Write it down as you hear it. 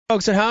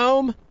Folks at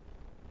home,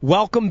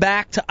 welcome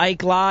back to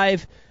Ike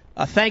Live.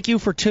 Thank you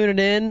for tuning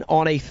in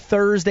on a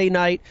Thursday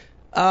night.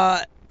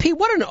 Pete,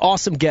 what an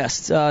awesome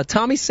guest.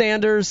 Tommy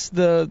Sanders,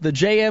 the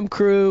JM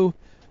crew,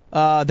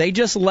 they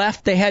just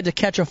left. They had to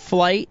catch a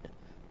flight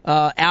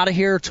out of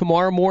here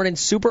tomorrow morning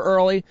super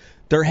early.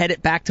 They're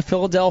headed back to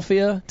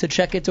Philadelphia to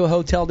check into a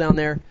hotel down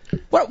there.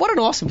 What an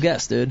awesome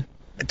guest, dude.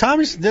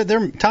 Tommy's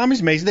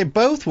amazing. They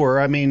both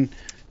were. I mean,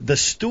 the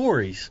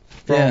stories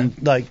from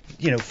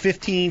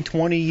 15,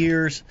 20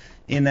 years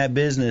in that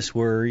business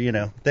were,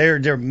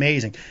 they're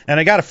amazing. And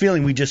I got a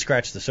feeling we just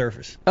scratched the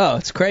surface. Oh,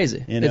 it's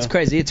crazy. It's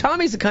crazy.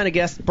 Tommy's the kind of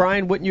guest,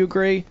 Brian, wouldn't you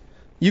agree?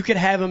 You could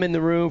have him in the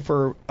room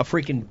for a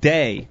freaking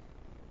day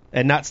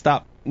and not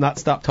stop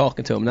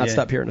talking to him, not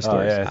stop hearing the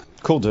stories. Yeah.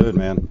 Cool dude,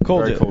 man.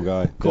 Very cool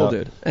guy. Cool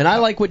dude. And I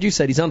like what you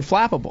said. He's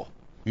unflappable.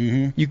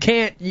 Mm-hmm. You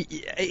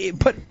can't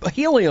put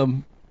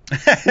helium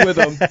with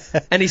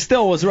him, and he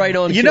still was right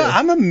on cue.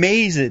 I'm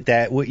amazed at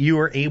that, what you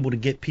were able to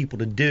get people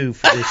to do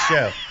for this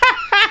show.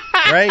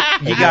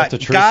 Right? You got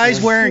guys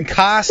wearing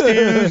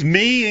costumes,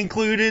 me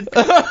included,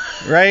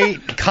 right?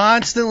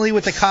 Constantly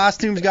with the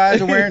costumes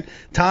guys are wearing.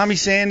 Tommy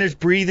Sanders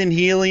breathing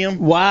helium.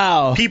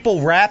 Wow.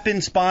 People rapping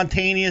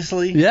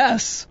spontaneously.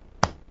 Yes.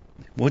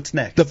 What's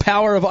next? The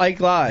power of Ike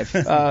Live.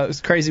 It's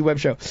a crazy web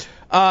show.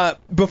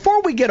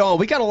 Before we get on,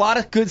 we got a lot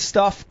of good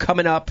stuff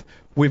coming up.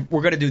 We're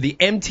going to do the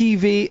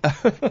MTV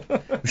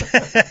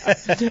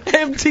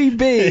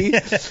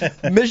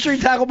Mystery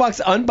Tackle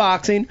Box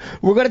unboxing.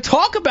 We're going to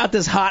talk about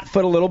this hot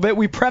foot a little bit.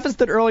 We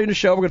prefaced it earlier in the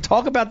show. We're going to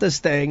talk about this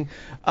thing.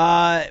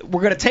 We're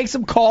going to take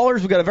some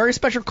callers. We've got a very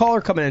special caller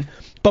coming in.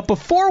 But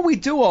before we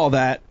do all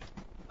that,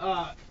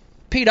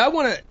 Pete,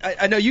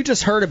 I know you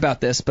just heard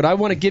about this, but I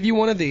want to give you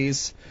one of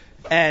these.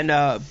 And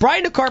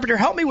Brian the Carpenter,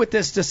 help me with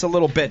this just a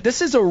little bit.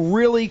 This is a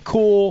really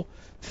cool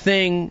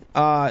thing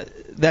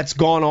that's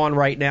gone on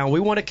right now. We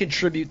want to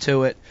contribute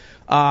to it.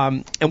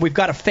 And we've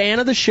got a fan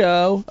of the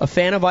show, a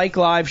fan of Ike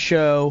Live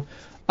show,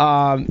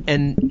 and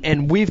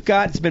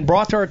it's been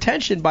brought to our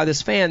attention by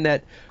this fan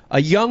that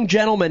a young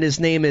gentleman, his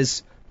name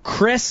is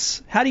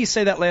Chris. How do you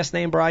say that last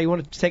name, Brian? You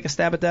want to take a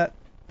stab at that?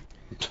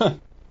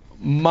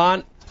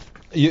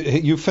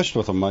 You fished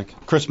with him, Mike.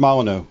 Chris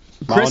Molyneux.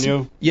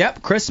 Molyneux?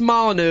 Yep, Chris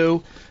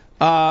Molyneux.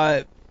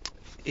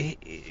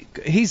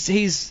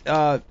 He's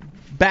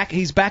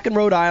back in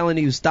Rhode Island.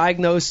 He was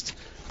diagnosed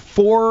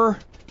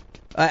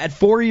at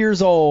 4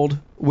 years old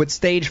with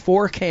stage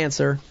 4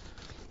 cancer.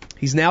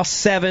 He's now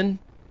 7.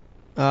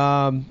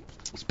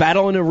 He's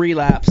battling a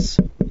relapse.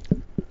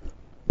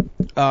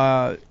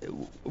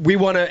 We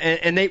want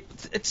to, and they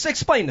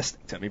explain this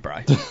to me,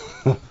 Brian.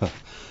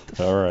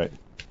 All right.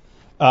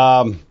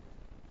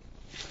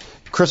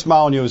 Chris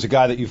Molyneux is a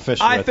guy that you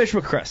fished with. I fished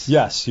with Chris.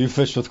 Yes, you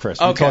fished with Chris.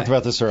 We talked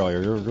about this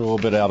earlier. You're a little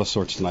bit out of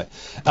sorts tonight.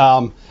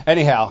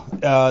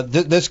 Anyhow,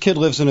 this kid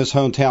lives in his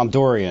hometown,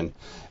 Dorian.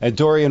 And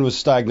Dorian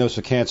was diagnosed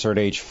with cancer at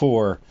age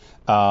 4.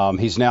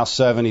 He's now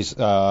 7. He's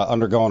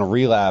undergoing a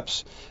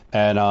relapse.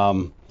 And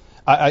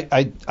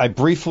I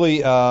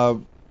briefly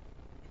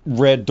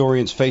read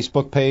Dorian's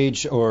Facebook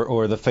page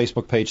or the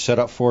Facebook page set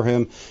up for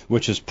him,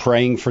 which is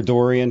Praying for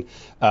Dorian.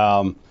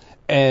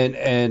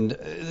 And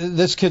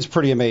this kid's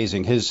pretty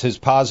amazing. His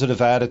positive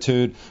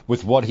attitude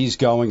with what he's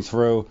going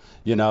through,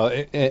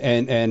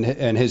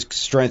 and his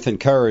strength and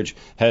courage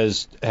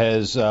has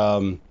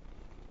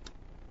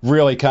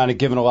really kind of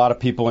given a lot of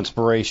people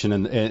inspiration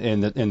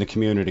in the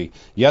community.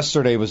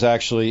 Yesterday was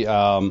actually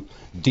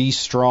D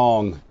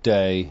Strong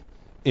Day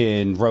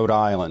in Rhode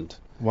Island.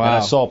 Wow. And I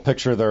saw a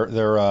picture of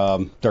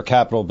their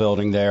Capitol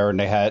building there, and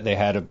they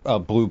had a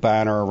blue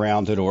banner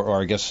around it,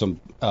 or I guess some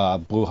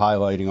blue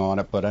highlighting on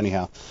it. But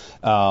anyhow,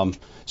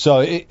 so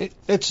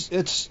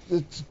it's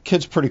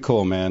kid's pretty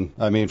cool, man.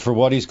 I mean, for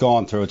what he's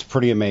gone through, it's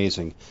pretty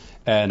amazing,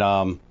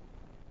 and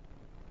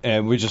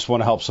we just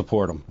want to help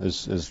support him.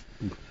 Is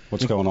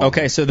what's going on?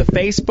 Okay, so the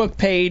Facebook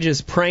page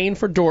is Praying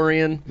for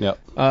Dorian.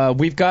 Yep.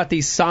 We've got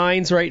these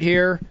signs right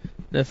here.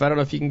 I don't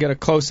know if you can get a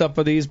close up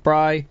of these,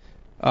 Bri.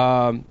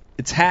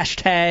 It's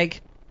hashtag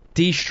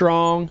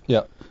DStrong.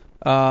 Yep.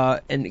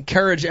 And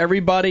encourage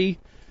everybody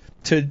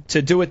to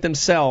do it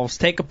themselves.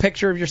 Take a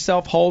picture of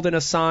yourself holding a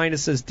sign that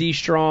says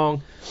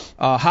DStrong.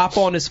 Hop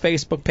on his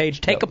Facebook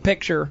page. Take a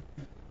picture.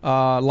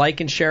 Like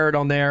and share it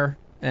on there.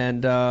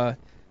 And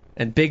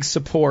big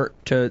support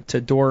to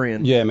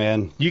Dorian. Yeah,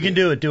 man. You can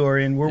do it,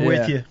 Dorian. We're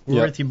with you.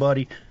 We're with you,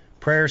 buddy.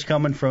 Prayers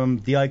coming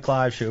from the Ike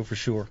Live show for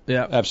sure.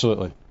 Yeah.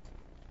 Absolutely.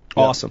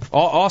 Awesome.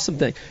 Awesome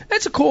thing.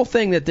 It's a cool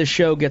thing that this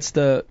show gets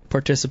to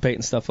participate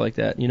and stuff like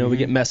that. We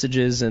get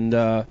messages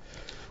and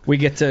we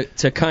get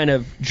to kind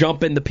of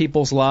jump into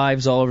people's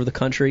lives all over the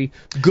country,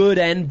 good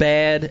and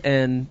bad,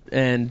 and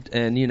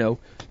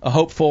a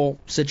hopeful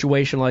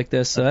situation like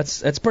this. So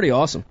that's pretty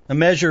awesome. A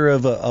measure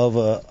of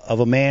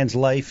a man's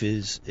life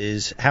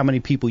is how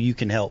many people you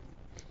can help.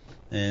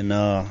 And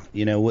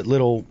what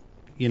little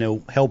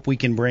help we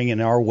can bring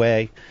in our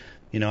way.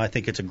 I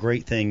think it's a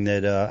great thing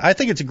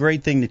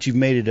that you've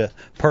made it a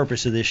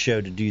purpose of this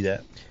show to do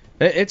that.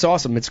 It's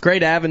awesome. It's a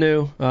great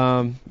avenue.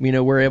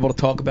 We're able to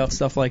talk about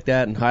stuff like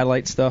that and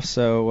highlight stuff.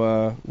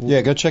 So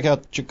go check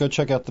out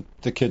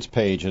the kid's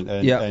page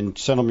and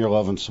send them your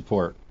love and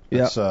support.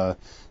 It's,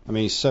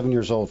 he's 7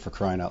 years old, for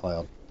crying out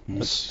loud.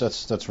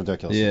 That's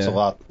ridiculous. Yeah. It's a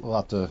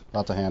lot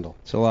to handle.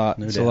 It's a lot.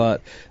 It's a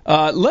lot.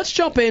 Let's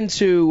jump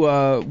into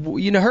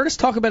heard us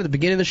talk about it at the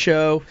beginning of the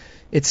show.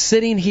 It's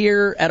sitting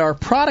here at our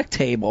product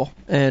table,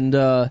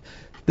 and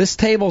this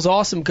table's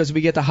awesome because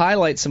we get to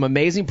highlight some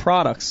amazing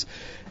products.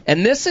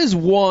 And this is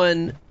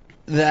one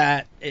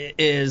that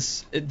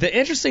is the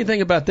interesting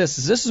thing about this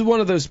is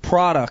one of those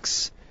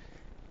products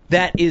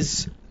that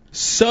is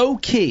so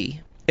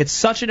key. It's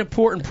such an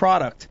important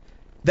product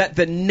that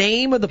the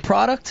name of the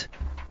product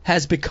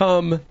has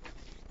become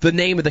the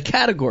name of the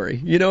category.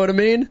 You know what I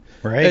mean?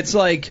 Right. It's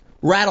like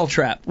rattle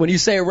trap. When you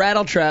say a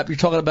rattle trap, you're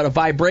talking about a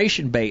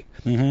vibration bait.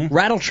 Mm-hmm.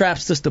 Rattle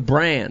trap's just a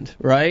brand,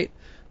 right?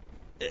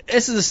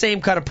 This is the same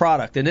kind of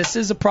product, and this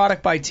is a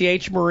product by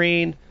TH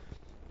Marine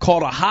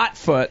called a Hot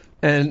Foot,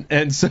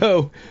 and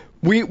so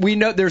we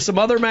know there's some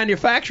other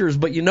manufacturers,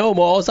 but you know them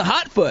all as a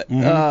Hot Foot.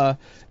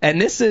 Mm-hmm.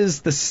 And this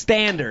is the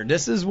standard.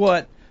 This is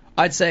what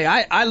I'd say.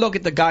 I look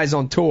at the guys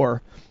on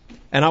tour,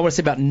 and I want to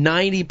say about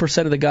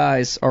 90% of the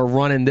guys are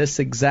running this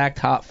exact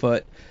Hot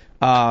Foot.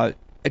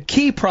 A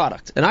key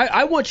product, and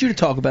I want you to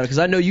talk about it because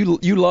I know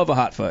you love a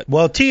Hot Foot.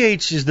 Well,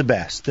 TH is the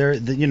best.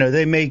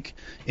 They make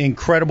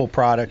incredible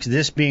products.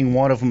 This being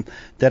one of them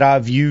that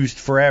I've used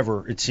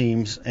forever, it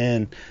seems.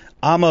 And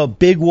I'm a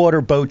big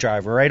water boat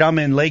driver, right? I'm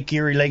in Lake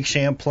Erie, Lake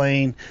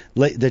Champlain,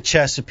 the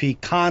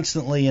Chesapeake,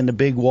 constantly in the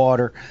big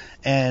water,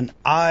 and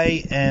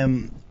I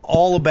am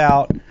all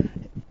about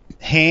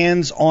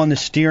hands on the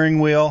steering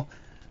wheel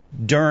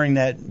during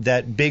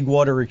that big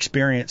water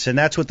experience, and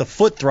that's what the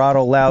foot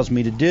throttle allows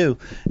me to do.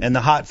 And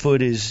the Hot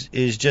Foot is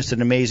just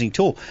an amazing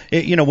tool.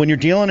 When you're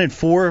dealing in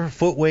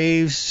 4-foot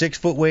waves,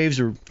 6-foot waves,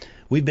 or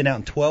we've been out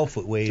in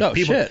 12-foot waves. Oh,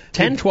 shit.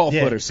 10,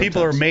 12-footers.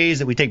 People are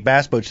amazed that we take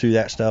bass boats through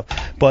that stuff.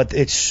 But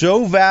it's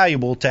so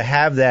valuable to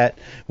have that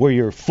where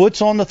your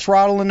foot's on the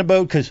throttle in the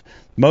boat, because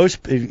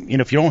most,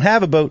 if you don't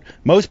have a boat,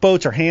 most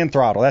boats are hand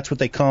throttle. That's what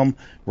they come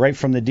right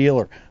from the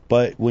dealer.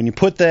 But when you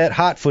put that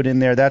Hot Foot in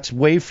there, that's a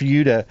way for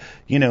you to,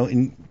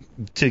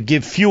 to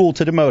give fuel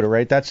to the motor,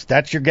 right?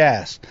 That's your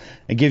gas.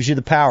 It gives you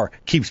the power.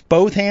 Keeps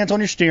both hands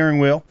on your steering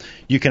wheel.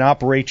 You can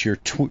operate your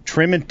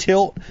trim and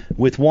tilt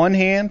with one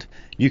hand.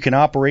 You can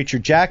operate your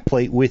jack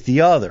plate with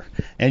the other.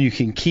 And you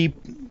can keep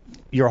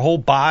your whole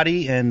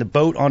body and the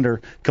boat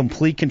under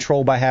complete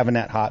control by having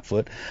that Hot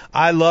Foot.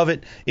 I love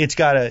it. It's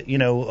got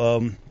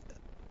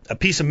a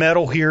piece of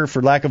metal here,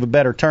 for lack of a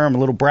better term, a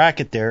little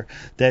bracket there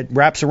that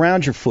wraps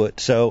around your foot.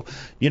 So,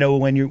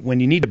 when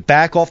you need to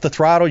back off the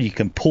throttle, you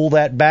can pull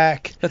that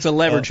back. That's a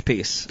leverage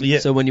piece. Yeah.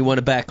 So when you want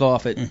to back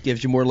off, it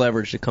gives you more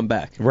leverage to come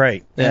back.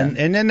 Right. Yeah.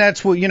 And then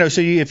that's what,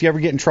 if you ever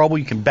get in trouble,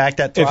 you can back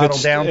that throttle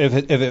down.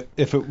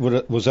 If it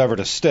was ever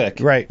to stick,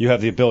 right, you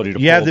have the ability to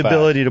pull it back. You have the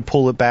ability to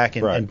pull it back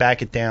and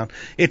back it down.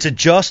 It's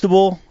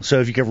adjustable, so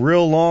if you have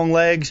real long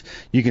legs,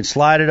 you can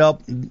slide it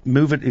up,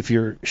 move it. If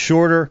you're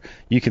shorter,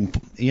 you can,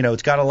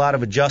 it's got a lot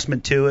of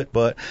adjustment to it,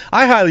 but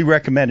I highly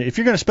recommend it. If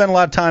you're going to spend a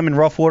lot of time in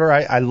rough water,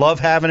 I love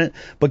having it.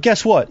 But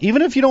guess what?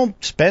 Even if you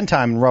don't spend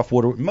time in rough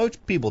water,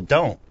 most people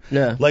don't.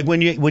 Yeah. Like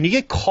when you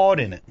get caught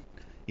in it,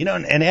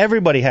 and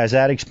everybody has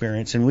that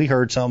experience, and we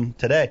heard some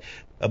today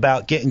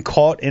about getting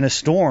caught in a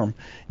storm.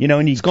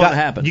 And it's going to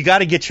happen. You got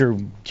to get your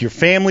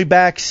family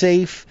back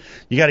safe.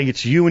 You got to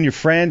get you and your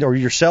friend or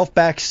yourself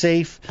back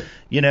safe.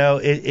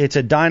 It's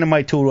a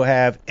dynamite tool to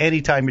have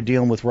anytime you're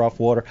dealing with rough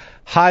water.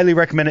 Highly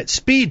recommend it.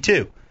 Speed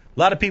too. A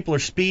lot of people are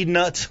speed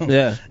nuts.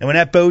 Yeah. And when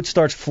that boat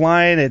starts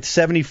flying at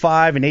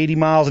 75 and 80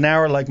 miles an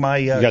hour, like my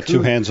you got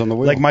two hands on the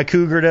wheel, like my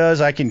Cougar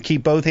does, I can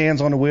keep both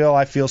hands on the wheel.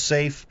 I feel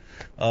safe.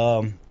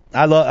 I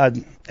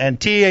love and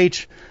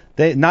TH.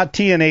 Not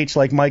TNH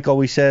like Mike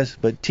always says,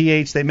 but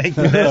TH. They make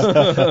the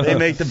best. They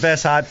make the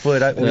best Hot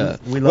Foot.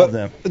 We love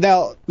them.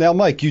 Now,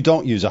 Mike, you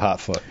don't use a Hot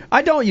Foot.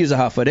 I don't use a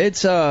Hot Foot.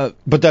 It's But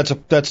that's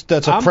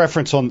a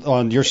preference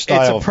on your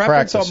style of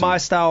practice. It's a preference on my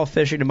style of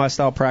fishing and my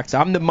style of practice.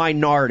 I'm the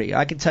minority.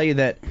 I can tell you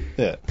that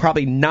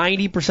probably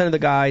 90% of the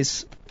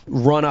guys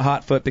run a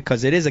Hot Foot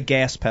because it is a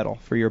gas pedal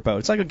for your boat.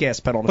 It's like a gas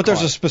pedal in a car. But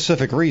there's a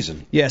specific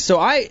reason. Yeah, so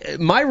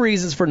my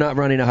reasons for not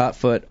running a Hot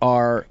Foot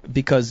are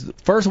because the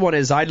first one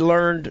is I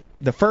learned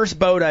the first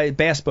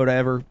bass boat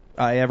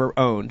I ever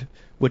owned,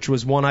 which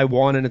was one I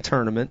won in a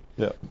tournament,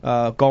 going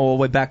all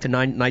the way back to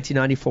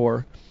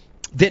 1994,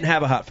 didn't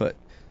have a Hot Foot.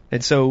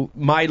 And so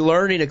my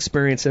learning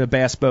experience in a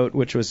bass boat,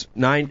 which was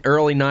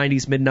early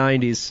 90s, mid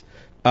 90s,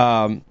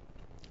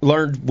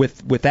 learned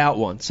without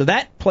one. So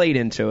that played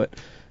into it.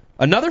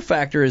 Another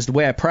factor is the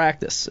way I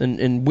practice,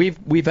 and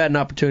we've had an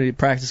opportunity to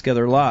practice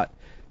together a lot,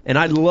 and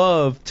I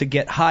love to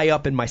get high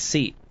up in my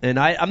seat. And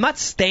I'm not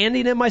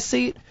standing in my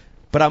seat,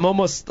 but I'm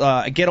almost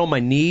I get on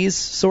my knees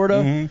sort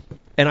of, and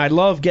I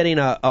love getting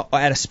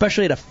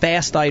especially at a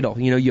fast idle.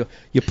 You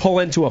pull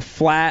into a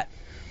flat,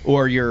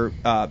 or your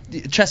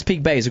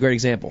Chesapeake Bay is a great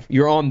example.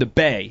 You're on the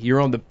bay,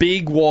 you're on the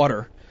big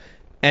water,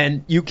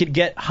 and you can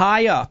get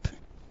high up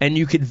and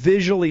you could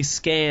visually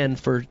scan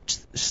for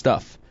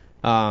stuff.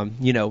 A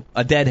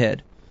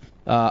deadhead,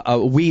 a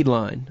weed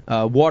line,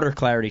 water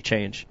clarity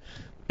change.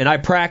 And I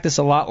practice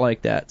a lot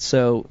like that,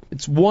 so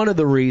it's one of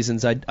the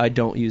reasons I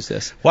don't use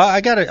this. Well,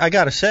 I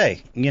gotta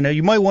say,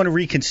 you might want to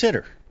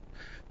reconsider,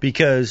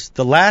 because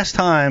the last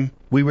time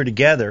we were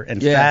together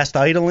and fast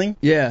idling,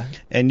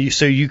 and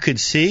you could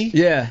see,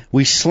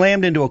 we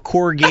slammed into a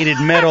corrugated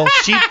metal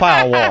sheet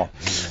pile wall.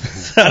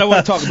 I don't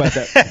want to talk about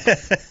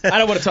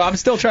that. I'm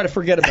still trying to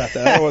forget about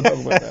that. I don't want to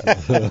talk about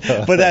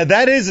that. But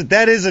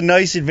that is a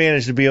nice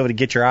advantage to be able to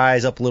get your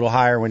eyes up a little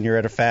higher when you're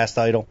at a fast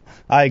idle.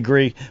 I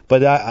agree,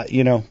 but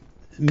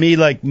me,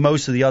 like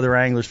most of the other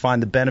anglers,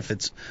 find the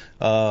benefits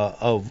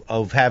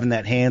of having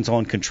that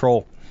hands-on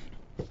control.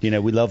 We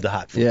love the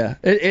hot foot. Yeah,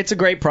 it's a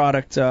great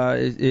product.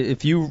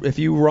 If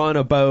you run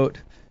a boat,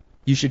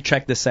 you should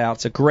check this out.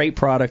 It's a great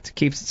product.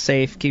 Keeps it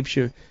safe. Keeps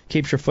your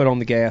foot on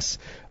the gas.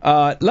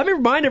 Let me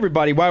remind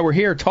everybody, while we're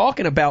here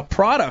talking about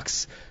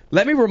products,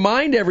 let me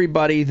remind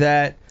everybody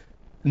that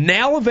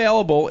now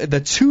available the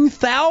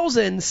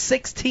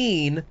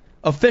 2016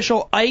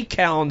 official Ike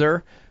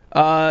calendar.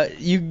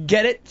 You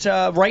get it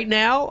right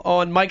now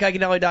on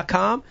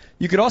MikeIaconelli.com.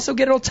 You can also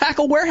get it on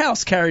Tackle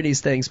Warehouse carrying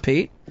these things,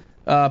 Pete.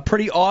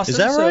 Pretty awesome. Is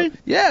that right?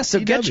 Yeah,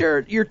 so get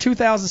your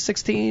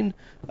 2016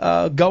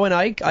 Going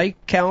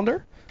Ike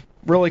calendar.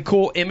 Really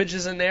cool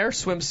images in there,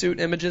 swimsuit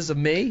images of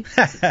me.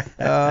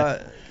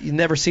 You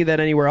never see that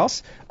anywhere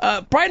else.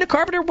 Brian the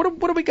Carpenter,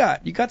 what do we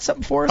got? You got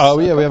something for us? Oh,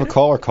 yeah, we have a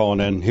caller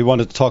calling in. He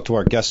wanted to talk to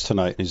our guest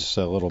tonight. He's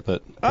a little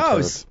bit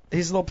perturbed.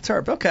 He's a little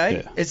perturbed. Okay.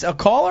 Yeah. It's a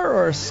caller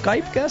or a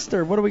Skype guest,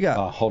 or what do we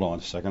got? Hold on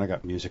a second. I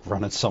got music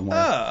running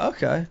somewhere. Oh,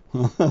 okay.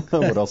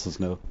 What else is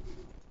new?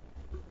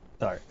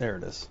 All right, there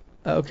it is.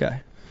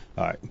 Okay.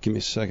 All right, give me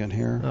a second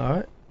here. All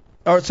right.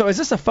 All right, so is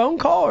this a phone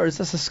call, or is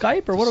this a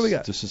Skype, or what do we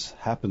got? This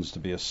happens to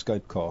be a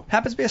Skype call.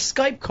 Happens to be a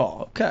Skype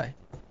call. Okay.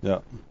 Yeah.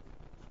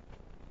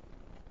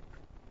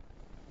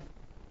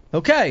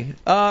 Okay.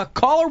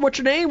 Caller, what's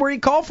your name? Where you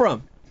call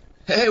from?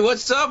 Hey,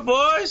 what's up,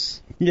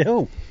 boys?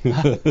 Yo.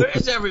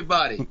 Where's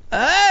everybody?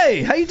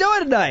 Hey, how you doing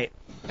tonight?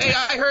 Hey,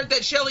 I heard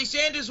that Shelly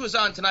Sanders was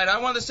on tonight. I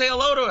wanted to say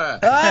hello to her.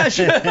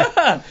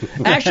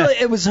 Actually,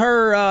 it was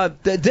her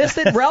the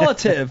distant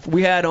relative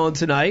we had on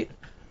tonight.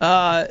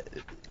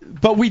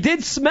 But we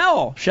did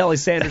smell Shelly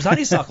Sanders'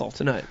 honeysuckle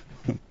tonight.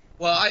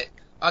 Well,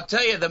 I'll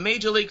tell you, the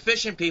Major League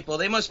Fishing people,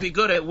 they must be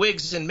good at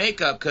wigs and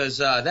makeup, because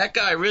that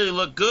guy really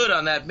looked good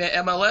on that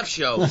MLF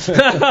show.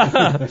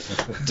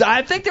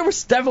 I think there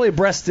was definitely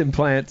breast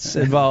implants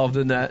involved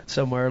in that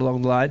somewhere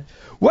along the line.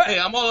 Hey,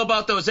 I'm all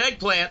about those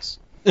eggplants.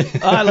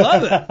 I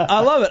love it. I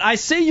love it. I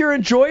see you're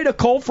enjoying a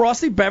cold,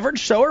 frosty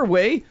beverage. So are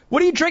we.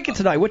 What are you drinking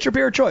tonight? What's your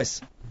beer of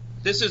choice?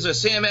 This is a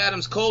Sam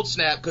Adams Cold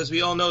Snap, because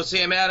we all know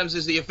Sam Adams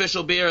is the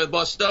official beer of the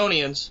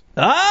Bostonians.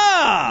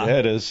 Ah! Yeah,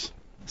 it is.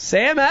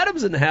 Sam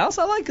Adams in the house.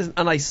 I like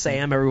a nice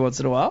Sam every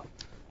once in a while.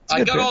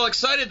 I got all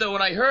excited, though,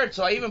 when I heard,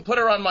 so I even put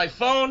her on my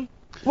phone.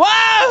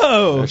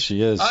 Whoa! There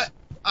she is.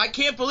 I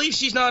can't believe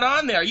she's not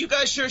on there. Are you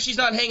guys sure she's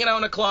not hanging out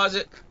in a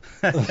closet?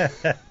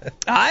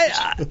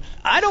 I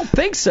don't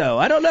think so.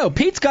 I don't know.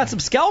 Pete's got some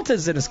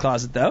skeletons in his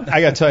closet, though.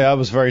 I got to tell you, I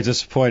was very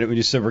disappointed when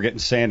you said we're getting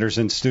Sanders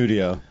in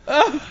studio.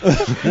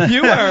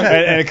 You were.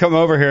 And come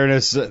over here and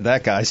it's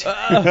that guy's.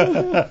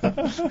 Well,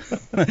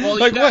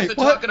 you guys are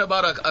talking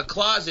about a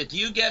closet. Do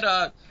you get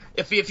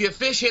if your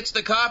fish hits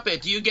the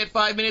carpet, do you get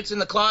 5 minutes in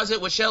the closet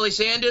with Shelly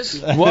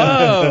Sanders?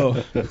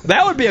 Whoa,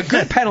 that would be a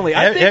good penalty.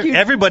 I think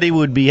everybody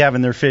would be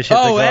having their fish hit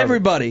the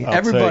carpet.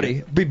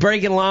 everybody be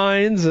breaking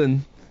lines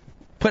and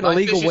putting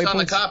illegal waypoints. My fish is on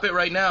the carpet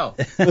right now.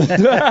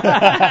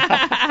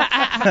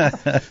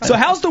 So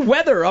how's the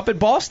weather up in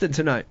Boston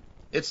tonight?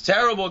 It's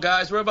terrible,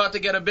 guys. We're about to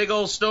get a big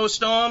old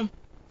snowstorm.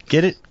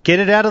 Get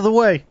it out of the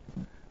way.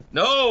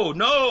 No,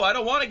 I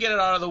don't want to get it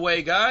out of the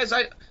way, guys.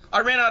 I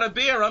ran out of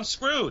beer. I'm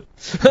screwed.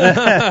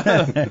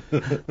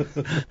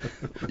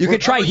 You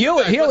could try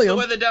helium. What's the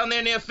weather down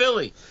there near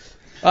Philly?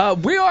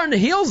 We are in the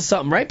heels of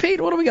something, right,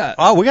 Pete? What do we got?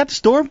 Oh, we got the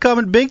storm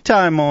coming big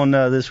time on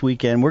this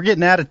weekend. We're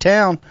getting out of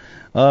town.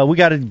 We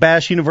got at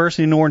Bass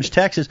University in Orange,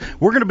 Texas.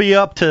 We're going to be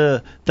up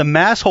to the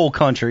Masshole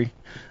Country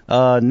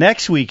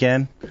next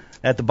weekend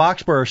at the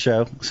Boxborough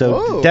Show.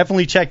 So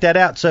definitely check that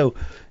out. So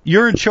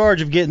you're in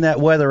charge of getting that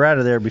weather out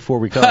of there before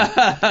we come.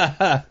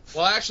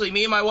 Well, actually,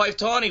 me and my wife,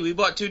 Tawny, we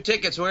bought 2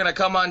 tickets. We're going to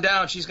come on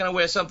down. She's going to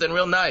wear something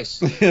real nice.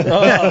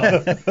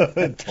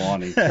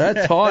 Tawny.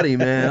 That's Tawny,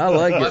 man. I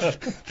like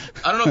it.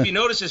 I don't know if you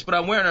noticed this, but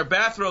I'm wearing her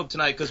bathrobe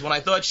tonight because when I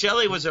thought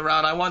Shelly was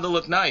around, I wanted to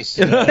look nice.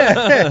 You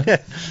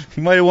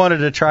might have wanted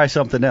to try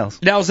something else.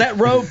 Now, is that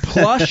robe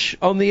plush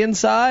on the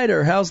inside,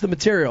 or how's the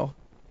material?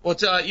 Well,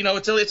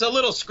 it's a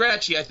little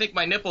scratchy. I think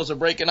my nipples are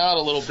breaking out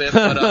a little bit,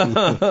 but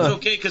it's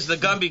okay because the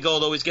Gumby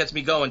Gold always gets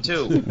me going,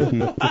 too.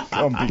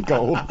 Gumby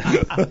Gold.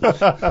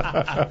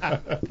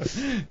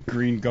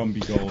 Green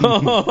Gumby Gold.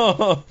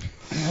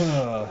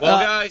 Well,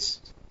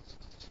 guys,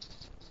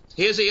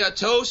 here's a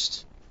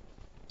toast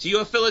to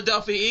your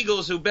Philadelphia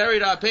Eagles who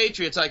buried our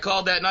Patriots. I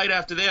called that night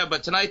after there,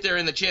 but tonight they're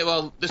in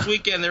the this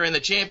weekend they're in the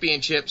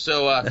championship.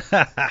 So I'm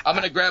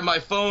gonna grab my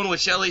phone with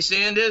Shelley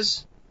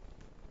Sanders.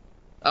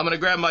 I'm gonna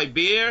grab my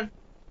beer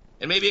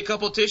and maybe a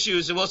couple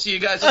tissues, and we'll see you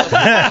guys on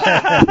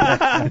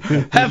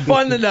the Have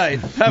fun tonight.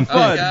 Have fun.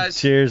 Right, guys.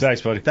 Cheers.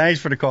 Thanks, buddy. Thanks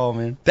for the call,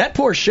 man. That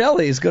poor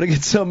Shelley is going to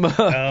get some.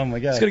 Oh my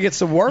God. He's going to get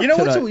some work. You know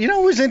tonight.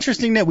 what was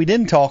interesting that we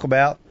didn't talk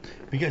about?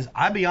 Because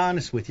I'll be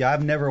honest with you,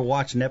 I've never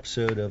watched an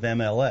episode of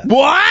MLF.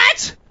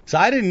 What? So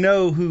I didn't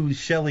know who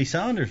Shelley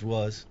Saunders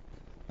was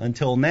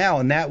until now,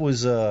 and that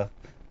was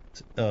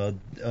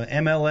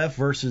MLF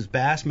versus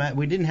Bass match.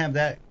 We didn't have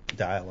that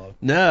dialogue.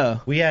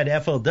 No. We had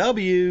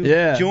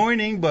FLW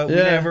joining, but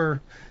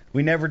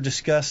we never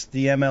discussed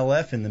the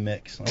MLF in the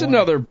mix. It's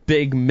another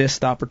big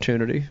missed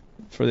opportunity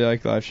for the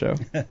Ike Live show.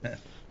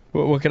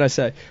 What can I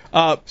say?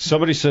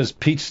 Somebody says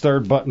Pete's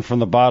third button from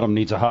the bottom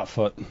needs a hot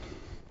foot.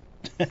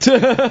 I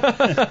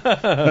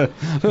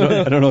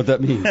don't know what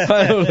that means.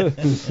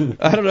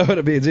 I don't know what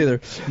it means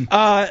either.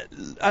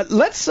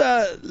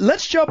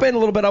 Let's jump in a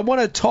little bit. I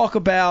want to talk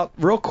about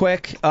real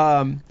quick.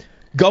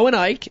 Going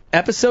Ike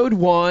episode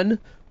 1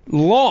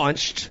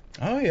 launched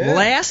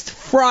last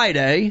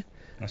Friday,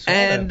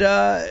 and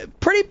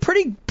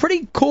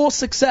pretty cool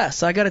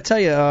success. I got to tell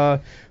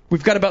you,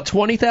 we've got about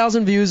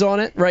 20,000 views on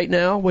it right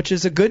now, which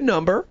is a good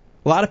number.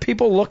 A lot of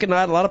people looking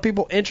at it, a lot of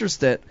people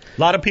interested. A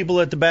lot of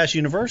people at the Bass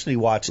University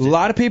watched it. A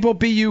lot of people at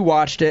BU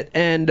watched it,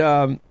 and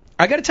I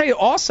got to tell you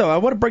also, I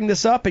want to bring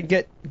this up and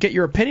get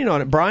your opinion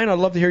on it. Brian, I'd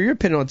love to hear your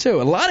opinion on it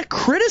too. A lot of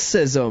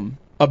criticism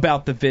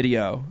about the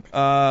video,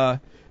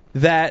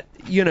 that,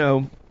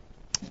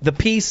 the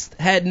piece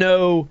had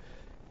no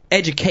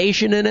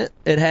education in it.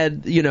 It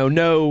had,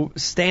 no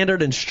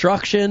standard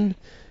instruction.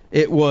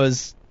 It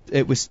was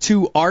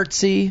too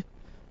artsy.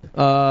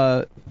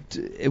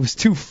 It was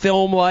too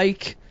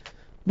film-like.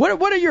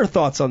 What are your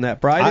thoughts on that,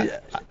 Brian?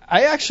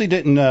 I actually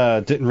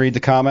didn't read the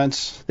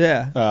comments.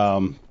 Yeah.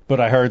 But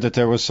I heard that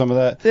there was some of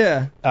that.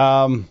 Yeah.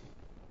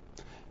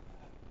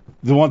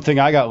 The one thing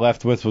I got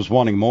left with was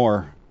wanting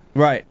more.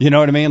 Right. You know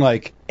what I mean?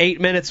 Like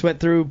 8 minutes went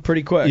through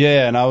pretty quick.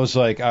 Yeah, and I was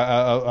like,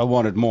 I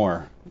wanted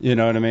more. You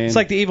know what I mean? It's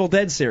like the Evil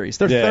Dead series.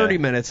 They're 30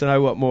 minutes, and I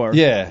want more.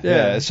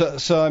 Yeah.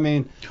 So I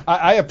mean,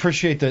 I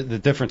appreciate the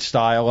different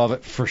style of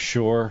it for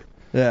sure.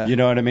 Yeah. You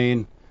know what I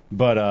mean?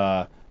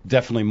 But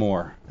definitely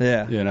more.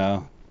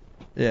 Yeah.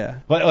 Yeah.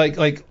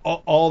 Like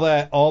all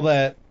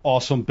that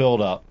awesome build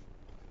up.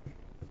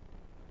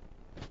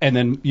 And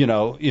then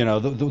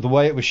the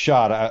way it was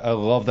shot, I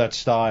love that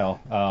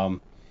style.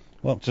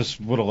 Well, just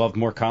would have loved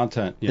more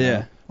content. You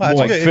know? Well,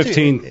 like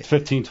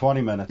 15,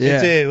 20 minutes.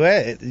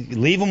 Yeah.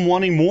 Leave them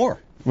wanting more.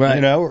 Right.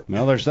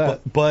 Well, there's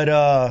that. But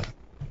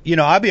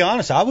I'll be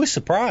honest, I was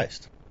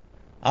surprised.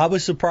 I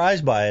was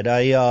surprised by it.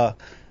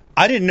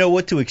 I didn't know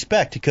what to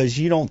expect because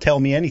you don't tell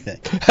me anything.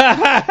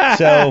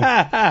 So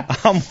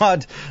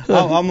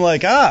I'm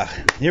like,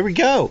 here we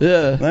go.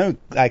 Yeah.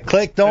 I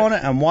clicked on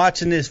it. I'm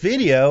watching this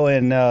video,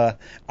 and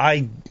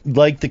I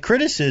like the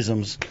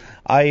criticisms.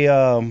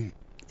 I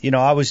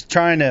was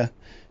trying to.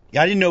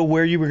 I didn't know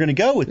where you were going to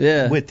go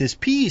with this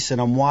piece,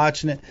 and I'm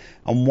watching it,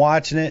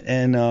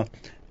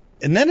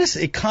 and then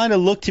it kind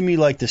of looked to me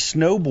like the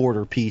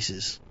snowboarder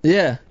pieces.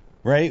 Yeah.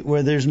 Right,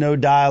 where there's no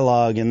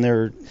dialogue, and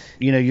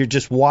you're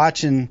just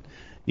watching.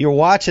 You're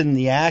watching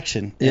the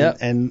action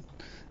and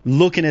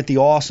looking at the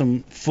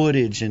awesome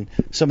footage and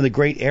some of the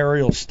great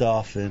aerial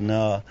stuff, and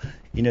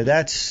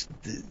that's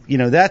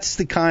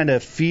the kind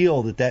of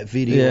feel that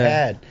video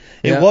had.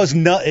 It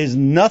is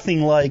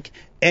nothing like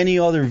any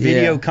other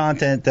video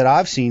content that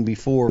I've seen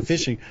before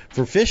fishing.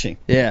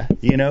 Yeah.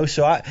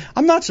 So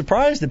I'm not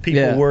surprised that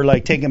people were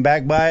like taken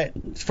back by it.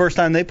 It's the first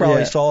time they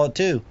probably saw it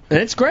too. And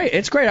it's great.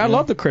 I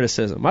love the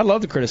criticism.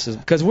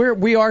 Because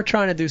we are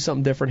trying to do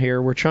something different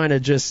here. We're trying to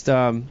just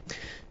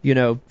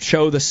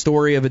show the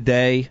story of a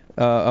day,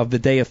 of the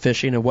day of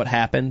fishing and what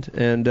happened,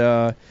 and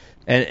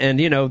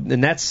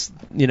that's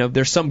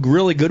there's some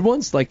really good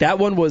ones. Like that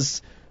one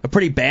was a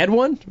pretty bad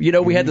one.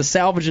 We had to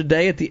salvage a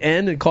day at the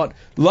end and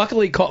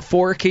luckily caught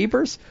 4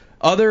 keepers.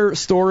 Other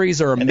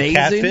stories are amazing.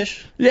 And a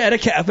catfish? Yeah, and a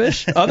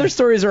catfish. Other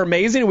stories are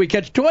amazing, and we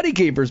catch 20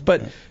 keepers.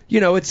 But,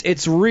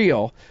 it's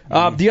real.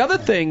 The other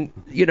thing,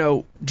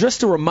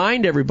 just to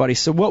remind everybody,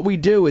 so what we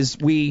do is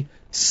we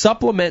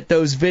supplement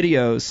those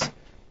videos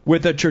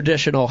with a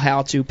traditional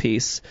how-to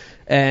piece,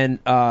 and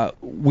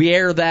we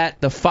air that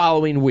the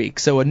following week.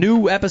 So a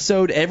new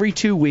episode every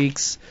 2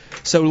 weeks.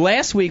 So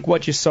last week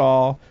what you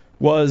saw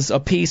was a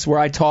piece where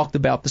I talked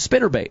about the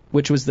spinnerbait,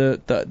 which was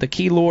the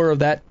key lure of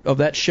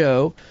that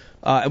show.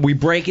 We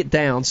break it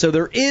down. So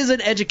there is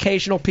an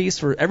educational piece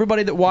for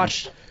everybody that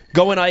watched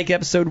Going Ike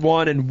episode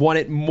 1 and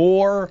wanted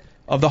more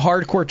of the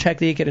hardcore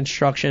technique and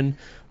instruction.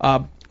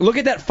 Look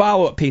at that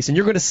follow-up piece, and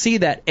you're going to see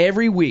that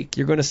every week.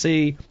 You're going to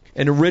see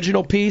an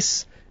original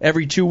piece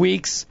every 2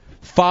 weeks,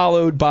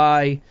 followed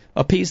by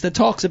a piece that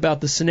talks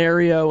about the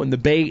scenario and the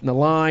bait and the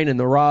line and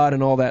the rod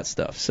and all that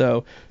stuff.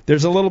 So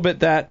there's a little bit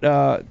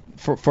that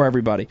for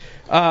everybody.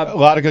 A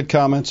lot of good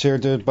comments here,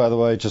 dude. By the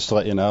way, just to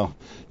let you know,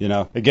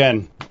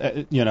 again,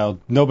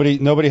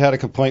 nobody had a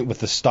complaint with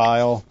the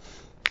style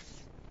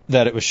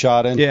that it was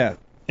shot in. Yeah.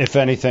 If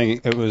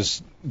anything, it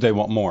was they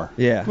want more.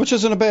 Yeah. Which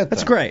isn't a bad thing.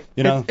 That's great.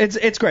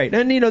 It's great.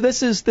 And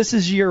this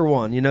is year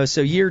one.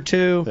 So year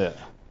two. Yeah.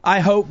 I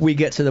hope we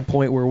get to the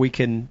point where we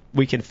can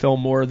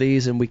film more of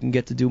these and we can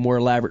get to do more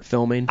elaborate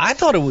filming. I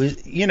thought it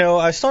was,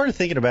 I started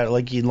thinking about it.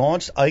 Like, you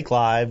launched Ike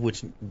Live,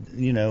 which,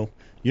 you're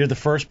the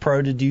first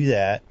pro to do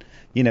that.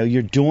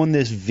 You're doing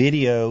this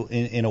video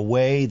in a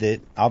way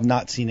that I've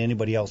not seen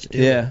anybody else do.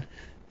 Yeah.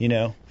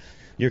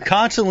 You're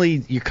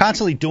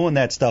constantly doing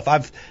that stuff.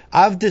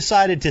 I've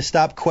decided to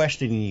stop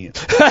questioning you.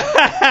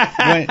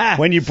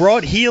 when you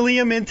brought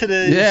helium into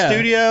the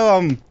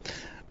studio,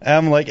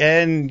 I'm like,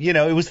 and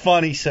it was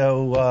funny.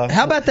 So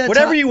how about that?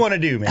 Whatever you want to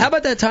do, man. How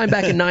about that time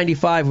back in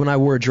 '95 when I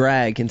wore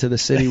drag into the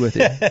city with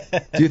you?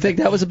 Do you think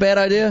that was a bad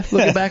idea,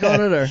 looking back on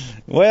it, or?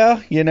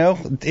 Well,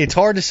 it's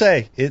hard to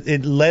say.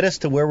 It led us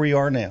to where we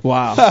are now.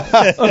 Wow.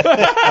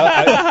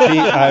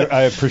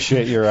 I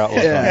appreciate your outlook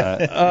on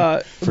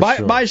that.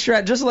 My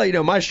strategy, just to let you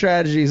know, my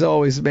strategy is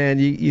always, man,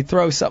 you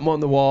throw something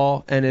on the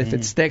wall, and if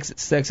it sticks, it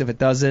sticks. If it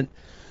doesn't,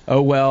 oh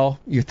well,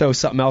 you throw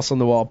something else on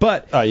the wall.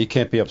 But you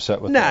can't be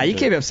upset with that. Nah, you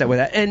can't be upset with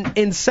that. And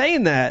in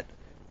saying that,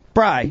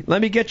 Bri,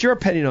 let me get your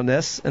opinion on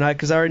this, and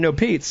because I already know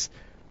Pete's.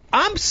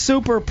 I'm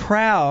super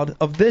proud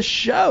of this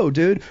show,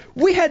 dude.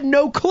 We had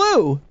no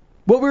clue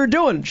what we were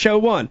doing, show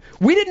one.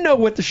 We didn't know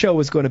what the show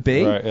was going to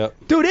be. Right,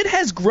 yep. Dude, it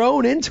has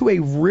grown into a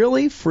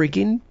really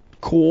freaking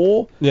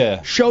cool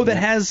show that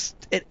has...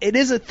 It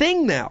is a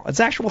thing now. It's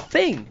an actual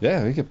thing.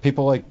 Yeah, we get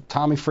people like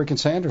Tommy freaking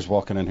Sanders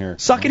walking in here.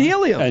 Sucking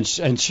helium. And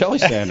Shelly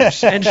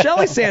Sanders. And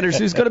Shelly Sanders,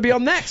 who's going to be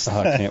on next.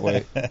 I can't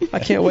wait. I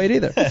can't wait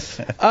either.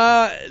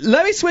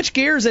 Let me switch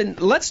gears and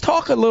let's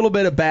talk a little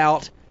bit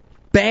about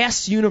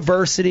Bass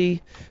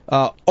University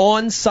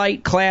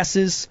on-site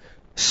classes.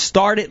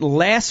 Started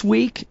last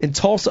week in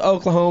Tulsa,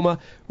 Oklahoma.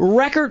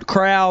 Record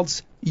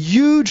crowds,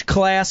 huge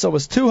class,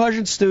 almost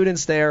 200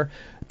 students there.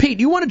 Pete,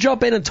 you want to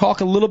jump in and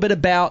talk a little bit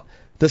about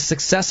the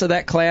success of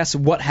that class,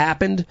 what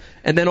happened,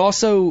 and then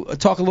also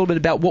talk a little bit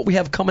about what we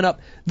have coming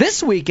up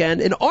this weekend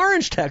in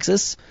Orange,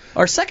 Texas,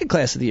 our second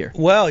class of the year.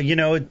 Well, it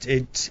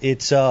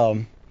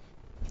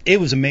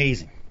was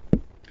amazing.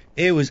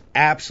 It was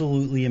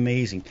absolutely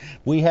amazing.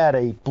 We had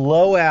a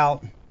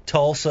blowout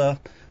Tulsa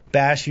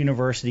Bass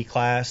University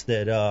class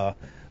that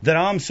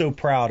I'm so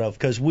proud of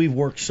because we've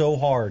worked so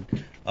hard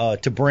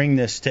to bring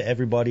this to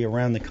everybody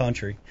around the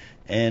country,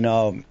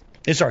 and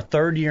it's our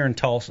third year in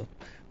Tulsa.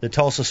 The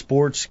Tulsa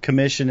Sports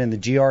Commission and the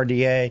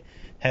GRDA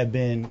have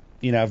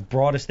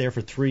brought us there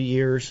for 3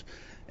 years.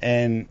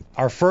 And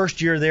our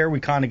first year there, we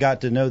kind of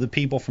got to know the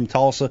people from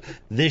Tulsa.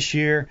 This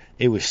year,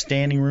 it was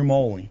standing room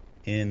only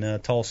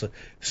in Tulsa.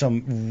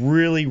 Some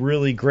really,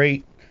 really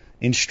great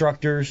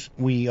instructors.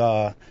 We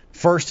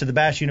first to the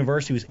Bass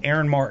University was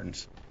Aaron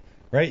Martins,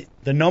 right?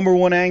 The number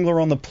one angler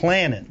on the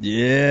planet.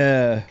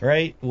 Yeah.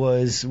 Right?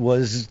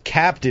 Was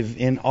captive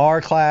in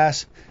our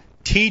class,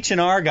 teaching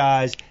our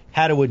guys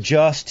how to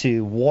adjust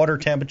to water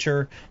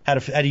temperature, how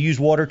to use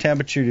water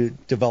temperature to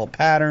develop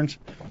patterns.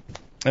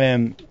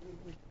 And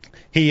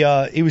he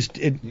was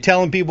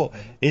telling people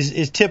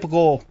his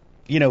typical,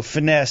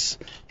 finesse,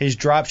 his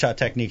drop shot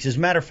techniques. As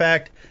a matter of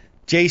fact,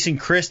 Jason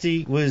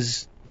Christie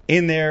was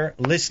in there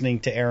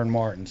listening to Aaron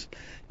Martins.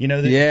 And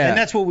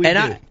that's what we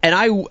do.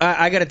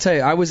 I got to tell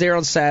you, I was there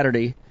on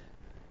Saturday.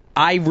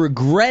 I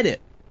regret it.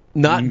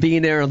 Not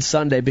being there on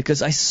Sunday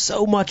because I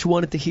so much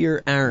wanted to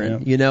hear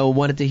Aaron,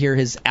 wanted to hear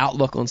his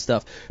outlook on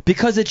stuff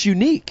because it's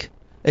unique.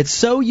 It's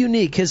so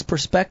unique, his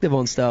perspective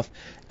on stuff.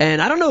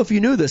 And I don't know if you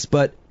knew this,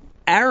 but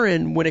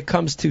Aaron, when it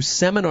comes to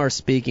seminar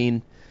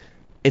speaking,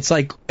 it's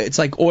like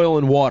oil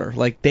and water.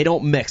 Like, they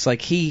don't mix.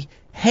 Like, he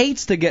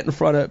hates to get in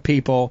front of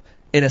people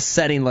in a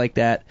setting like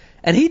that.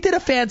 And he did a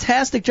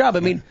fantastic job.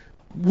 I mean,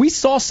 we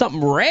saw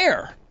something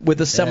rare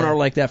with a seminar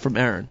like that from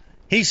Aaron.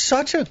 He's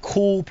such a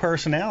cool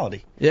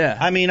personality. Yeah.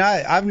 I mean,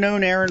 I've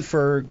known Aaron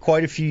for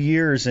quite a few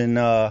years, and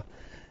I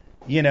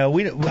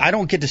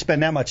don't get to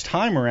spend that much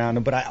time around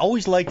him, but I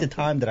always like the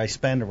time that I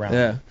spend around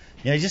him.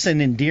 He's just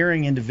an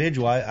endearing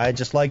individual. I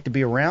just like to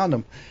be around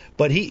him.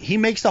 But he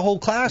makes the whole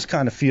class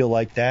kind of feel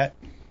like that.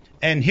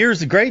 And here's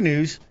the great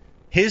news.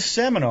 His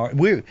seminar,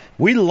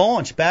 we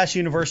launched Bass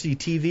University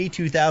TV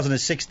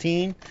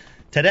 2016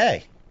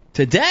 today.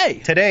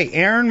 Today.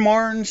 Aaron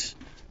Martin's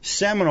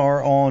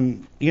seminar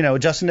on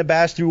adjusting the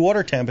bass through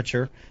water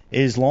temperature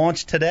is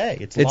launched today.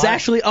 It's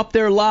actually up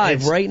there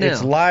live right now.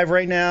 It's live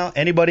right now.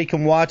 Anybody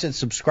can watch it.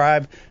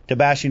 Subscribe to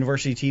Bass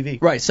University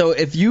TV. Right. So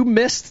if you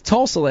missed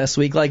Tulsa last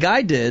week, like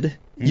I did,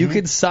 you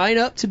can sign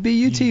up to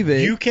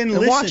BUTV. You can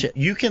and watch it.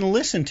 You can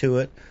listen to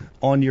it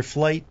on your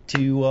flight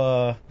to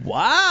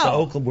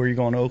Oklahoma, where you're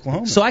going to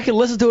Oklahoma. So I can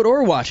listen to it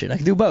or watch it. I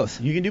can do both.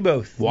 You can do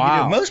both.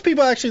 Wow. Most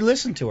people actually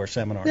listen to our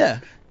seminars. Yeah.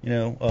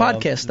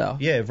 Podcast style.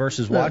 Yeah,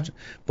 versus watching.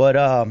 But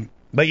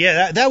But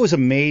yeah, that was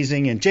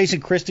amazing. And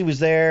Jason Christie was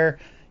there,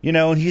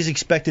 and he's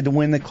expected to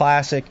win the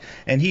Classic.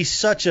 And he's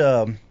such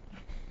a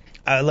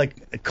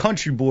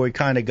country boy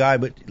kind of guy,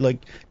 but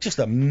just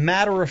a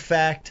matter of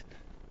fact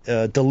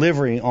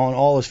delivery on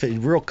all his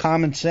real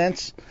common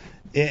sense.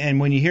 And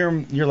when you hear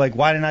him, you're like,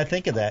 why didn't I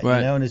think of that?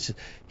 Right. And it's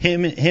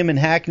him and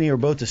Hackney are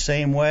both the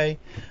same way.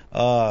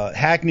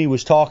 Hackney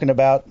was talking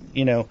about,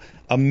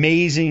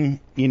 amazing,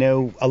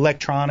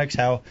 electronics,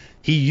 how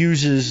he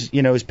uses,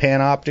 his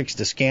Panoptics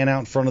to scan out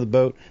in front of the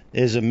boat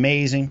is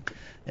amazing.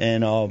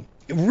 And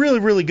really,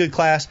 really good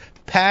class.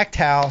 Packed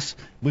house.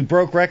 We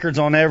broke records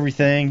on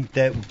everything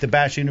that the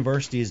Bash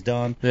University has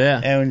done. Yeah.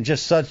 And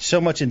just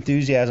so much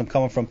enthusiasm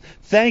coming from.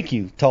 Thank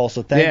you,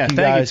 Tulsa. Thank you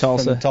guys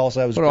Tulsa. from Tulsa.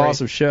 That was what great. an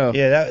awesome show.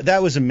 Yeah,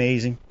 that was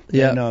amazing.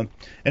 Yeah.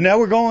 And now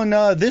we're going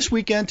this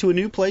weekend to a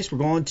new place. We're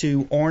going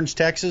to Orange,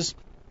 Texas.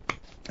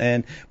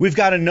 And we've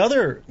got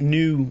another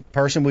new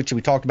person, which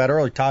we talked about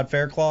earlier, Todd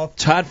Faircloth.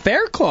 Todd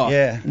Faircloth.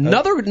 Yeah.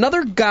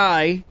 Another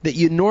guy that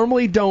you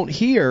normally don't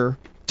hear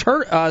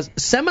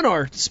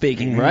seminar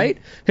speaking, right?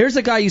 Here's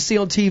a guy you see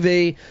on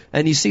TV,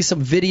 and you see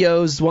some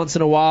videos once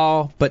in a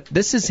while, but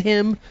this is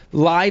him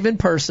live in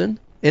person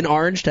in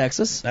Orange,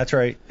 Texas. That's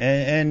right.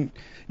 And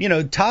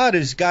Todd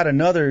has got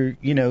another,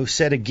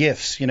 set of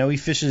gifts. He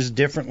fishes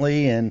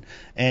differently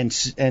and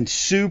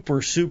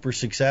super, super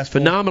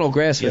successful. Phenomenal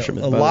grass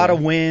fisherman. A lot of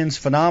wins,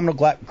 phenomenal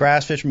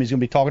grass fisherman. He's going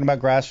to be talking about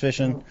grass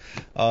fishing.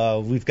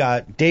 We've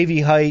got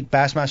Davey Height,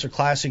 Bassmaster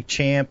Classic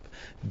champ,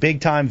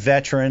 big-time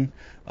veteran.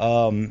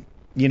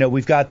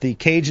 We've got the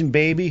Cajun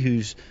Baby,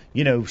 who's,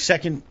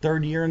 second,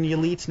 third year in the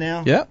elites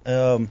now.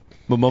 Yeah.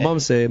 Mama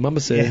say.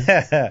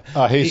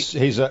 Yeah. He's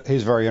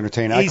very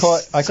entertaining. I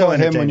caught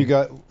him when you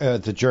got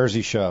the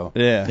Jersey show.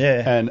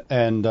 Yeah.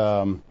 And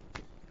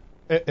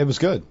it was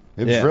good.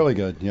 It was really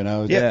good,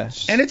 Yeah.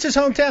 And it's his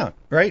hometown,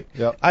 right?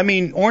 Yep. I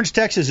mean, Orange,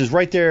 Texas is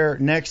right there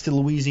next to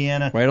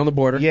Louisiana. Right on the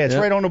border. Yeah, it's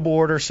right on the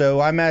border, so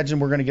I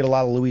imagine we're going to get a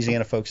lot of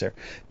Louisiana folks there.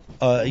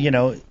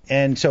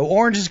 And so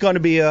Orange is going to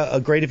be a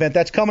great event.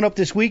 That's coming up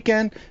this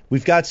weekend.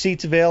 We've got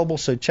seats available,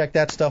 so check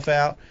that stuff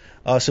out.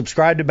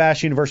 Subscribe to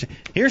Bash University.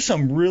 Here's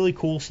some really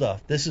cool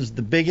stuff. This is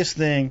the biggest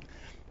thing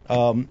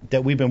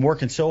that we've been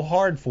working so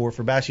hard for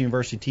Bash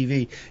University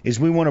TV is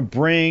we want to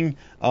bring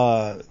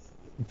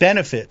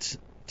benefits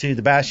to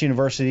the Bass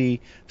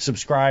University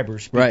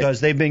subscribers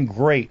because they've been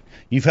great.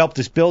 You've helped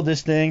us build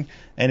this thing,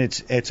 and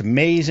it's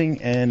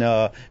amazing.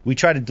 And we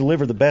try to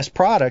deliver the best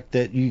product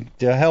to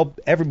help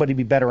everybody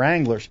be better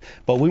anglers.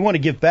 But we want to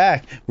give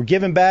back. We're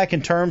giving back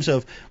in terms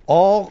of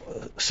all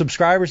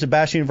subscribers to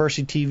Bass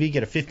University TV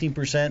get a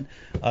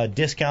 15%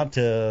 discount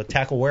to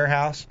Tackle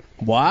Warehouse.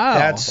 Wow.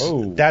 That's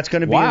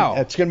going to be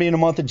that's going to be in the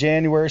month of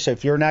January. So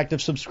if you're an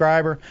active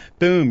subscriber,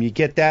 boom, you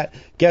get that.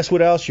 Guess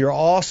what else? You're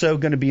also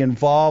going to be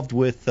involved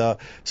with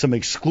some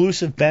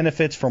exclusive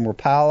benefits from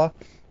Rapala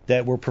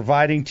that we're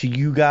providing to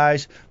you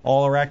guys,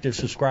 all our active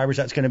subscribers.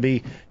 That's going to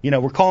be,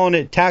 we're calling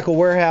it Tackle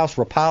Warehouse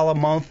Rapala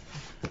Month.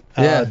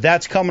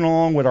 That's coming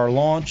along with our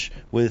launch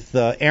with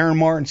Aaron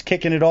Martin's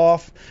kicking it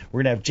off. We're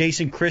going to have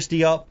Jason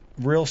Christie up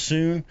real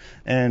soon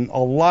and a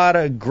lot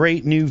of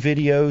great new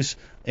videos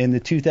in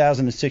the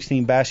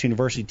 2016 Bass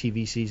University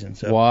TV season.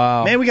 So,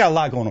 man, we got a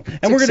lot going on.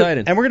 And we're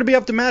going to be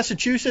up to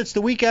Massachusetts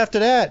the week after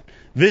that,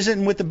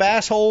 visiting with the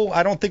Bass Hole.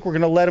 I don't think we're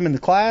going to let him in the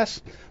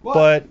class,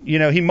 but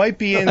he might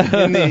be in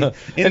the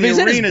if he's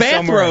arena in his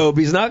bathrobe, somewhere.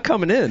 he's not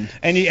coming in.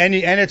 And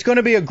it's going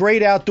to be a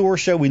great outdoor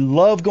show. We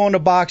love going to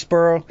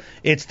Boxborough.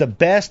 It's the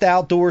best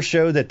outdoor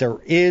show that there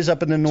is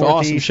up in the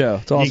Northeast. It's an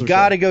awesome show. You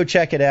got to go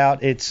check it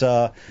out. It's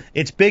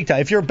big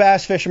time. If you're a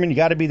bass fisherman, you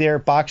got to be there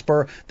at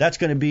Boxborough. That's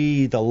going to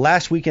be the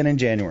last weekend in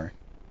January.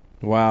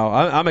 Wow,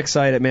 I'm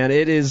excited, man.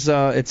 It is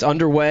it's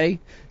underway.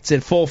 It's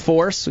in full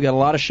force. We got a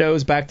lot of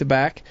shows back to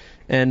back,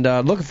 and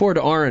looking forward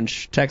to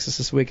Orange, Texas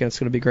this weekend. It's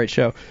going to be a great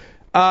show.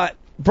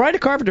 Brian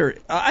Carpenter,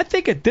 I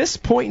think at this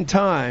point in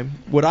time,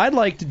 what I'd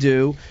like to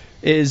do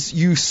is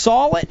you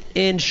saw it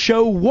in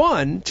Show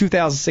 1,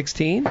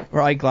 2016,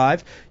 or Ike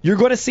Live. You're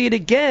going to see it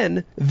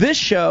again this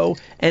show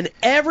and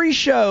every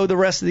show the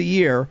rest of the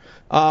year.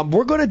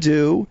 We're going to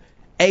do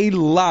a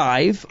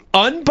live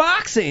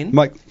unboxing.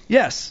 Mike.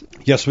 Yes.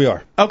 Yes, we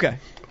are. Okay.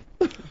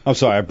 I'm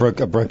sorry, I broke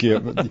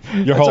your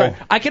whole. Right.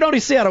 I can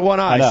only see out of one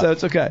eye, so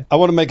it's okay. I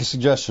want to make a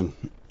suggestion.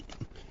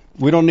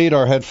 We don't need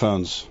our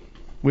headphones.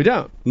 We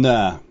don't?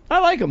 Nah. I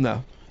like them,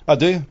 though. Oh,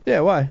 do you?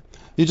 Yeah, why?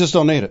 You just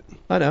don't need it.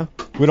 I know.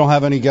 We don't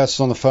have any guests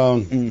on the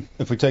phone.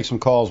 If we take some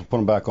calls, we'll put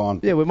them back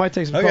on. Yeah, we might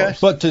take some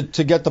calls. But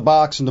to get the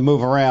box and to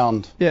move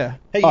around. Yeah.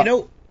 Hey, now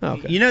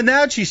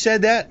that you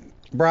said that,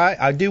 Bri,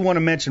 I do want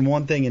to mention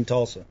one thing in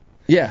Tulsa.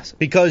 Yes.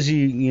 Because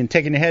you're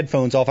taking the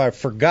headphones off, I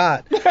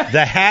forgot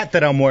the hat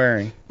that I'm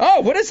wearing.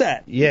 Oh, what is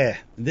that? Yeah.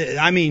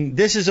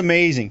 This is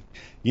amazing.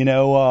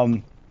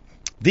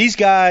 These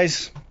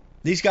guys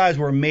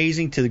were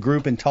amazing to the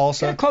group in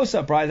Tulsa. Get a close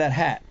up, Brian, that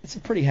hat. It's a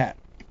pretty hat.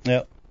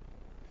 Yep.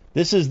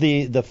 This is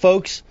the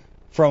folks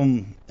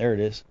from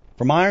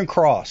Iron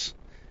Cross.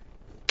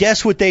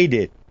 Guess what they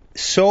did?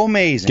 So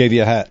amazing. Gave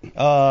you a hat.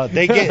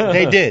 They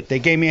did. They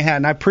gave me a hat,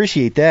 and I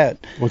appreciate that.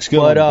 Looks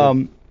good.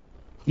 But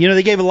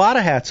they gave a lot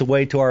of hats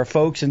away to our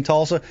folks in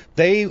Tulsa.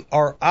 They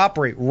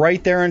operate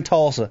right there in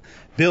Tulsa,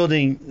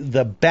 building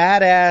the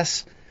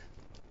badass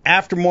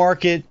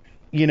aftermarket,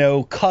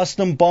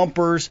 custom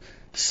bumpers,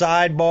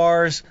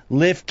 sidebars,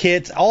 lift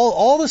kits,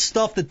 all the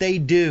stuff that they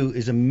do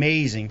is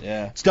amazing.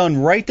 Yeah. It's done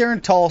right there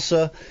in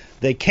Tulsa.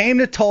 They came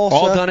to Tulsa.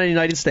 All done in the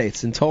United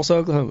States, in Tulsa,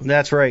 Oklahoma.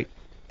 That's right.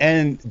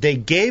 And they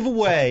gave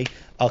away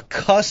a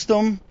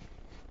custom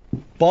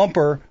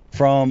bumper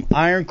from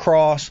Iron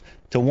Cross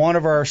to one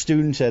of our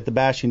students at the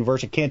Bash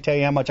University. Can't tell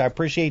you how much I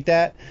appreciate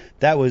that.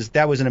 That was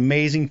an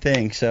amazing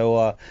thing.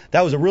 So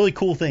that was a really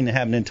cool thing that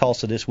happened in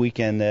Tulsa this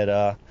weekend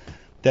that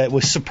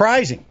was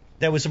surprising.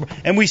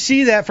 And we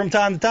see that from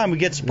time to time. We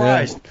get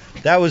surprised.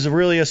 Yeah. That was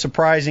really a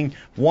surprising,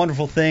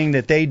 wonderful thing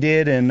that they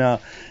did, and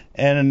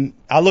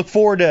I look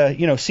forward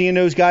to seeing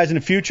those guys in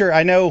the future.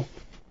 I know,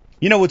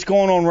 what's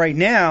going on right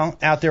now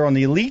out there on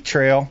the Elite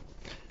Trail,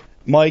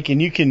 Mike, and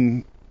you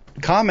can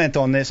comment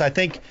on this. I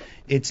think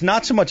it's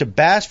not so much a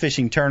bass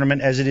fishing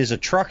tournament as it is a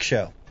truck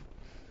show.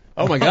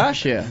 Oh my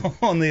gosh, yeah.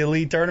 On the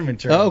Elite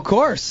Tournament Trail. Oh, of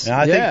course.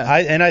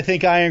 And I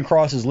think Iron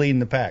Cross is leading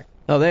the pack.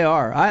 Oh, they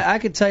are. I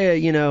could tell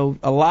you,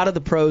 a lot of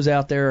the pros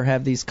out there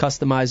have these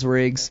customized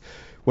rigs,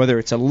 whether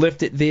it's a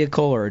lifted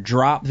vehicle or a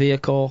drop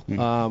vehicle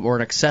or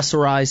an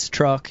accessorized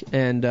truck.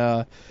 And,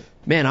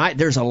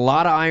 there's a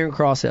lot of Iron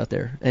Cross out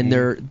there, and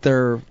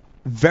they're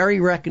very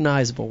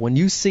recognizable. When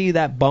you see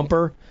that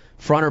bumper,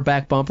 front or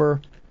back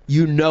bumper,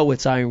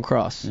 it's Iron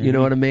Cross. You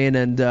know what I mean?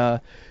 And,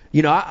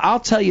 I'll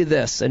tell you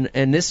this,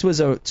 and this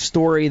was a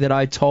story that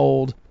I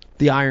told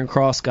the Iron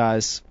Cross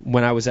guys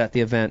when I was at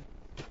the event.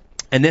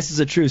 And this is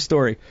a true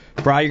story.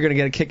 Brian, you're going to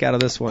get a kick out of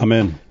this one. I'm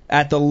in.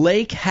 At the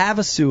Lake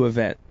Havasu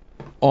event,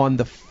 on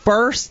the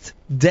first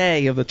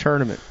day of the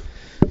tournament,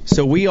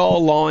 so we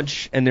all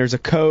launch, and there's a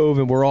cove,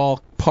 and we're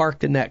all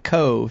parked in that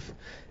cove.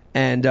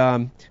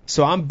 And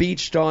so I'm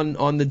beached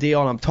on the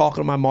deal, and I'm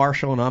talking to my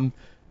marshal, and I'm,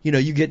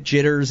 you get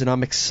jitters, and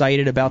I'm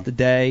excited about the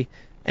day.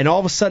 And all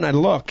of a sudden I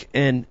look,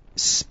 and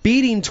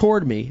speeding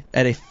toward me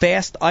at a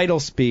fast idle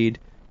speed,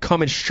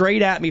 coming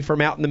straight at me from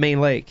out in the main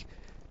lake,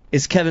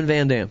 is Kevin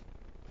Van Dam.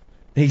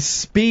 He's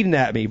speeding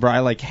at me,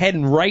 Brian, like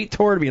heading right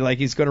toward me, like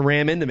he's going to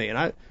ram into me.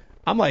 And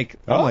I'm like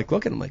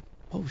looking, I'm like,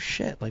 oh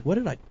shit, like what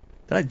did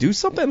I do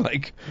something?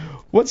 Like,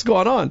 what's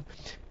going on?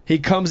 He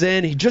comes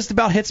in, he just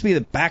about hits me,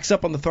 that backs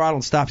up on the throttle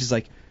and stops. He's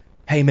like,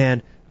 hey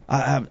man,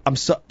 I'm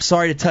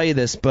sorry to tell you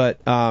this, but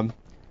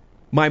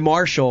my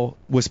marshal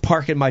was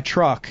parking my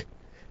truck,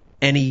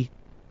 and he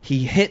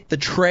hit the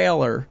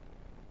trailer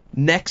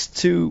next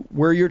to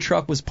where your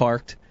truck was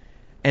parked,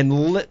 and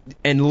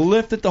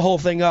lifted the whole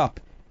thing up,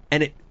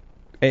 and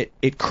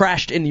it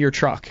crashed into your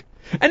truck.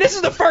 And this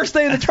is the first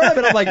day of the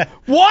tournament. I'm like,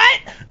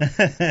 what?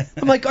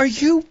 I'm like, are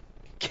you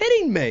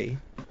kidding me?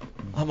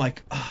 I'm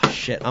like, oh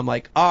shit. I'm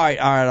like, all right.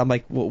 I'm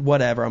like, well,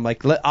 whatever. I'm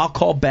like, I'll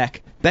call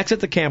Beck. Beck's at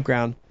the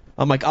campground.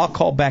 I'm like, I'll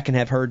call Beck and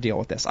have her deal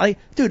with this. I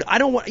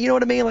don't want, you know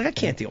what I mean? Like, I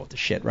can't deal with this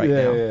shit right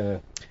now. Yeah.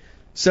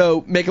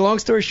 So, make a long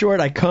story short,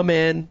 I come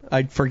in,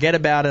 I forget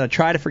about it, I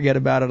try to forget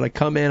about it, I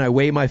come in, I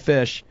weigh my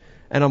fish,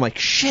 and I'm like,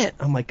 shit.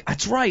 I'm like,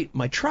 that's right,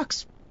 my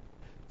truck's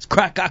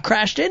got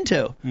crashed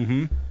into.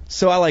 Mm-hmm.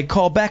 So I like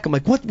call back. I'm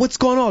like, what's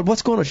going on?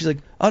 What's going on? She's like,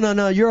 oh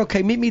no, you're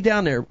okay. Meet me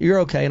down there.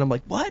 You're okay. And I'm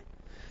like, what?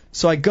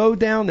 So I go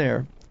down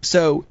there.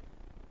 So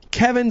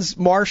Kevin's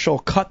marshal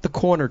cut the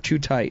corner too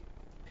tight.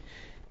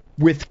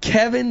 With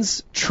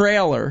Kevin's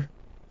trailer,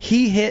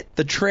 he hit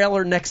the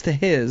trailer next to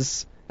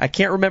his. I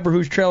can't remember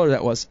whose trailer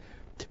that was.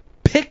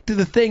 Picked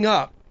the thing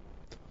up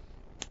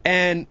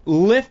and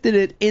lifted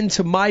it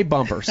into my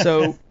bumper.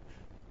 So.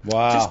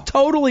 Wow. Just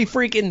totally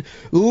freaking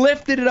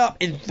lifted it up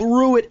and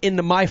threw it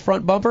into my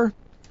front bumper.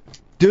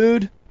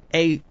 Dude,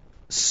 a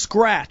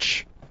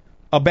scratch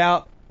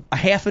about a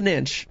half an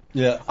inch.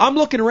 Yeah. I'm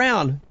looking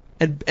around,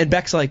 and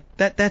Beck's like,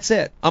 that's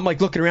it. I'm like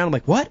looking around, I'm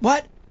like,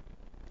 what?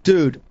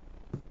 Dude,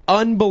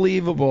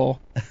 unbelievable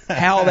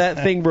how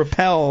that thing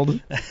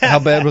repelled. How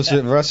bad was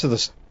it? The rest of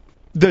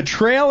the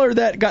trailer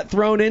that got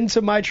thrown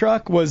into my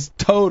truck was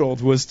toast.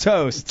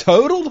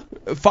 Totaled?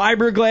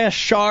 Fiberglass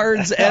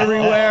shards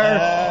everywhere.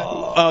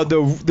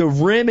 The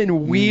rim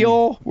and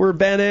wheel were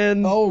bent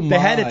in. Oh, my. They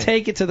had to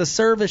take it to the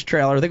service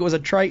trailer. I think it was a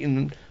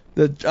Triton,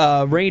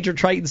 the Ranger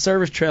Triton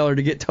service trailer,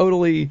 to get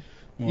totally,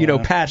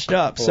 patched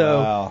up. Wow.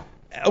 So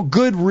a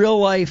good real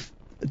life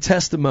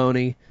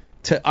testimony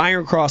to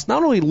Iron Cross,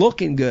 not only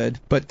looking good,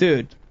 but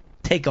dude,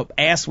 take a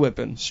ass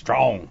whipping.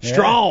 Strong.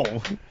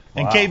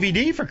 And Wow.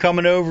 KVD for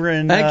coming over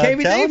and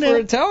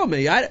KVD telling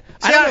me. I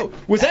don't know.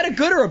 Was that a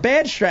good or a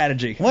bad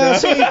strategy? Well,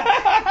 see,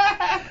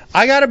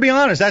 I got to be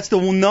honest. That's the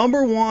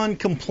number one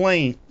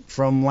complaint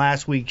from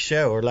last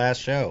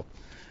show.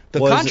 The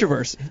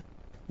controversy.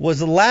 Was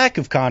the lack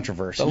of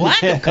controversy.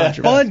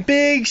 One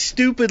big,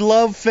 stupid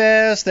love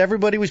fest.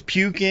 Everybody was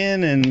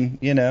puking, and,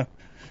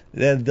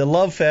 the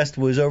love fest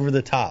was over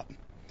the top.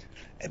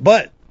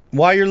 But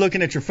while you're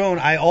looking at your phone,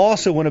 I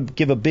also want to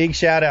give a big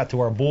shout out to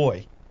our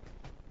boy.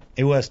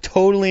 It was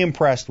totally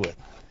impressed with,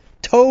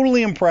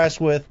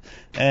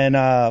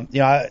 and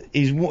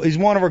he's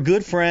one of our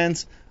good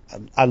friends.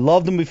 I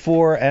loved him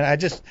before, and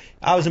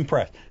I was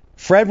impressed.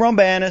 Fred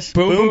Rumbanis,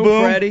 boom,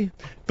 Freddie,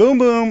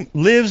 boom,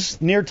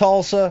 lives near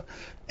Tulsa,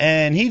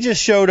 and he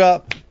just showed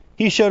up.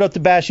 He showed up to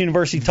Bash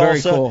University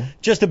Tulsa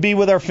just to be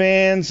with our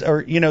fans,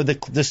 or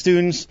the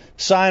students,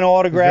 sign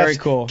autographs. Very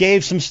cool.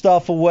 Gave some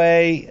stuff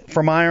away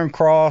from Iron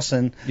Cross,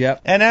 and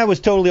that was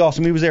totally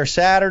awesome. He was there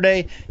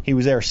Saturday, he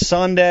was there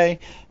Sunday,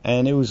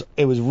 and it was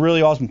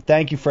really awesome.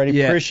 Thank you, Freddie.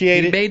 Yeah, appreciate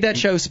it. He made that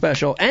show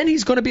special, and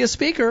he's going to be a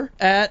speaker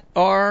at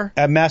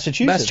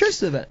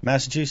Massachusetts event.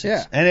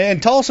 Massachusetts. Yeah.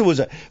 And Tulsa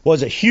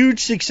was a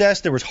huge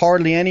success. There was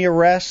hardly any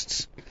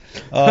arrests.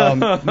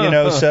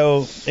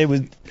 So it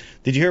was.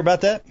 Did you hear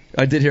about that?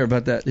 I did hear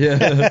about that.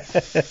 Yeah.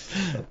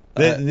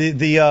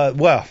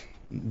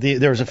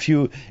 There was a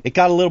few. It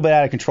got a little bit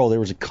out of control.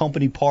 There was a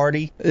company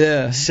party.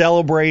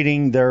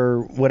 Celebrating their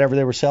whatever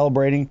they were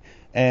celebrating,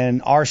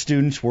 and our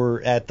students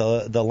were at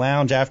the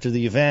lounge after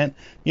the event,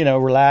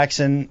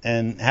 relaxing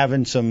and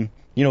having some,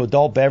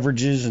 adult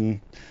beverages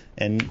and.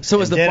 So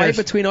was the fight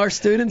between our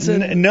students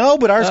and? No,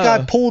 but ours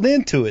got pulled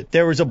into it.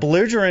 There was a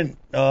belligerent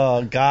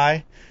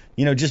guy.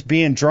 Just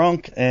being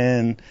drunk,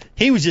 and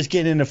he was just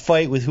getting in a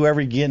fight with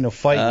whoever he get in a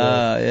fight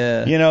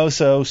with. Yeah.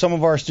 So some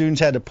of our students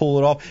had to pull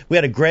it off. We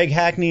had a Greg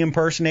Hackney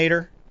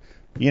impersonator.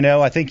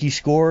 I think he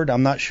scored.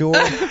 I'm not sure.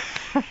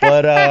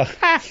 But,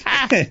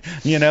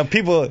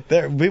 people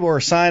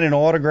were signing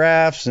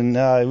autographs, and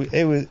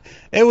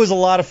it was a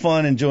lot of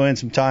fun enjoying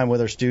some time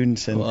with our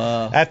students. And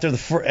after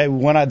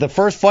when the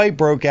first fight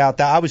broke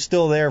out, I was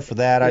still there for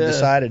that. I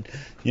decided,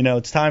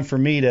 it's time for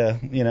me to,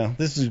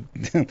 this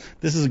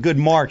is a good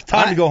mark.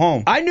 Time to go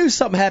home. I knew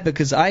something happened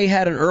because I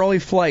had an early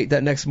flight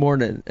that next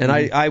morning, and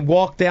I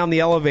walked down the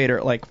elevator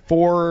at like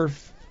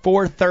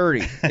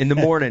 4:30 in the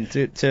morning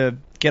to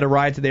get a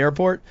ride to the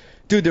airport.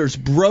 Dude, there's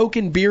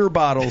broken beer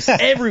bottles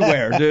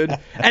everywhere, dude.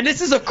 And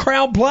this is a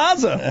Crowne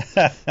Plaza.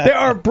 There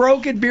are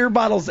broken beer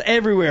bottles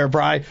everywhere,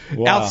 Bri.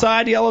 Wow.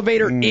 Outside the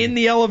elevator, in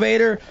the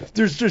elevator.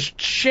 There's just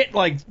shit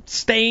like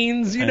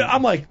stains.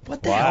 I'm like,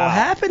 what the hell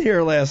happened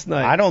here last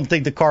night? I don't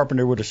think the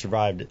carpenter would have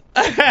survived it.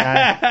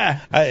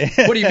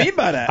 What do you mean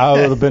by that? I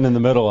would have been in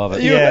the middle of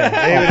it. He would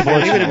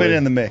have been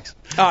in the mix.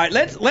 All right,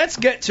 let's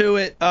get to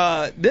it.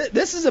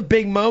 This is a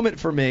big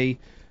moment for me.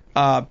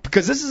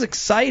 Because this is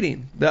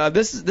exciting.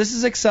 This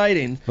is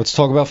exciting. Let's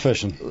talk about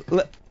fishing.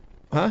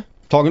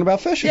 Talking about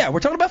fishing. Yeah, we're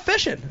talking about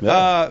fishing.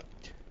 Yeah.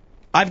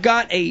 I've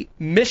got a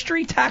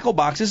mystery tackle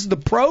box. This is the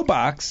Pro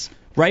Box,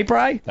 right,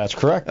 Bri? That's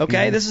correct.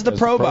 Okay, this is the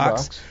Pro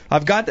Box.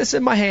 I've got this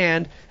in my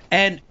hand,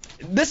 and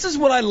this is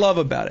what I love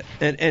about it.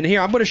 And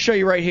here, I'm going to show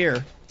you right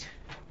here.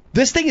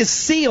 This thing is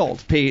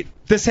sealed, Pete.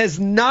 This has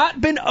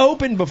not been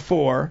opened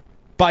before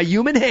by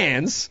human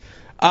hands.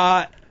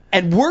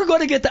 And we're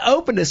going to get to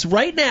open this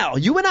right now,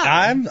 you and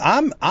I.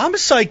 I'm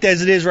psyched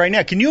as it is right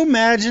now. Can you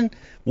imagine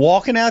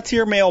walking out to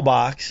your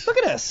mailbox? Look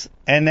at this.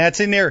 And that's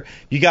in there.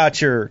 You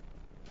got your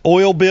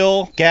oil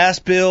bill, gas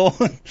bill,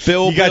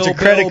 you got your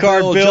credit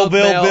card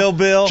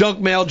bill,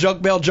 junk mail,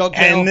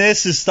 and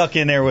this is stuck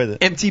in there with it.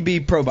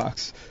 MTB Pro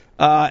Box.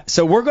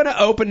 So we're going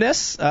to open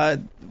this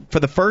for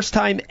the first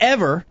time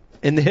ever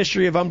in the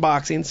history of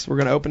unboxings. We're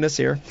going to open this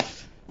here.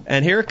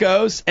 And here it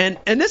goes. And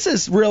this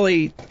is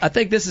really, I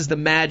think this is the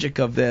magic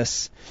of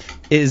this,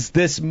 is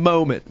this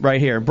moment right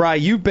here. And Bri,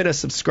 you've been a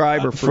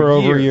subscriber for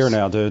over years. A year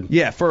now, dude.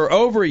 Yeah, for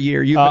over a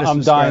year you've been a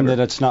subscriber. I'm dying that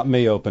it's not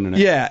me opening it.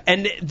 Yeah,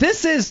 and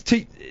this is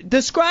to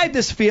describe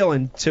this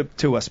feeling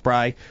to us,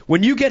 Bri.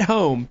 When you get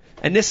home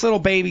and this little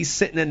baby's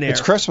sitting in there.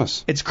 It's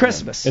Christmas. It's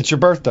Christmas. It's your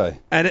birthday.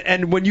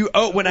 And when you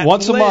open that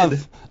once lid, a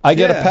month, I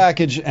get a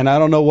package and I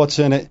don't know what's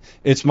in it.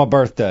 It's my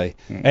birthday,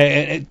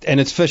 and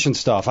it's fishing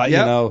stuff.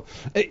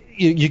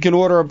 You can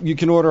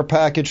order a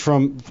package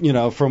from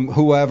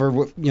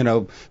whoever,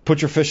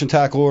 put your fishing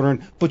tackle order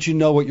in, but you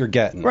know what you're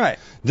getting. Right.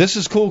 This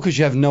is cool because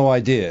you have no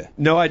idea.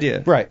 No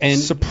idea. Right. And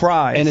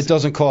surprise. And it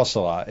doesn't cost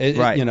a lot.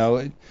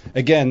 Right.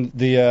 Again,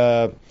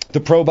 the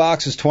Pro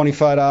Box is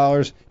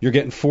 $25. You're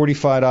getting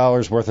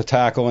 $45 worth of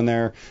tackle in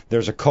there.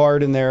 There's a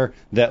card in there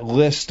that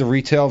lists the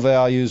retail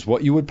values,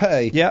 what you would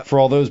pay for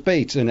all those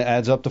baits, and it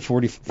adds up to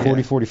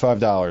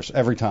 $45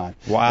 every time.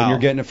 Wow. And you're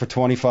getting it for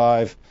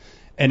 $25.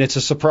 And it's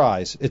a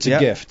surprise. It's a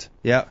gift.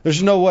 Yeah.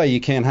 There's no way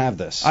you can't have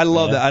this. I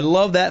love that. I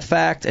love that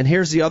fact. And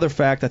here's the other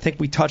fact. I think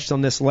we touched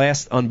on this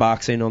last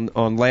unboxing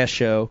on last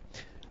show.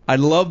 I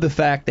love the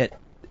fact that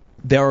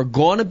there are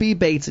going to be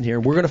baits in here.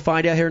 We're going to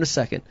find out here in a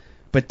second.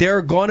 But there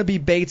are going to be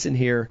baits in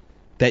here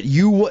that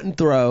you wouldn't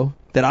throw,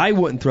 that I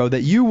wouldn't throw,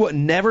 that you would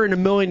never in a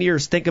million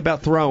years think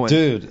about throwing.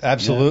 Dude,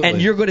 absolutely.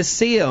 And you're going to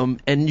see them,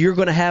 and you're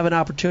going to have an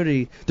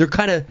opportunity. They're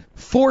kind of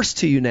forced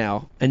to you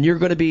now, and you're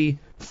going to be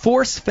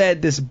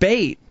force-fed this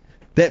bait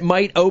that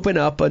might open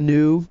up a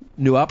new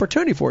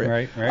opportunity for you.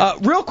 Right.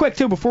 Real quick,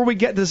 too, before we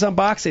get to this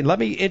unboxing, let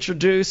me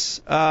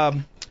introduce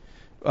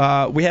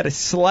We had a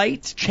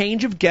slight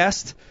change of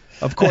guest.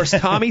 Of course,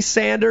 Tommy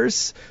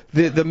Sanders,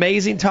 the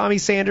amazing Tommy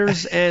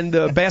Sanders, and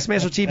the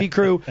Bassmaster TV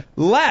crew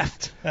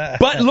left.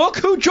 But look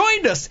who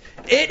joined us.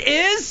 It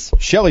is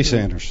Shelly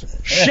Sanders.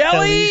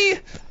 Shelly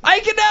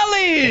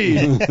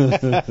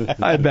Iaconelli.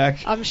 Hi, Beck.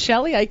 I'm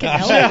Shelly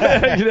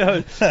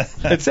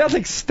Iaconelli. It sounds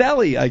like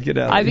Stelly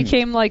Iaconelli. I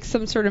became like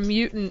some sort of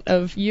mutant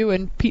of you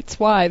and Pete's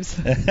wives.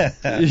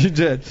 You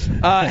did.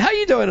 How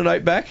you doing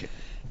tonight, Beck?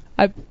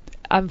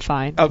 I'm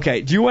fine. Okay,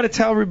 do you want to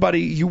tell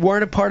everybody you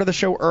weren't a part of the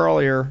show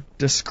earlier?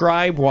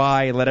 Describe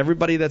why, and let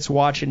everybody that's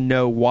watching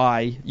know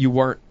why you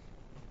weren't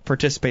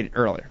participating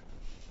earlier.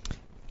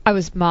 I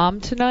was mom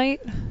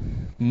tonight.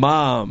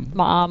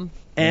 Mom.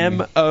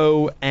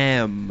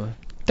 M-O-M.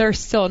 They're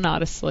still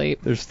not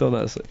asleep.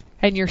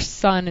 And your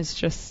son is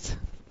just...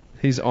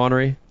 He's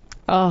ornery?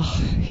 Oh,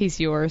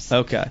 he's yours.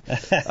 Okay.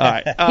 All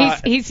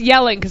right. He's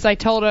yelling because I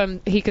told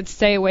him he could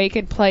stay awake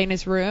and play in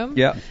his room.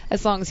 Yeah.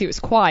 As long as he was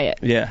quiet.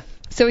 Yeah.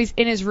 So he's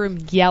in his room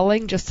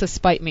yelling just to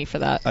spite me for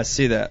that. I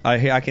see that.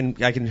 I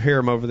can hear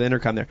him over the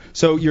intercom there.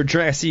 So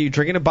I see you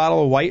drinking a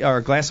bottle of white or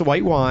a glass of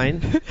white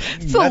wine.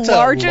 It's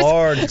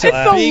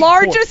the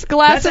largest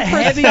glass of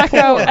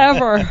Prosecco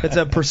ever. It's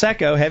a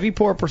Prosecco, heavy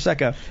pour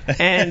Prosecco.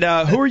 And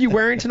who are you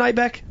wearing tonight,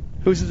 Beck?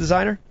 Who's the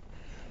designer?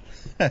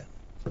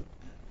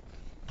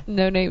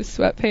 No name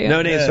sweatpants.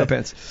 No name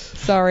sweatpants.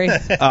 Sorry. All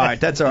right,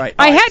 that's all right.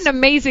 I had an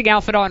amazing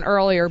outfit on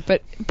earlier,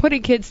 but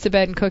putting kids to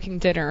bed and cooking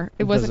dinner,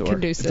 it wasn't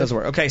conducive. It doesn't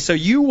work. Okay, so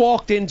you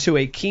walked into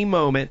a key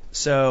moment.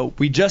 So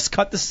we just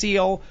cut the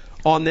seal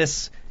on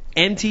this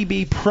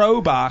MTB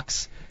Pro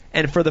box,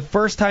 and for the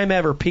first time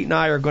ever, Pete and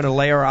I are going to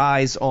lay our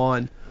eyes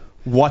on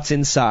what's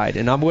inside,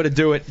 and I'm going to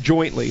do it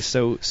jointly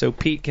so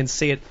Pete can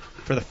see it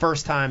for the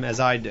first time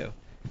as I do.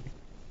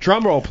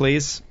 Drum roll,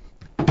 please.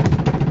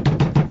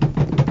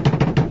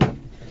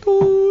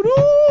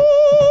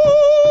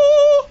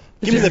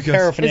 Give me the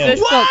paraphernalia.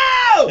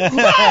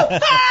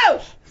 Whoa!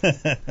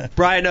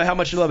 Brian, know how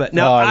much you love it.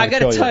 Now, I got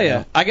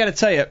to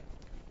tell you,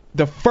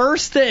 the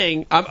first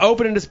thing, I'm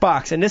opening this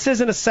box, and this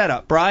isn't a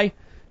setup, Brian.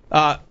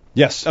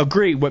 Yes.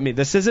 Agree with me.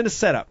 This isn't a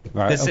setup.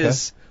 All right, this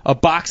is a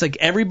box like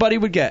everybody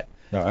would get.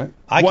 All right.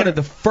 One of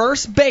the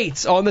first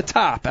baits on the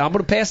top. I'm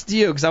going to pass it to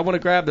you because I want to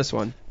grab this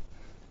one.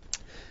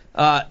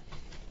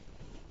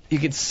 You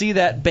can see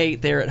that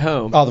bait there at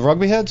home. Oh, the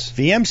rugby heads?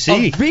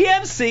 VMC.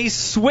 VMC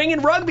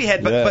swinging rugby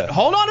head. But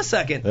hold on a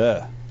second.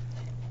 Yeah.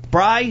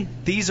 Bri,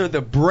 these are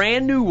the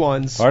brand new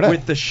ones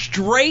with the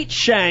straight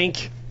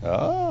shank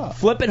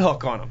flipping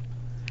hook on them.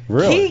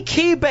 Really?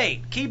 Key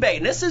bait.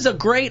 And this is a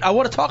great, I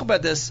want to talk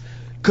about this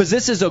because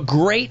this is a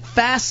great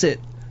facet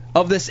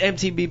of this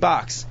MTB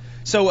box.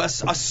 So a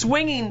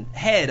swinging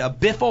head, a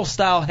Biffle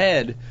style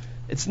head,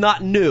 it's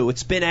not new.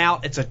 It's been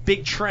out. It's a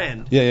big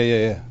trend.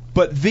 Yeah.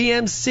 But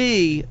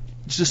VMC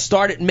just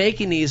started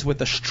making these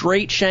with a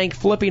straight shank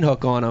flipping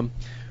hook on them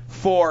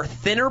for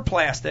thinner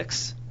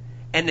plastics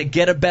and to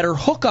get a better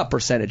hookup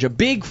percentage. A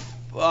big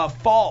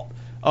fault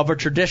of a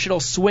traditional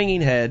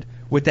swinging head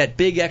with that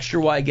big extra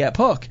wide gap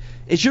hook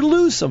is you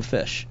lose some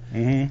fish.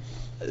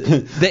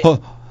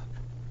 Mm-hmm.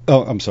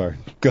 I'm sorry.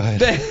 Go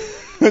ahead.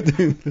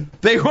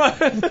 They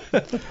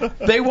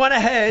went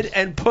ahead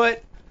and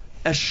put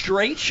a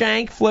straight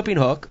shank flipping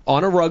hook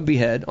on a rugby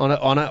head, on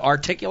an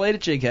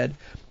articulated jig head,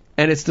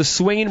 and it's the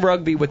swinging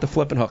rugby with the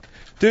flipping hook.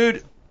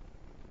 Dude,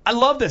 I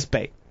love this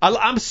bait.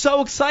 I'm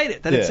so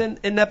excited that it's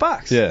in that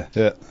box. Yeah.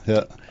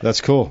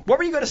 That's cool. What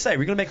were you going to say?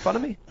 Were you going to make fun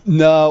of me?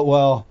 No,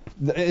 well,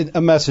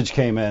 a message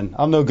came in.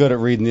 I'm no good at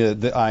reading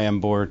the IM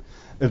board.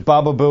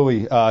 Baba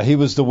Booey, he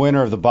was the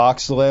winner of the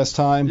box the last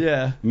time.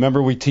 Yeah.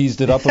 Remember we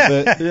teased it up a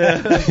bit?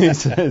 Yeah. He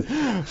said,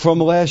 from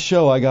the last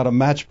show, I got a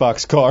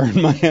Matchbox car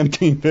in my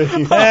MTB.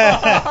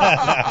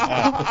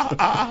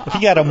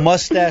 He got a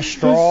mustache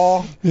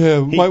straw. Yeah.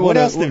 What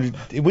else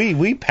did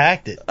we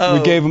packed it?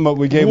 We gave him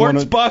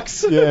Warts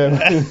bucks. Yeah.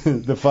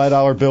 The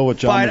 $5 bill with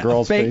John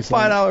McGraw's face on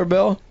it. $5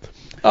 bill.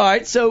 All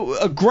right, so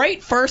a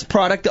great first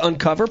product to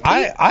uncover. Pete,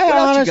 I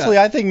honestly,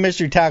 I think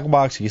Mystery Tackle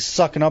Box is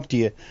sucking up to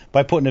you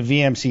by putting a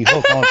VMC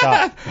hook on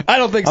top. I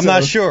don't think so. I'm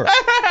not sure.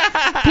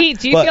 Pete,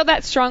 do you feel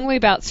that strongly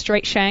about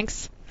straight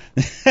shanks?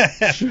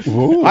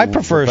 Ooh, I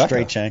prefer a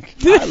straight shank.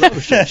 I love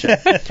a straight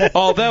shank.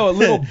 Although a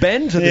little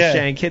bend to the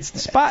shank hits the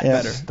spot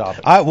better.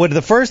 Stop it.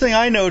 The first thing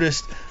I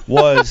noticed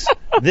was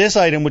this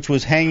item, which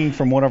was hanging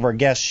from one of our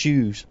guests'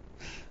 shoes.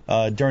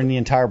 During the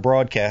entire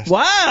broadcast.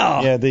 Wow.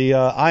 Yeah, the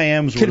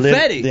IMs were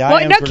confetti.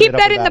 lit. Keep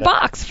that in the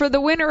box for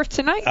the winner of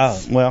tonight. Oh,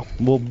 well,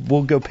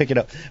 we'll go pick it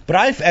up.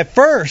 But at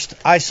first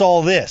I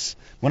saw this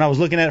when I was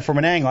looking at it from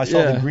an angle. I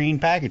saw the green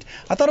package.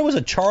 I thought it was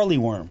a Charlie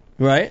worm.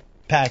 Right.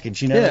 Package,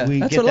 that we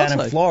get that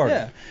in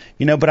Florida.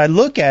 Yeah. But I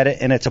look at it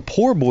and it's a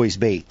poor boy's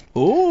bait.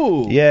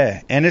 Ooh.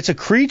 Yeah, and it's a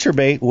creature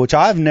bait which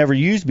I've never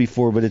used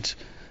before, but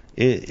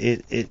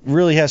it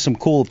really has some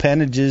cool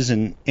appendages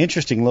and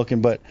interesting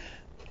looking, but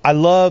I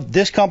love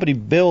this company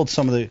builds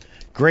some of the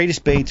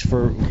greatest baits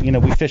for,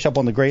 we fish up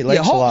on the Great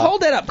Lakes a lot.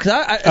 Hold that up, because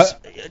I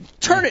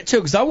turn it too,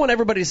 because I want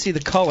everybody to see the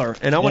color,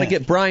 and I want to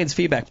get Brian's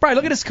feedback. Brian,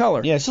 look at this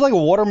color. Yeah, it's like a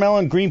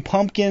watermelon green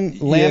pumpkin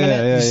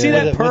laminate. You see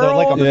that pearl?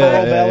 Like a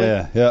pearl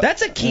belly? Yeah.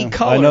 That's a key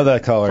color. I know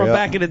that color from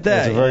back in the day.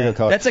 That's a very good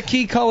color. That's a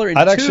key color in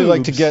I'd tubes. actually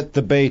like to get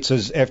the baits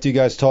after you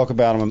guys talk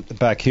about them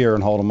back here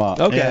and hold them up.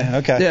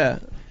 Okay. Yeah.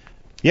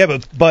 Yeah,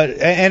 but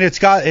it's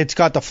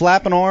got the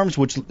flapping arms,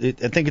 which I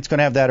think it's going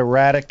to have that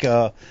erratic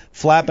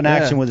flapping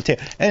action with the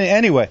tail. And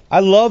anyway, I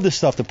love the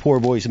stuff that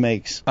Poor Boys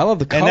makes. I love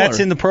the color. And that's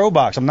in the Pro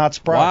Box. I'm not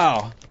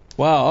surprised.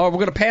 Wow. Oh, we're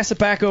going to pass it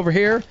back over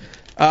here.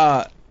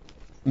 I'm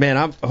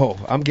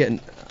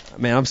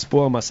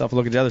spoiling myself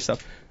looking at the other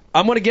stuff.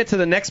 I'm going to get to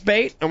the next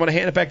bait. I'm going to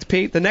hand it back to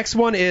Pete. The next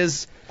one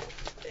it's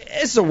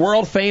a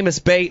world famous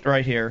bait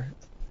right here.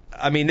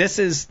 I mean, this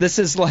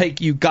is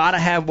like you got to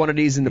have one of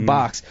these in the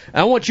box. And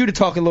I want you to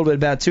talk a little bit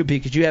about it too,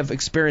 Pete, because you have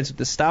experience with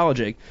this style of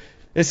jig.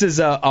 This is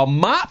a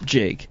mop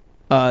jig.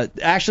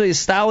 Actually, a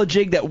style of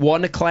jig that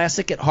won a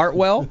classic at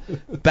Hartwell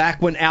back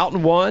when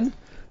Alton won.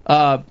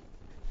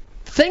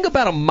 Thing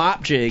about a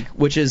mop jig,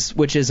 which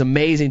is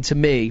amazing to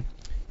me,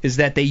 is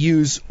that they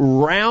use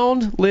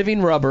round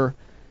living rubber,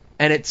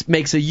 and it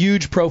makes a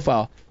huge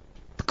profile.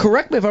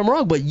 Correct me if I'm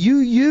wrong, but you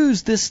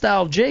used this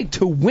style jig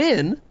to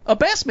win a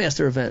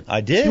Bassmaster event.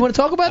 I did. You want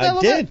to talk about that a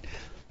little bit?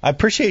 I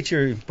appreciate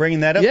you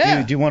bringing that up.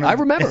 Yeah, do you want to? I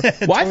remember.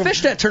 Well, I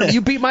fished that tournament.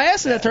 You beat my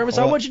ass in that tournament,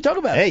 so I want you to talk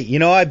about it.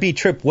 Hey, I beat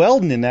Trip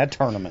Weldon in that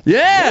tournament.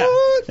 Yeah.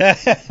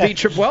 Beat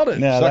Trip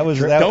Weldon. No, that was.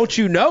 Don't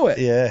you know it?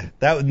 Yeah.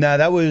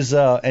 That was.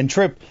 And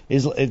Trip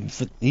he's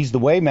the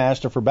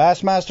weighmaster for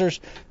Bassmasters.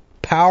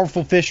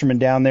 Powerful fisherman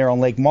down there on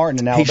Lake Martin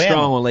in Alabama. He's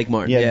strong on Lake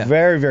Martin. Yeah.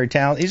 Very, very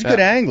talented. He's a good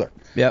angler.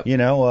 Yep.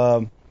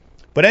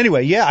 But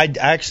anyway, I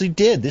actually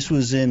did. This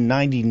was in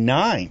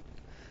 '99.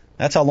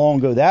 That's how long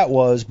ago that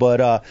was.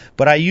 But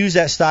I used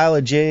that style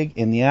of jig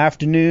in the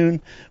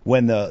afternoon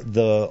when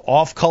the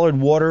off-colored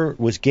water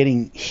was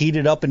getting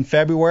heated up in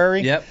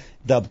February. Yep.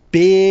 The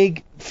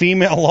big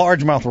female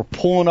largemouth were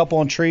pulling up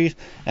on trees,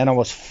 and I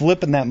was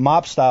flipping that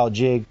mop style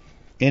jig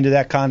into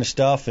that kind of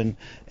stuff.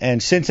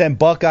 And since then,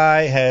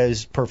 Buckeye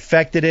has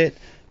perfected it.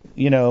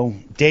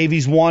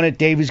 Davey's won it.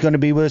 Davey's going to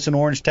be with us in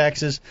Orange,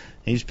 Texas.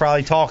 He's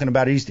probably talking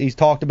about it. He's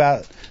talked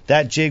about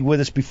that jig with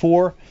us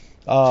before.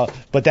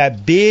 But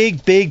that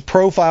big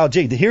profile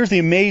jig. Here's the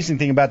amazing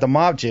thing about the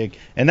mop jig,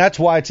 and that's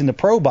why it's in the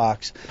Pro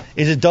Box,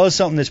 is it does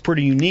something that's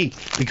pretty unique.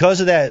 Because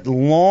of that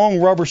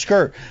long rubber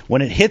skirt,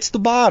 when it hits the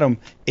bottom,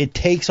 it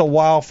takes a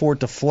while for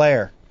it to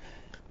flare.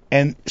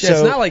 And so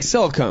it's not like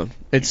silicone.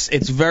 It's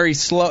very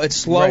slow. It's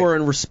slower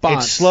in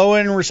response. It's slower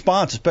in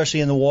response, especially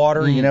in the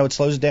water. It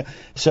slows it down.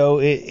 So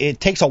it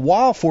takes a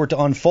while for it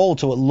to unfold,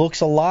 so it looks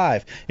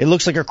alive. It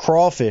looks like a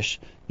crawfish,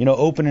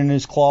 opening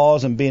his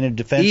claws and being in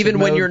defensive even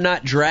when mode. You're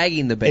not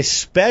dragging the bait.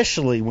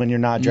 Especially when you're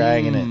not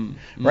dragging it.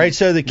 Right?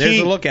 So the key... There's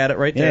a look at it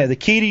right there. Yeah, the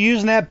key to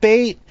using that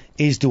bait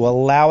is to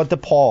allow it to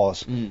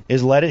pause,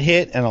 is let it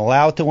hit and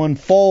allow it to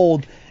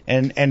unfold.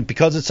 And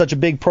because it's such a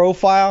big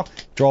profile,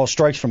 draw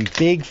strikes from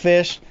big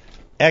fish.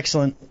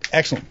 Excellent.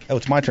 Oh,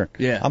 it's my turn.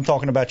 Yeah. I'm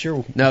talking about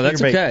your No, that's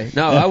your bait. okay.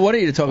 No, I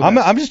wanted you to talk about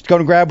I'm just going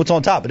to grab what's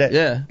on top of that.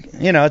 Yeah.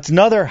 It's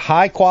another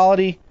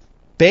high-quality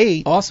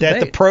bait awesome that bait.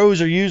 the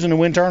pros are using to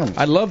win tournaments.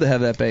 I'd love to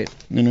have that bait.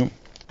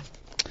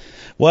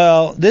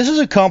 Well, this is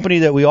a company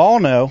that we all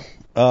know,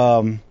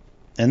 and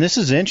this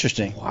is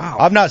interesting. Wow.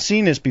 I've not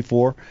seen this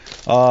before,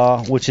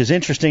 which is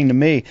interesting to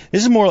me.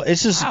 This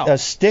is a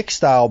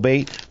stick-style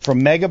bait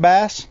from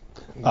Megabass.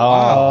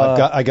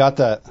 I got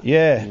that.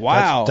 Yeah.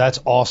 Wow. That's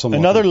awesome.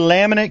 Another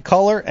laminate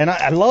color, and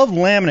I love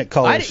laminate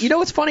colors. You know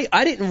what's funny?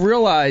 I didn't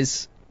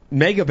realize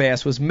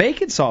Megabass was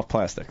making soft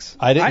plastics.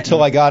 I didn't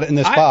until I got it in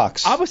this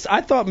box.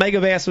 I thought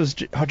Megabass was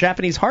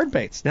Japanese hard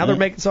baits. Now they're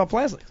making soft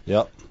plastics.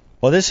 Yep.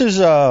 Well, this is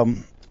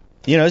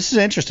this is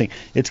interesting.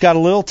 It's got a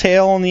little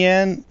tail on the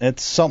end.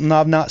 It's something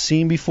I've not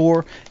seen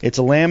before. It's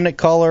a laminate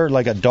color,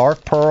 like a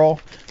dark pearl,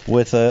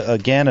 with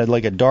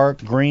like a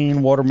dark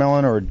green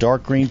watermelon or a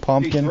dark green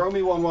pumpkin. Throw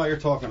me one while you're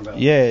talking about it.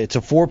 Yeah, it's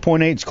a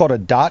 4.8. It's called a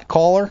dot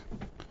caller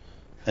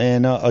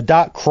and a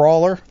dot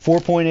crawler,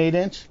 4.8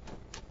 inch.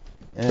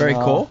 And, very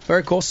cool.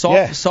 Very cool.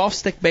 Soft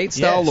stick bait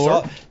style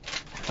lure.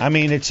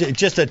 It's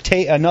just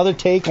another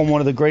take on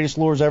one of the greatest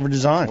lures ever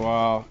designed.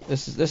 Wow,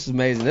 this is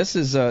amazing. This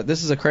is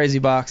a crazy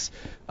box.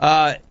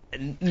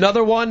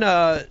 Another one,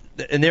 and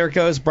there it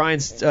goes.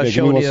 Brian's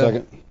showing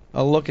you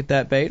a look at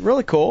that bait.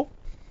 Really cool.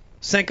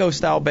 Senko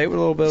style bait with a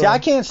little bit. I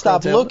can't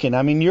stop looking.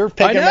 You're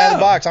picking them out of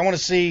the box. I want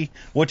to see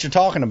what you're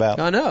talking about.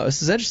 I know.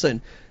 This is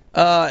interesting.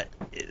 The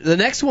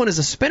next one is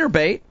a spinner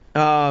bait.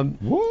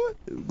 What?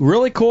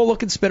 Really cool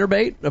looking spinner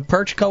bait, a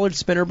perch colored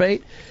spinner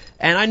bait.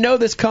 And I know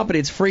this company.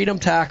 It's Freedom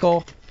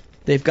Tackle.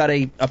 They've got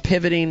a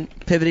pivoting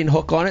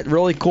hook on it.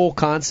 Really cool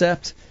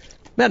concept.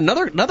 Man,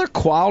 another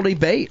quality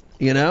bait,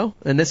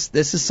 And this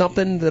is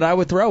something that I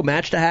would throw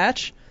match to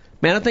hatch.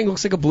 Man, I think it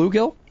looks like a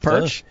bluegill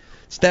perch.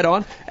 It's dead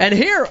on. And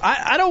here,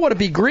 I don't want to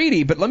be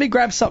greedy, but let me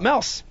grab something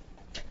else.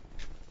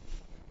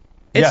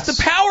 It's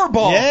the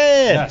Powerball.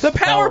 Yeah. The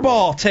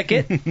Powerball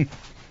ticket.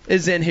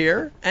 is in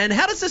here. And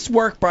how does this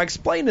work, Brian?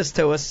 Explain this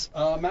to us.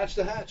 Match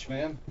the hatch,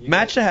 man.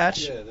 Match the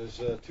hatch. Yeah, there's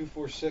 2,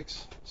 4,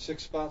 6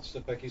 spots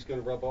that Becky's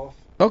going to rub off.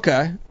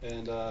 Okay.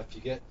 And if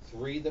you get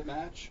 3 that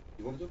match,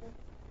 you want to do it?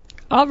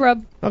 I'll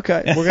rub.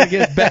 Okay. We're going to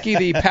give Becky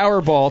the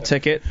Powerball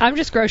ticket. I'm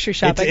just grocery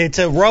shopping. It's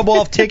a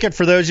rub-off ticket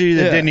for those of you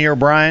that didn't hear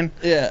Brian.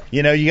 Yeah.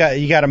 You know,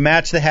 you got to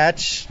match the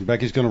hatch.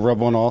 Becky's going to rub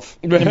one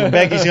off.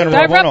 Becky's going to Do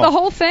I rub one rub off. the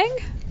whole thing?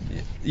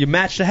 You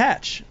match the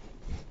hatch.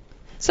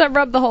 So I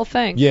rub the whole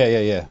thing.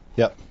 Yeah.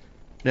 Yep.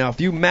 Now,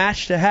 if you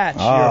match the hatch,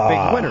 you're a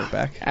big winner,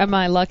 Beck. Am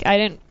I lucky? I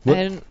didn't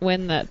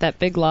win that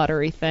big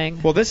lottery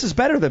thing. Well, this is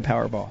better than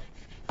Powerball.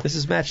 This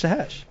is match the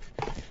hatch.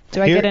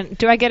 Do I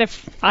get an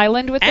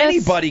island with this?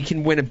 Anybody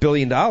can win $1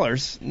 billion.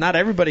 Not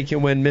everybody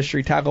can win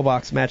Mystery Tackle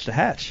Box Match the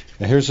Hatch.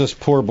 Now here's this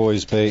poor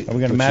boy's bait. Are we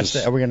going to match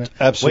the? Are we going to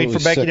absolutely wait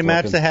for Becky sick to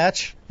match looking. the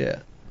hatch? Yeah.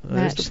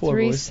 Match the poor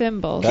 3 boys.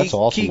 symbols. That's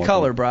awesome Key looking.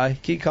 color, Bri.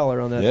 Key color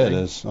on that Yeah, thing.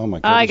 it is. Oh my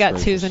God. I got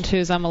 2s and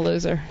 2s. I'm a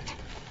loser.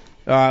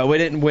 We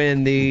didn't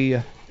win the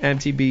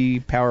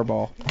MTB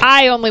Powerball.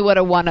 I only would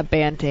have won a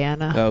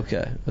bandana.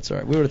 Okay, that's all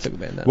right. We would have took a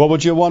bandana. What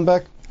would you have won,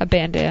 Beck? A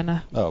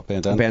bandana. Oh,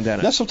 bandana. A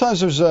bandana. Yeah,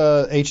 sometimes there's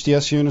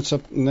HDS units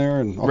up in there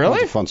and all Really?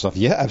 kinds of fun stuff.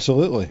 Yeah,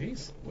 absolutely.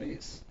 Jeez.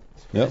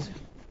 Yep.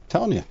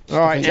 Telling you. All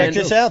right, Check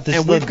this out. This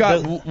and is we've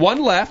got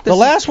one left. The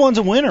last one's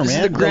a winner, this is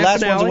man. the grand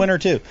last one's a finale? winner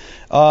too.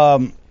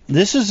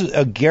 This is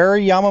a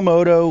Gary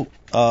Yamamoto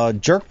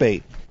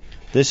jerkbait.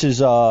 This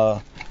is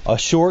a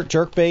short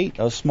jerkbait,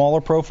 a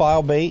smaller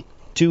profile bait,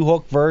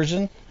 2-hook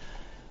version.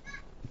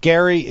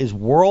 Gary is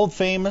world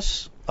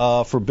famous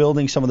for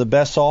building some of the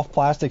best soft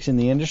plastics in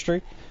the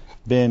industry.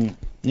 Been,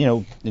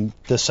 in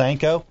the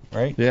Senko,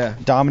 right? Yeah.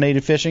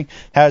 Dominated fishing.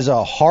 Has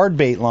a hard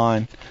bait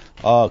line,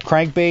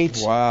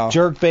 crankbaits,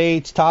 jerk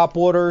baits, top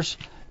waters,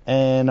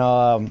 and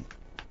Now,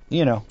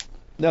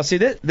 see,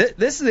 this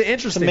is the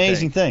interesting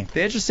amazing thing.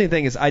 The interesting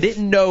thing is I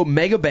didn't know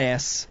Mega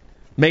Bass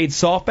made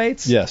soft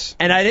baits. Yes.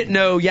 And I didn't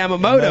know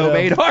Yamamoto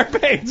made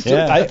hard baits.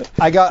 Yeah.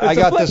 I got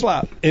this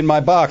flip-flop. in my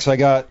box.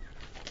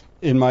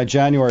 In my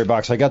January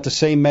box, I got the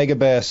same Mega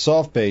Bass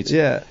soft baits.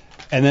 Yeah.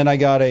 And then I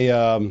got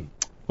a,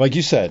 like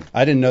you said,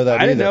 I didn't know that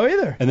I either. didn't know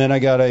either. And then I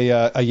got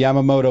a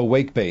Yamamoto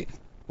wake bait.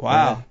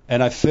 Wow.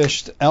 And I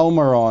fished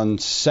Elmer on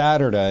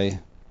Saturday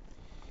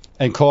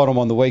and caught him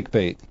on the wake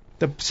bait.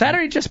 The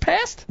Saturday just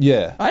passed?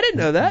 Yeah. I didn't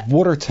know that.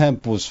 Water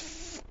temp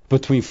was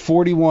between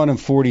 41 and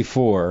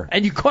 44.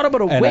 And you caught him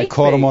on a wake bait? And I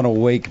caught him on a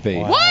wake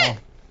bait. Wow. What?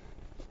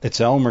 It's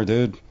Elmer,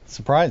 dude.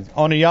 Surprising.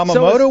 On a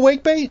Yamamoto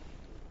wake bait?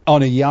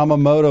 On a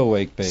Yamamoto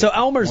wake bait. So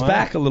Elmer's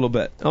back a little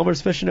bit.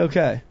 Elmer's fishing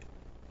okay.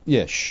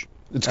 Yeah, it's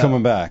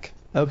coming back.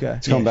 Okay.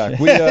 It's coming back.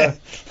 We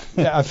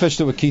I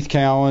fished it with Keith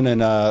Cowan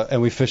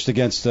and we fished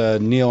against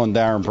Neil and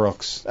Darren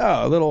Brooks.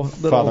 Oh, a little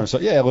father and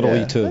son. Yeah, a little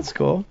E2. That's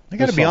cool. I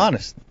got to be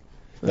honest.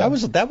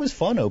 That was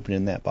fun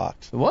opening that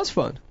box. It was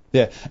fun.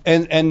 Yeah,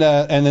 and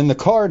then the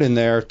card in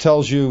there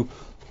tells you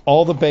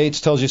all the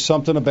baits, tells you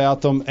something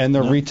about them and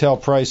their retail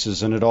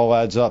prices, and it all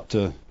adds up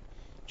to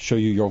show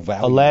you your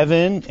value.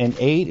 11 and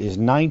 8 is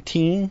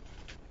 19.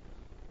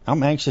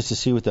 I'm anxious to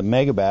see what the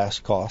Mega Bass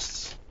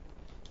costs.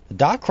 The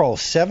dock crawl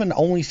is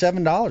only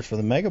 $7 for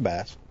the Mega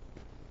Bass.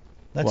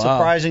 That's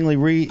surprisingly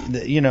right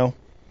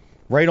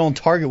on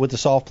target with the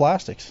soft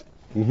plastics.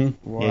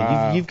 Mm-hmm.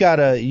 Wow.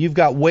 Yeah, you've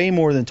got way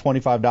more than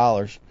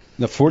 $25.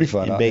 The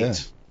 45 in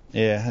baits.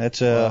 Yeah,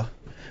 that's well,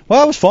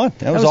 it was fun.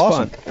 That was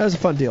awesome. Fun. That was a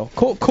fun deal.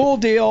 Cool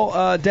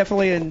deal.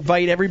 Definitely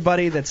invite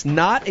everybody that's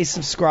not a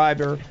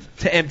subscriber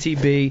to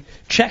MTB.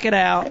 Check it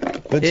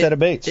out. Good set of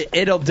baits.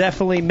 It'll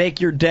definitely make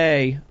your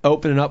day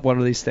opening up one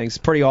of these things.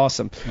 Pretty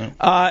awesome.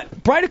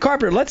 Brian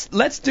Carpenter,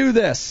 let's do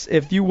this.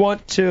 If you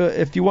want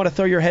to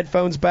throw your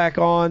headphones back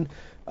on,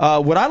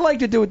 what I'd like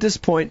to do at this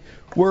point,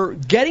 we're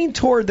getting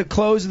toward the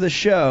close of the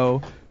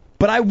show.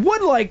 But I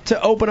would like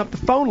to open up the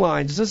phone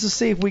lines just to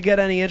see if we get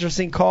any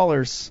interesting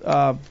callers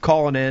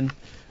calling in.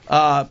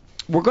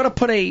 We're going to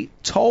put a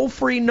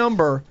toll-free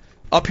number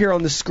up here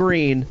on the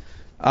screen.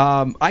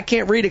 I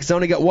can't read it because I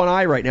only got one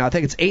eye right now. I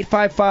think it's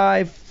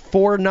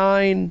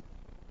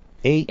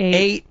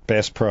 855-4988.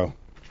 Bass Pro.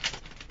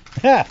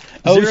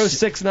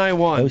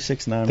 0691.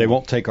 0691. They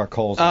won't take our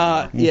calls.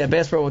 Yeah,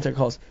 Bass Pro won't take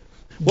calls.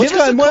 Wait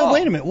a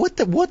minute.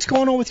 What's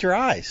going on with your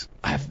eyes?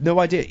 I have no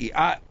idea.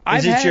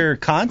 Is it your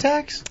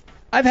contacts?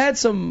 I've had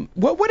some.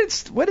 What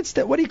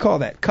do you call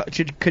that?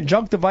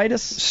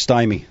 Conjunctivitis?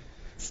 Stymie.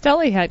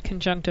 Stelly had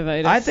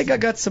conjunctivitis. I think I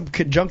got some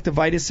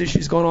conjunctivitis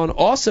issues going on.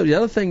 Also, the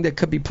other thing that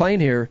could be playing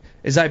here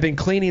is I've been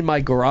cleaning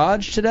my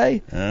garage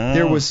today. Oh.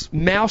 There was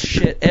mouse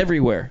shit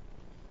everywhere.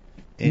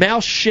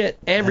 Mouse shit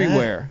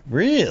everywhere.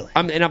 Really?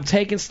 I'm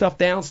taking stuff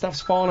down.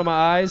 Stuff's falling in my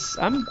eyes.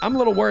 I'm a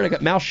little worried I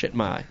got mouse shit in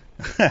my eye.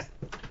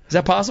 Is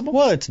that possible?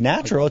 Well, it's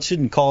natural. It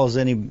shouldn't cause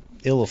any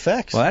ill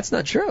effects. Well, that's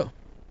not true.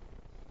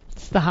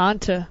 It's the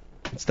Hanta.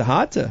 It's the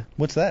Hanta.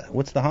 What's that?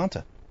 What's the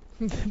Hanta?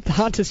 The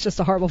Hanta's just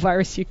a horrible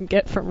virus you can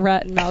get from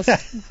rat and mouse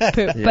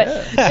poop. Yeah. But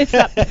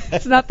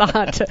it's not the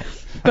Hanta.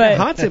 But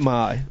Hanta in my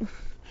eye.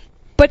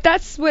 But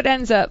that's what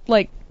ends up,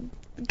 like,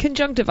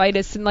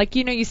 conjunctivitis, and like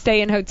you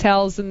stay in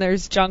hotels and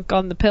there's junk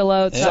on the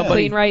pillow. It's not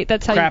clean, right?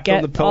 That's how you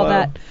get all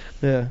that.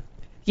 Yeah.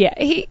 Yeah,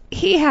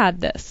 he had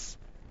this.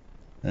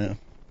 Yeah.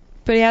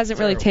 But he hasn't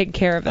really taken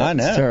care of it. I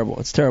know. It's terrible.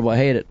 It's terrible. I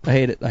hate it. I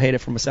hate it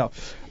for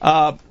myself.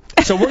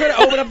 So we're going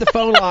to open up the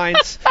phone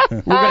lines.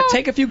 We're going to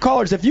take a few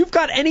callers. If you've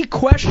got any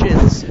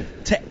questions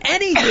to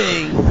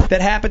anything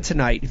that happened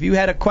tonight, if you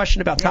had a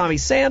question about Tommy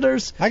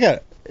Sanders, I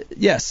got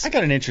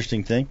an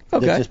interesting thing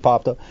that just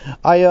popped up.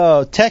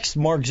 I text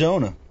Mark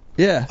Zona.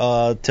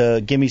 Yeah.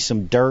 To give me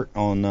some dirt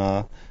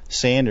on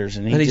Sanders,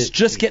 and he's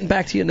just getting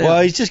back to you now.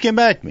 Well, he's just getting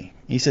back to me.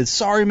 He said,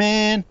 "Sorry,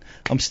 man,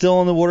 I'm still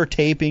on the water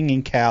taping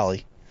in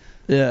Cali."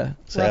 Yeah.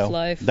 So rough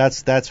life.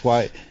 That's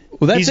why.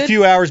 Well, that's he's a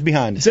few hours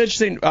behind. It's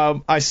interesting.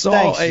 I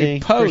saw a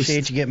post.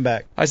 Appreciate you getting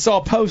back. I saw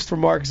a post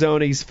from Mark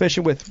Zona. He's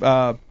fishing with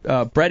Brett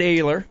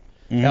Ayler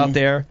out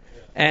there,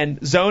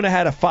 and Zona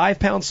had a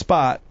 5-pound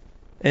spot,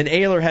 and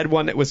Ayler had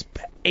one that was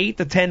 8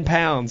 to 10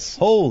 pounds.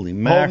 Holy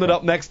mackerel. Holding it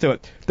up next to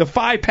it. The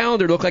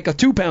 5-pounder looked like a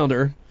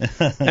 2-pounder,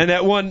 and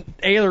that one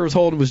Ayler was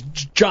holding was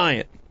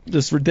giant.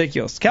 Just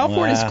ridiculous.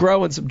 California's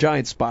growing some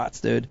giant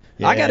spots, dude.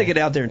 Yeah. I got to get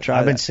out there and try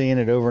I've been seeing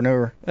it over and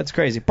over. That's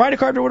crazy. Brian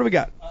Carpenter, what do we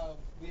got?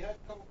 We had a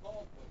couple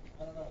calls,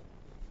 but I don't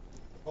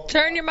know.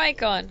 Turn your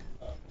mic on.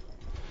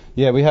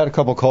 Yeah, we had a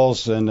couple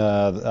calls, and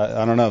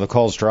I don't know, the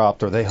calls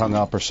dropped or they hung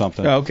up or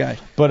something. Oh, okay.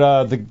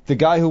 But the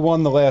guy who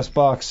won the last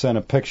box sent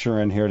a picture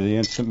in here to the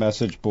instant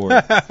message board.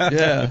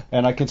 Yeah.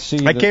 And I could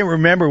see. I can't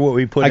remember what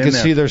we put in there. I could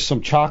see there's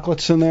some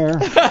chocolates in there.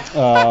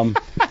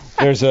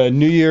 There's a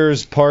New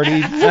Year's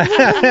party. We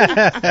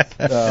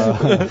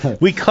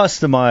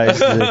customized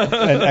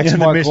an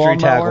X-Mark mystery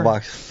tackle lawnmower.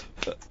 box.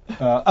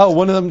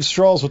 One of them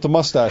straws with the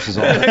mustaches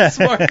on it.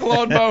 X-Mark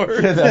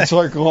lawnmower. Yeah, that's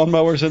like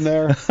lawnmowers in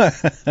there.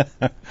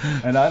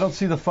 And I don't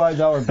see the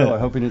 $5 bill. I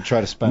hope you didn't try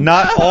to spend it.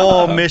 Not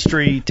all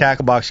mystery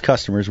tackle box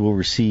customers will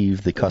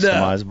receive the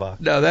customized box.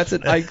 No, that's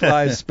an Ike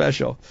Live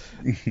special.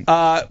 We're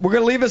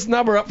going to leave this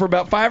number up for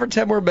about 5 or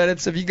 10 more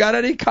minutes. If you got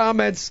any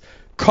comments,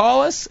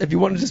 call us. If you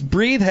want to just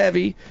breathe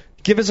heavy,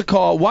 give us a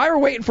call. While we're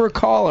waiting for a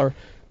caller,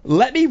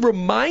 let me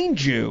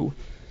remind you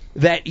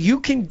that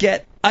you can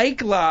get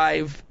Ike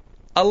Live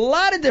a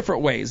lot of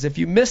different ways. If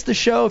you missed the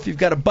show, if you've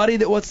got a buddy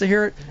that wants to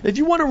hear it, if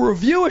you want to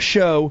review a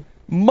show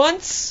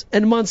months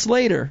and months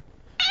later,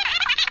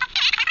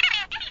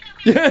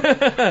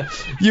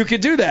 you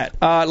could do that.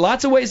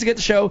 Lots of ways to get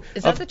the show.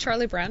 Is that the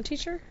Charlie Brown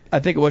teacher? I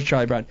think it was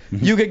Charlie Brown.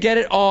 You could get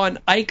it on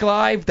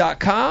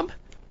IkeLive.com,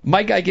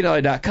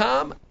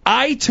 MikeIaconelli.com,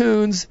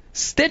 iTunes,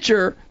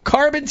 Stitcher,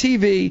 Carbon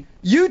TV,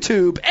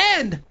 YouTube,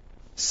 and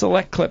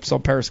select clips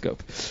on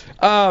Periscope.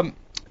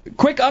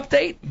 Quick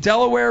update,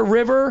 Delaware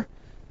River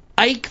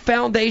Ike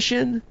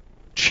Foundation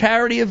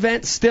charity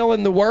event still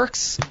in the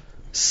works.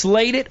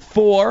 Slated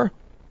for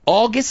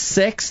August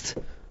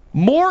 6th.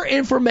 More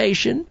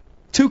information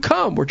to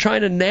come. We're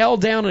trying to nail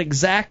down an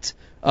exact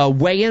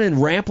weigh-in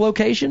and ramp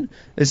location.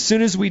 As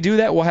soon as we do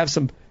that, we'll have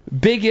some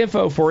big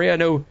info for you. I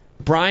know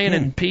Brian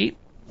and Pete,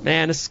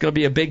 man, this is going to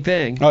be a big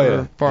thing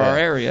for our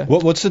area.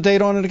 What's the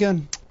date on it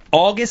again?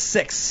 August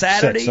 6th,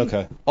 Saturday. 6th,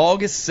 okay.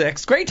 August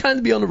 6th. Great time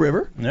to be on the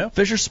river. Yeah.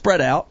 Fish are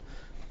spread out.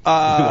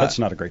 That's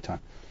not a great time.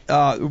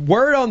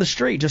 Word on the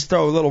street, just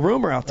throw a little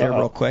rumor out there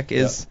real quick,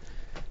 is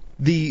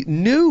the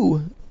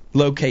new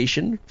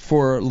location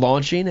for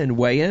launching and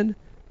weigh-in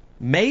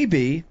may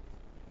be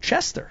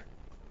Chester.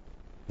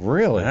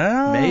 Really?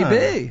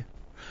 Maybe.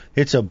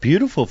 It's a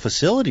beautiful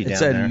facility down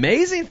there. It's an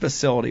amazing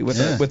facility with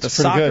a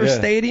soccer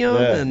stadium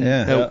and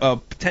a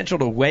potential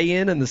to weigh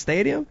in the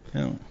stadium.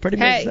 Yeah. Pretty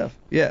big stuff.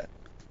 Yeah.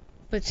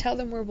 But tell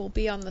them where we'll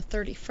be on the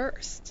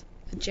 31st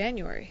of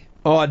January.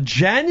 On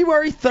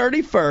January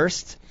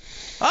 31st.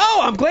 Oh,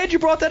 I'm glad you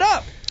brought that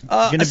up.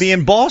 Going to be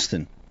in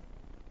Boston.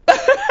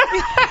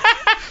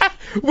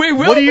 We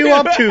will. What are you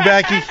up to,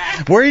 Becky?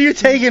 Where are you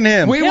taking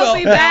him? He'll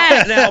be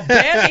back. Now,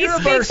 Bass He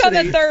University. speaks on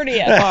the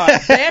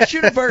 30th. Bass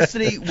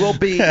University will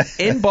be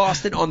in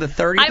Boston on the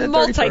 30th I'm and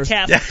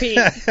 31st. multitask,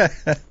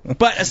 Pete.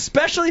 But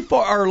especially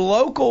for our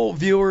local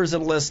viewers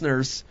and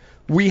listeners,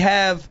 we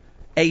have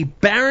a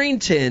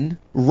Barrington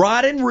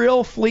Rod and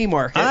Reel Flea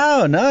Market.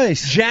 Oh,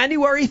 nice.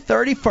 January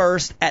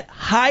 31st at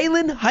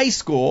Highland High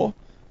School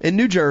in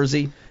New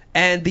Jersey.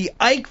 And the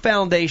Ike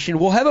Foundation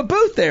will have a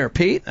booth there,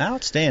 Pete.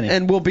 Outstanding.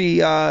 And we'll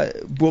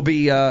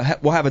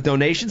have a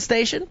donation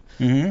station.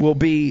 Mm-hmm. We'll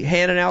be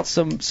handing out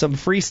some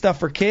free stuff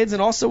for kids,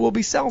 and also we'll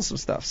be selling some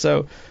stuff.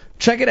 So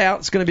check it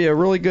out. It's going to be a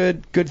really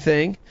good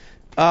thing.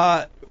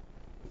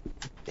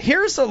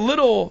 Here's a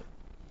little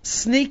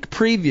sneak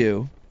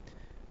preview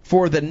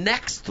for the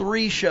next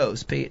 3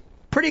 shows, Pete.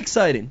 Pretty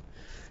exciting.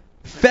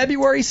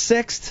 February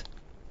 6th,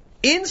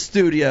 in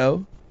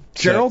studio,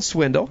 Gerald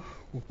Swindle.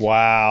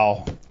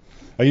 Wow.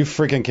 Are you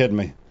freaking kidding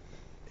me?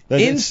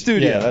 In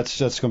studio. Yeah, that's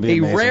going to be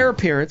amazing. A rare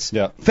appearance.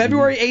 Yeah.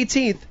 February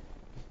 18th,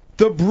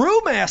 the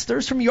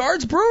Brewmasters from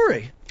Yards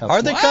Brewery.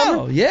 Are they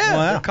coming? Yeah,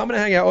 wow. They're coming to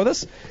hang out with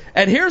us.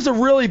 And here's a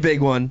really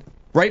big one,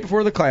 right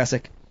before the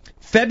Classic.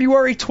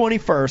 February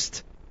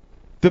 21st,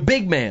 the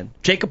big man,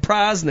 Jacob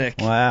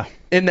Prosnick, wow,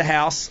 in the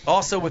house,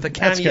 also with a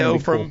cameo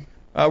from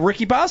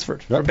Ricky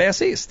Bosford from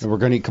Bass East. And we're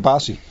going to eat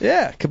kibasi.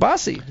 Yeah,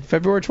 kibasi,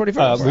 February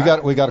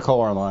 21st. We got a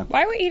caller online.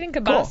 Why are we eating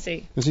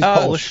kibasi? Because he's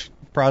Polish.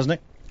 Prosnick.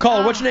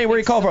 Caller, what's your name? Where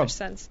you call from?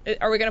 Sense.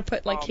 Are we going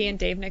to put Key and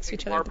Dave next to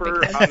each other?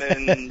 Harper, I'm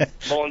in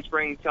Bowling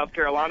Springs, South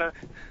Carolina.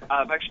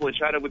 I've actually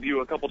chatted with you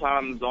a couple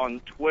times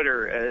on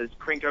Twitter as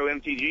Krinko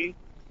MTG.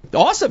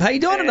 Awesome. How you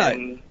doing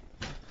tonight?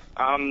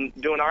 I'm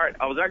doing all right.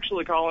 I was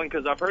actually calling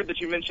because I've heard that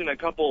you mentioned a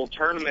couple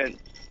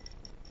tournaments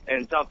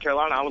in South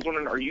Carolina. I was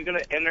wondering, are you going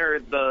to enter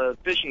the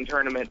fishing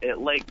tournament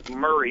at Lake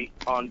Murray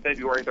on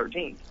February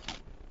 13th?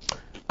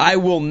 I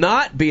will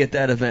not be at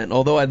that event,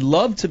 although I'd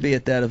love to be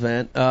at that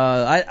event.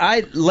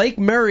 Lake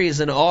Murray is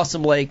an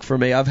awesome lake for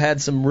me. I've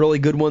had some really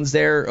good ones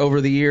there over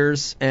the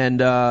years, and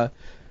the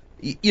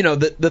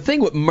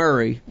thing with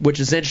Murray, which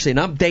is interesting,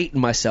 I'm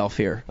dating myself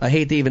here. I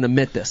hate to even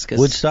admit this.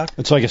 Woodstock?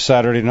 It's like a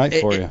Saturday night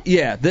for you.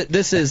 Yeah,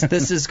 this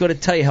is going to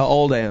tell you how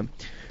old I am.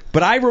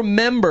 But I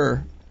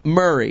remember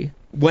Murray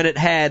when it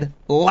had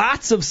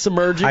lots of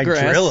submergent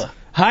grass,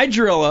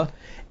 hydrilla,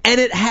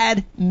 and it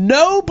had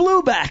no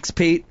bluebacks,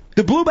 Pete.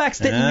 The bluebacks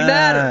didn't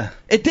matter.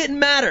 It didn't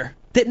matter.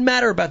 Didn't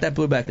matter about that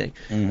blueback thing.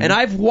 Mm-hmm. And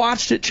I've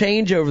watched it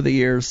change over the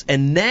years,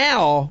 and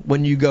now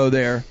when you go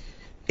there,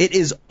 it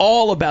is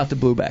all about the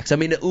bluebacks. I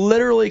mean, it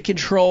literally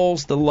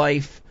controls the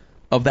life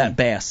of that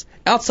bass.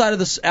 Outside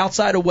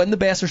of when the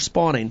bass are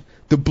spawning,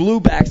 the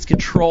bluebacks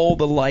control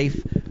the life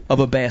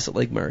of a bass at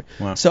Lake Murray.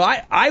 Wow. So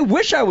I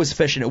wish I was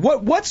fishing it.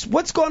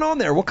 What's going on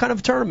there? What kind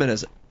of tournament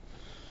is it?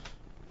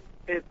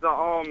 It's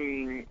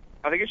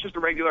I think it's just a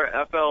regular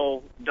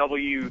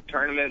FLW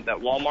tournament that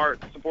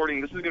Walmart's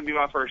supporting. This is going to be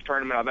my first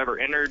tournament I've ever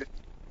entered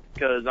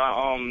because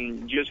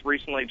I'm just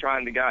recently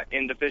trying to get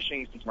into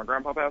fishing since my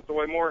grandpa passed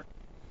away more.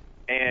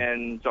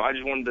 And so I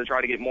just wanted to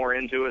try to get more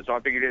into it, so I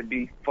figured it'd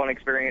be a fun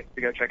experience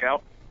to go check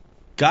out.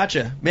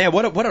 Gotcha. Man,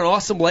 what an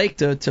awesome lake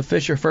to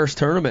fish your first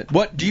tournament.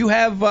 What do you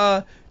have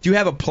a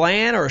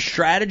plan or a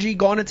strategy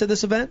going into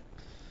this event?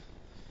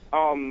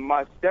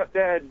 My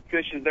stepdad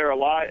fishes there a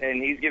lot,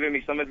 and he's giving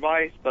me some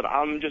advice, but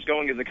I'm just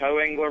going as a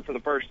co-angler for the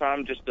first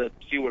time just to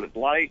see what it's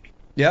like.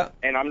 Yeah.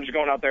 And I'm just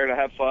going out there to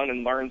have fun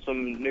and learn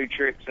some new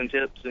tricks and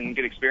tips and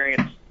get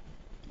experience.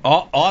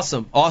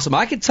 Awesome.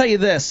 I can tell you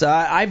this.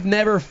 I've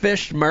never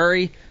fished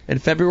Murray in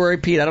February,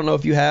 Pete. I don't know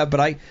if you have, but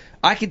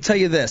I can tell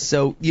you this.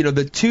 So,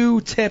 the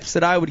two tips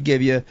that I would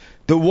give you,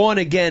 the one,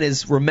 again,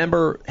 is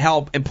remember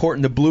how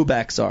important the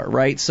bluebacks are,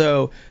 right?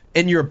 So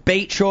in your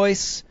bait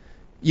choice,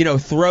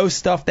 throw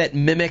stuff that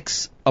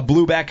mimics a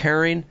blueback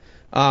herring.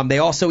 They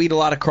also eat a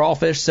lot of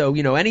crawfish, so,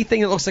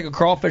 anything that looks like a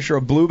crawfish or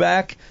a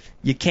blueback,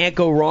 you can't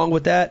go wrong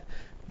with that.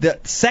 The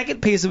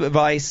second piece of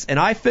advice, and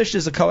I fished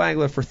as a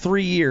co-angler for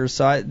 3 years,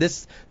 so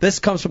this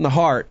comes from the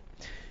heart,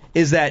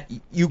 is that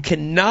you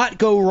cannot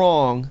go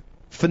wrong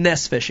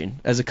finesse fishing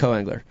as a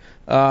co-angler.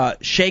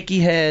 Shaky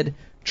head,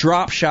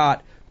 drop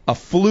shot, a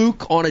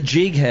fluke on a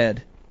jig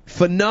head,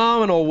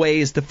 phenomenal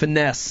ways to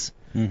finesse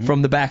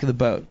from the back of the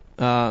boat.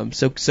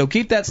 So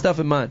keep that stuff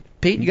in mind.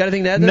 Pete, you got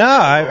anything to add? No,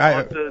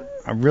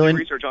 I really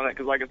research on that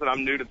because, like I said,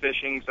 I'm new to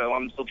fishing, so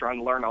I'm still trying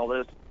to learn all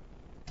this.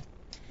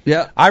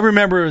 Yeah, I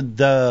remember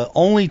the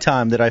only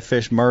time that I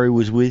fished Murray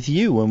was with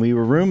you when we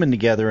were rooming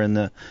together in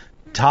the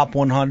top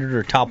 100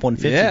 or top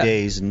 150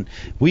 days, and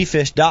we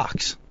fished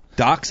docks.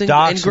 Docks and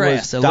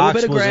grass. A little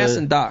bit of grass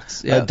and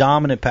docks. Yeah. A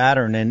dominant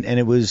pattern, and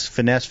it was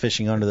finesse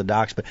fishing under the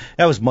docks. But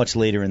that was much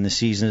later in the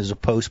season as a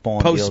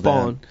post-spawn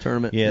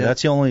tournament. Yeah,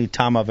 that's the only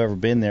time I've ever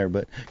been there.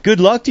 But good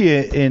luck to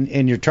you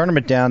in your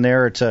tournament down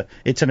there.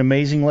 It's an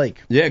amazing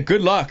lake. Yeah,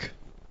 good luck.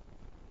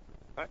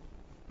 All right.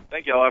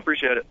 Thank you all. I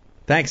appreciate it.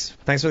 Thanks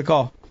for the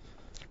call.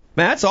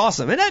 Man, that's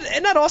awesome.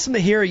 Isn't that awesome to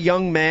hear a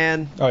young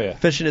man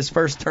fishing his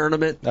first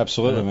tournament?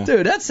 Absolutely, man.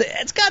 Dude,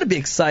 it's got to be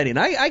exciting.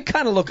 I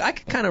kind of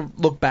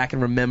look back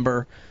and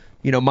remember,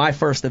 my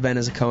first event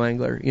as a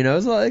co-angler. It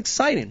was an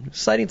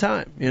exciting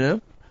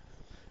time,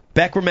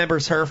 Beck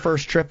remembers her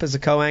first trip as a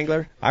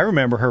co-angler. I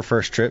remember her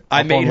first trip.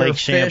 I made on her Lake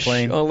fish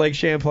Champlain. on Lake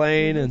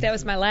Champlain. And that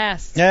was my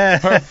last.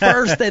 Her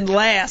first and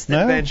last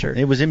adventure.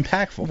 It was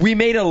impactful. We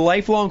made a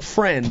lifelong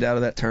friend out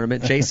of that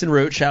tournament. Jason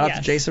Root. Shout out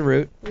to Jason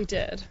Root. We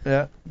did.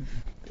 Yeah.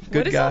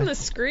 What is on the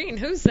screen?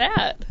 Who's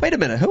that? Wait a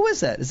minute. Who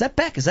is that? Is that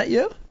Beck? Is that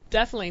you?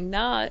 Definitely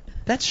not.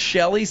 That's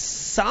Shelly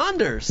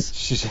Saunders.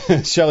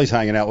 Shelly's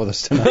hanging out with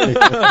us tonight.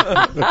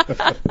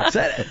 Is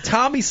that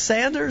Tommy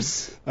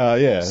Sanders'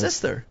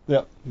 sister?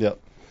 Yep.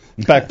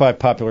 Back by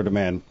popular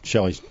demand,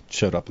 Shelly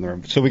showed up in the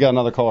room. So we got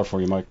another caller for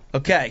you, Mike.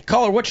 Okay.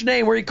 Caller, what's your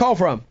name? Where you call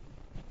from?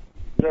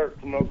 Dirk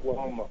from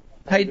Oklahoma.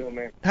 How you doing,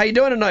 man? How you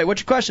doing tonight?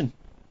 What's your question?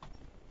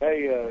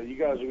 Hey, you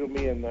guys are going to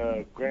be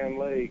in Grand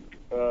Lake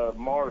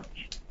March.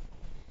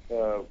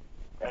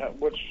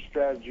 What's your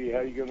strategy? How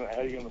are you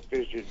gonna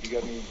fish it? You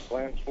got any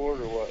plans for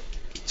it or what?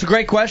 It's a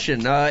great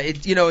question.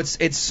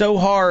 It's so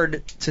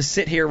hard to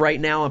sit here right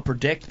now and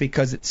predict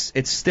because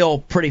it's still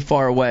pretty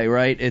far away,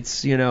 right?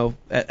 It's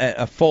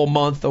a full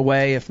month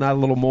away, if not a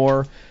little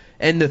more.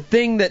 And the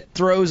thing that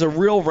throws a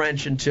real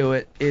wrench into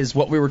it is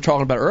what we were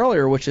talking about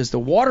earlier, which is the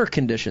water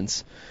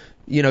conditions.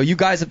 You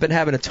guys have been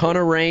having a ton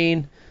of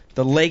rain.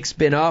 The lake's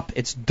been up.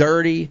 It's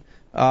dirty.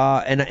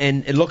 and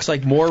it looks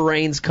like more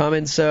rain's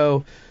coming.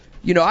 So,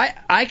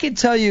 I can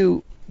tell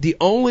you the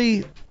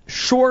only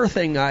sure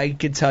thing I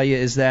can tell you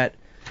is that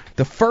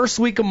the first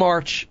week of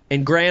March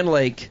in Grand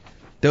Lake,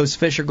 those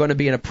fish are going to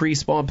be in a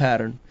pre-spawn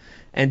pattern.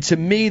 And to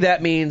me,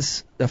 that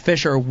means the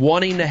fish are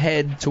wanting to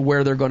head to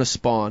where they're going to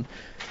spawn.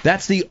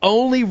 That's the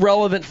only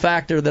relevant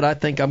factor that I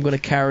think I'm going to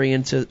carry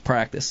into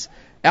practice.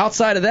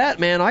 Outside of that,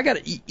 man, I got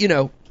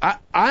to,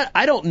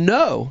 I don't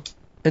know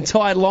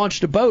until I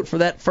launched a boat for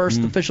that first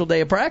official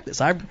day of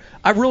practice. I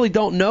really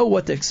don't know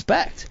what to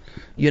expect,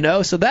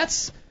 So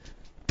that's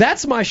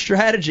my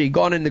strategy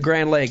going into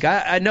Grand Lake.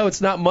 I know it's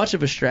not much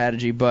of a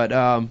strategy, but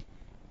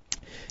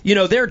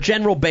there are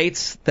general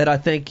baits that I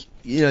think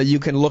you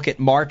can look at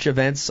March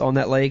events on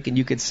that lake, and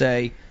you could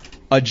say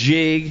a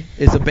jig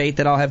is a bait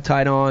that I'll have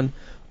tied on,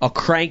 a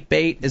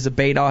crankbait is a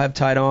bait I'll have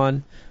tied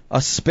on, a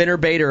spinner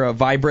bait or a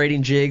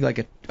vibrating jig like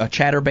a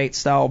chatterbait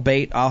style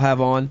bait I'll have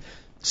on.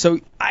 So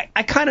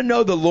I kind of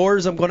know the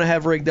lures I'm going to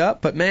have rigged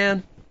up, but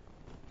man,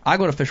 I'm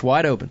going to fish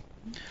wide open.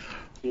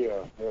 Yeah,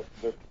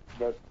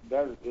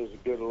 that is a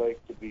good lake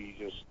to be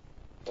just.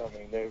 I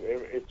mean,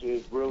 it's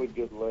a really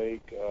good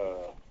lake.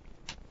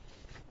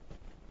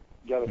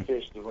 Got to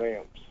fish the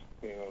ramps.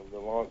 The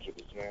launches,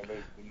 man.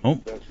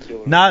 That's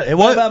killer. He's not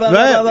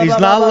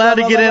allowed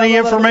to get any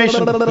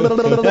information. But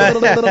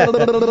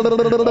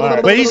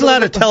he's allowed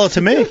to tell it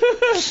to me.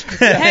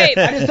 Hey,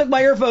 I just took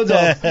my earphones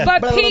off.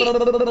 But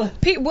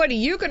Pete, what are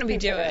you going to be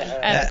doing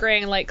at the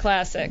Grand Lake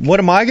Classic? What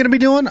am I going to be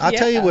doing? I'll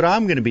tell you what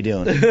I'm going to be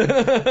doing. I'm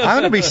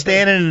going to be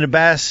standing in the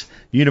Bass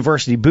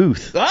University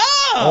booth.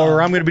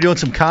 Or I'm going to be doing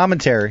some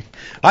commentary.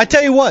 I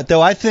tell you what, though,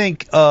 I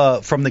think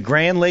from the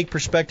Grand Lake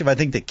perspective, I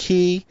think the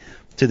key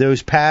to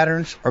those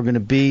patterns are going to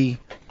be,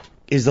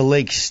 is the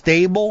lake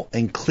stable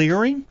and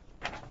clearing?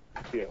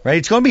 Yeah. Right?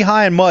 It's going to be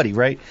high and muddy,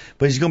 right?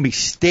 But it's going to be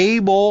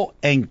stable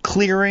and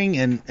clearing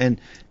and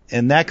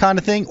that kind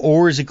of thing,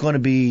 or is it going to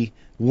be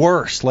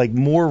worse, like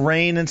more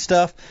rain and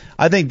stuff?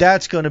 I think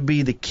that's going to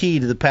be the key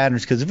to the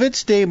patterns, because if it's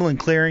stable and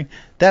clearing,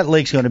 that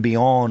lake's going to be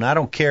on. I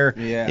don't care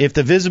if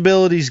the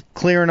visibility's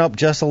clearing up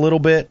just a little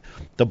bit,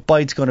 the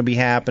bite's going to be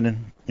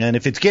happening. And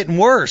if it's getting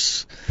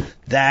worse,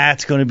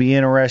 that's going to be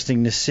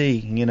interesting to see.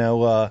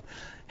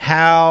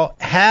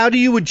 How do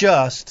you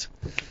adjust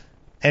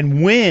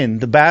and win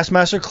the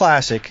Bassmaster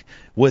Classic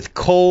with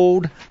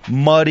cold,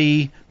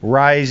 muddy,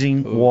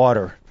 rising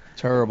water?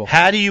 Terrible.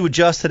 How do you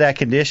adjust to that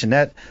condition?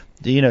 That,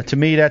 to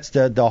me, that's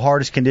the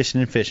hardest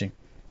condition in fishing.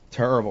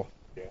 Terrible.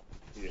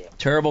 Yeah.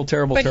 Terrible.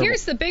 But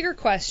here's the bigger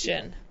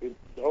question.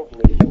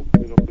 Hopefully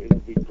it'll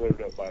be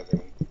cleared up by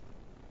then.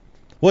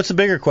 What's the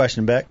bigger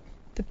question, Beck?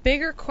 The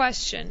bigger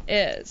question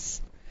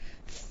is,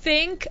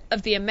 think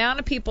of the amount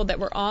of people that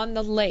were on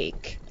the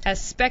lake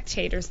as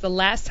spectators the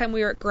last time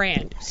we were at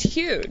Grand. It was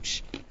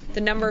huge,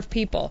 the number of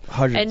people.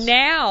 Hundreds. And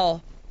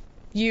now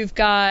you've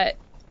got,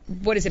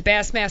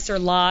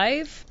 Bassmaster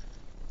Live,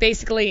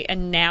 basically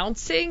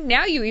announcing.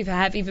 Now you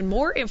have even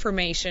more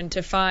information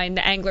to find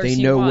the anglers you want.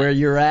 They know where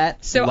you're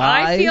at. So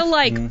live, I feel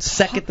like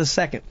second to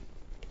second.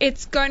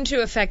 It's going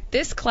to affect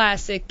this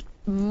classic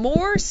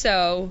more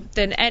so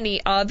than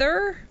any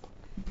other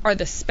are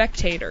the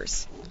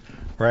spectators.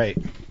 Right.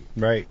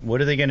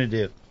 What are they going to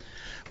do?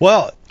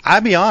 Well,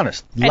 I'll be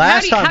honest. And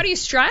how do you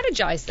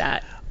strategize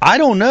that? I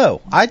don't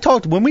know.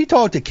 When we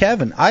talked to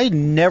Kevin, I had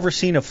never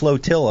seen a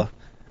flotilla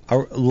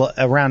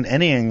around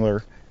any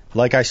angler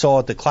like I saw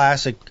at the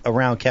Classic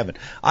around Kevin.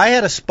 I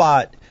had a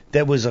spot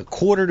that was a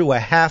quarter to a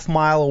half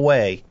mile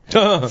away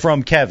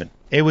from Kevin.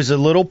 It was a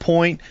little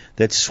point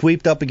that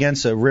swept up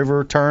against a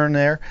river turn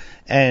there,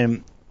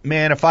 and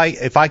man, if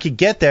I could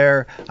get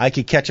there, I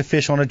could catch a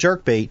fish on a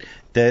jerkbait.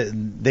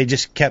 They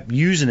just kept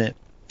using it,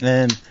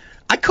 and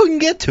I couldn't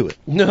get to it.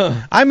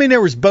 No. I mean,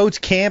 there was boats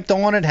camped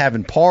on it,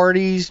 having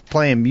parties,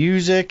 playing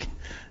music,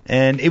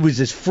 and it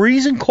was as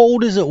freezing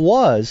cold as it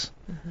was.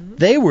 Mm-hmm.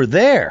 They were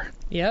there.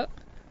 Yep.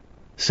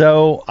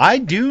 So I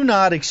do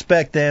not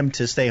expect them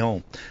to stay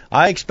home.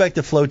 I expect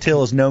the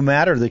flotillas, no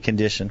matter the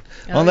condition,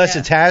 unless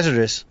it's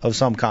hazardous of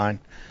some kind,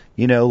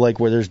 like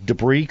where there's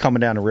debris coming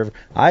down the river.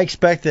 I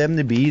expect them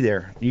to be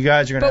there. You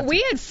guys are going to. But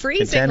we had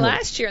freezing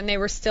last year, and they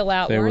were still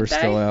out, weren't they? They were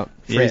still out.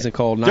 Freezing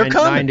cold. They're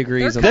coming. 9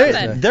 degrees.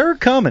 They're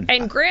coming.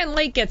 And Grand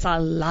Lake gets a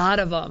lot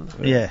of them.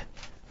 Yeah.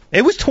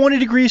 It was 20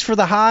 degrees for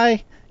the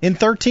high in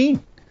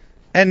 13.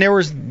 And there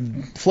was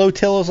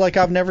flotillas like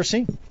I've never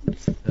seen.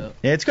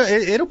 Yeah,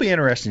 it'll be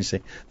interesting to see.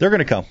 They're going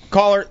to come.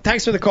 Caller,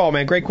 thanks for the call,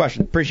 man. Great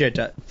question. Appreciate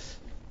that.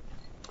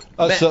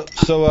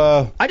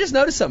 I just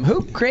noticed something.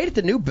 Who created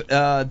the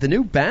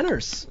new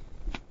banners?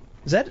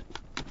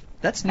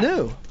 That's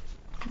new?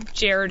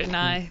 Jared and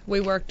I.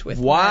 We worked with.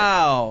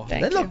 Wow,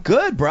 they look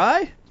good,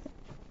 Bri.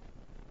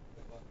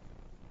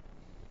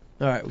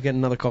 All right, we get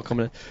another call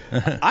coming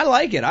in. I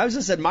like it. I was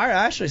just admiring.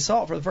 I actually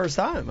saw it for the first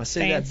time. I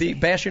see that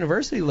Bass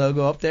University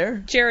logo up there.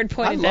 Jared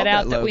pointed that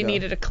out that we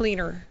needed a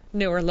cleaner,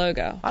 newer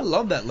logo. I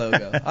love that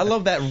logo. I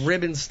love that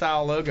ribbon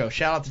style logo.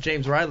 Shout out to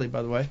James Riley,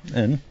 by the way.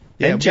 And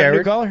Jared. Got a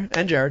new caller?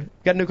 And Jared.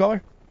 Got a new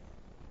caller?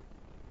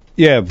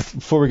 Yeah,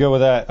 before we go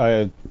with that,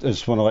 I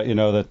just want to let you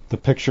know that the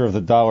picture of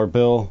the dollar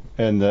bill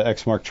and the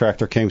Exmark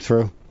tractor came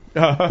through.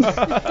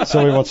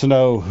 Somebody wants to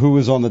know who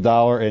is on the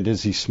dollar and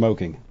is he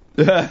smoking?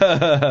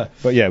 But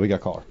yeah, we got a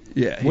caller.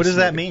 Yeah. What does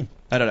that mean?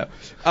 I don't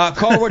know.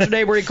 Caller, what's your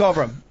name? Where do you call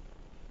from?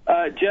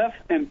 Jeff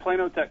in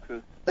Plano,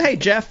 Texas. Hey,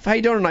 Jeff. How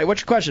you doing tonight?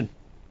 What's your question?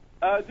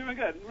 Doing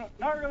good.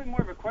 Not really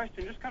more of a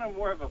question, just kind of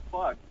more of a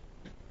plug.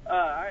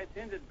 I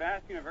attended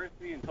Bass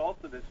University in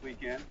Tulsa this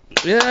weekend.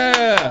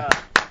 Yeah.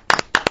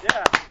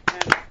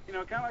 And,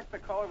 kind of like the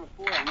caller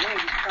before, I'm really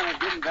just kind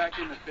of getting back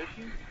into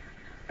fishing.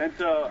 And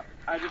so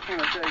I just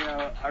want to say,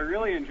 I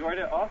really enjoyed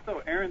it.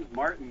 Also, Aaron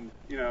Martin's,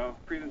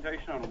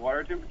 presentation on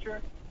water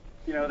temperature,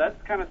 that's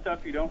the kind of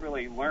stuff you don't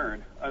really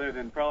learn other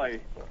than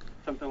probably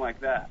something like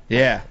that.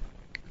 Yeah.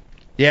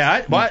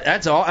 Yeah,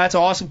 that's an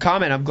awesome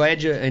comment. I'm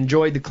glad you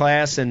enjoyed the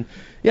class, and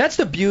yeah, that's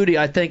the beauty,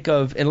 I think,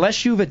 of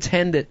unless you've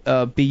attended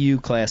a BU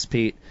class,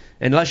 Pete,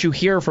 unless you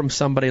hear from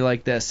somebody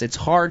like this, it's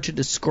hard to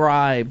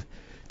describe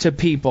to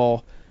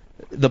people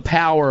the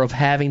power of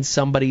having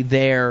somebody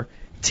there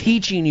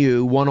teaching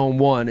you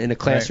one-on-one in a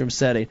classroom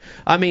setting.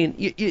 I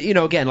mean,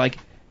 again, like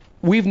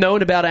we've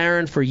known about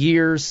Aaron for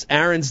years.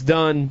 Aaron's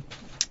done,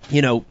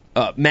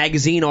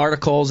 magazine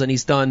articles, and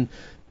he's done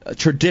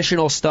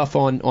traditional stuff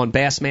on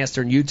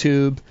Bassmaster and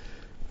YouTube,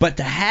 but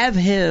to have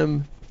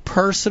him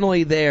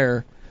personally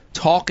there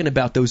talking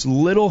about those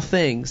little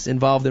things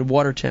involved in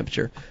water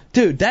temperature,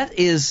 dude, that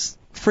is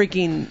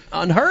freaking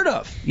unheard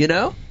of,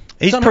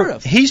 It's unheard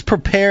of. He's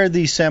prepared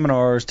these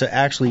seminars to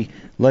actually,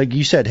 like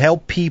you said,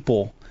 help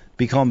people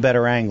become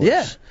better anglers.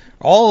 Yeah.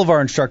 All of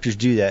our instructors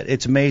do that.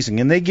 It's amazing,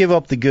 and they give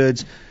up the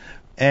goods.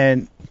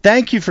 And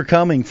thank you for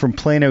coming from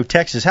Plano,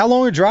 Texas. How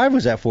long a drive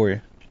was that for you?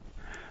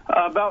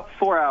 About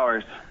 4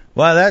 hours.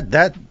 Well,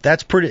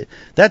 that's pretty.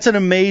 That's an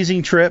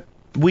amazing trip.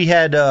 We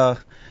had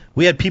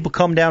people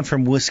come down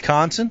from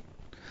Wisconsin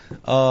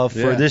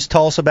for this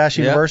Tulsa Bass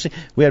University.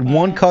 We had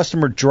one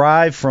customer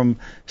drive from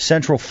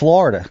Central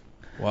Florida.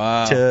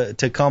 Wow.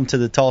 To come to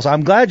the Tulsa.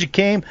 I'm glad you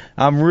came.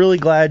 I'm really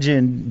glad you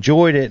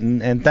enjoyed it,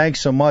 and thanks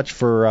so much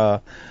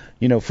for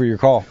for your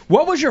call.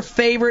 What was your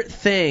favorite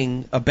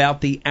thing about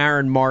the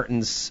Aaron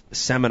Martens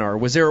seminar?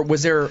 Was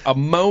there a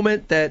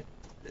moment that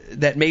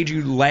made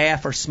you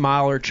laugh or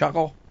smile or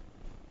chuckle?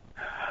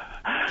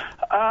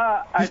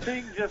 I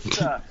think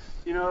just,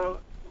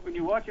 when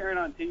you watch Aaron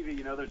on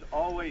TV, there's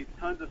always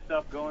tons of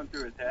stuff going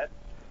through his head.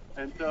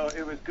 And so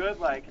it was good,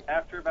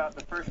 after about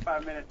the first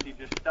 5 minutes, he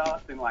just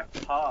stopped and,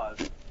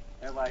 paused.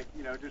 And,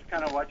 just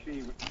kind of watching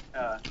him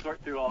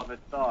sort through all of his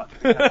thoughts.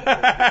 And kind of put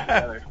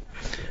it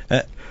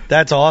together.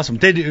 That's awesome.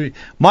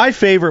 My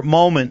favorite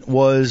moment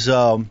was,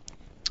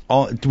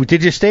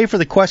 did you stay for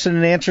the question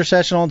and answer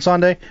session on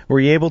Sunday? Were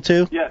you able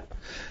to?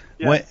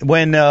 Yes.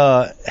 When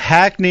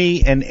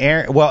Hackney and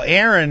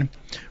Aaron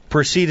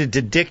proceeded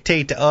to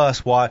dictate to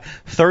us why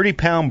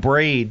 30-pound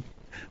braid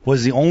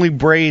was the only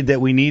braid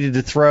that we needed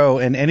to throw,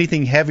 and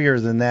anything heavier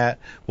than that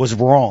was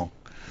wrong.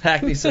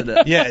 Hackney said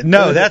that. Yeah,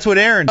 no, that's what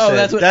Aaron said. Oh,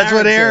 that's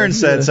what Aaron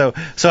said. So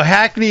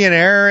Hackney and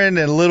Aaron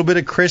and a little bit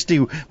of Christy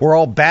were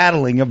all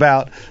battling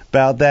about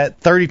that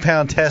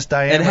 30-pound test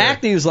diameter. And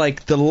Hackney was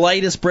like, the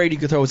lightest braid you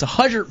could throw was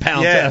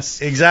 100-pound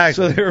test. Yes,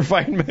 exactly. So they were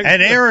fighting back.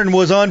 And Aaron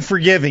was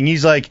unforgiving.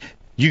 He's like,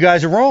 you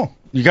guys are wrong.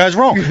 You guys are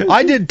wrong.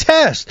 I did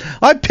tests.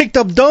 I picked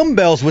up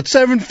dumbbells with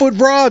 7-foot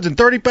rods and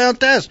 30-pound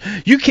tests.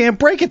 You can't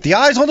break it. The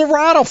eyes on the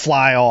rod will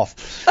fly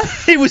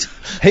off.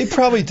 He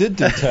probably did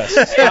do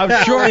tests.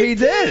 I'm sure he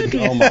did.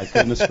 Oh my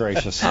goodness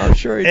gracious. I'm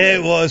sure he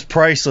did. It was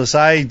priceless.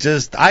 I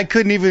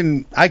couldn't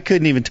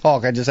even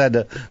talk. I just had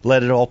to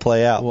let it all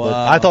play out. Wow. But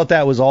I thought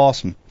that was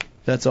awesome.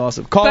 That's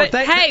awesome. Caller,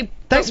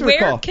 But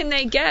where can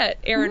they get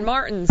Aaron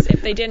Martens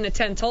if they didn't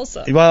attend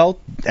Tulsa? Well,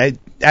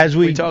 as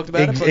we talked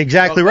about it,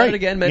 exactly right.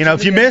 Again,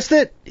 if you missed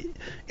it,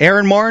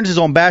 Aaron Martens is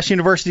on Bass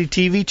University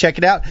TV. Check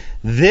it out.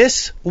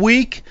 This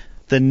week,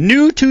 the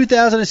new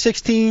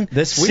 2016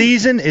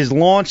 season is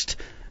launched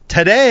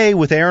today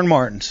with Aaron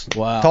Martens.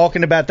 Wow.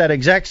 Talking about that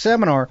exact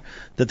seminar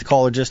that the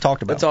caller just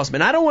talked about. That's awesome.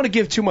 And I don't want to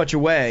give too much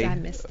away. I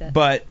missed it.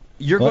 But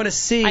you're going to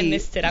see. I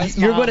missed it. I was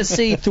You're going to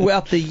see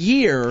throughout the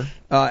year,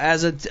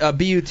 as a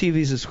BU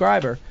TV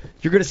subscriber,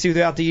 you're going to see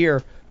throughout the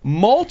year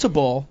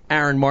multiple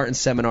Aaron Martens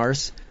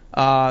seminars.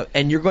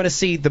 And you're going to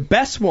see the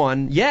best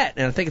one yet,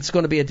 and I think it's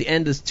going to be at the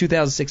end of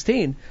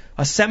 2016,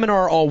 a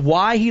seminar on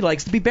why he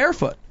likes to be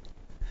barefoot.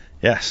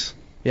 Yes.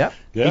 Yep.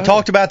 Yeah. He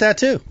talked about that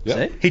too.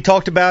 Yep. He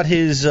talked about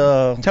his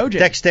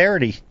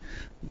dexterity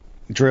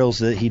drills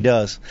that he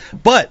does.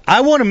 But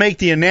I want to make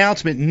the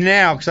announcement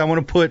now because I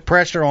want to put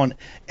pressure on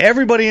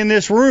everybody in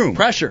this room.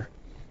 Pressure.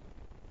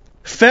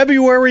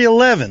 February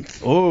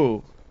 11th.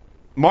 Ooh.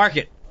 Mark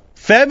it.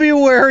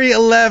 February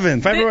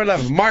 11th. February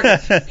 11th. Mark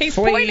it. He's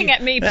pointing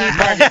at me, people.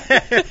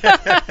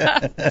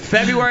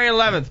 February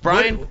 11th,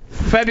 Brian.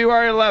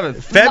 February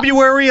 11th.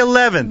 February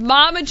 11th.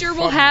 Momager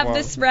will have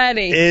this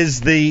ready.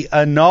 Is the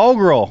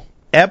inaugural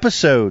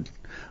episode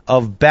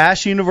of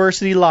Bass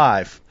University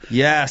Live.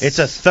 Yes. It's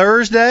a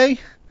Thursday,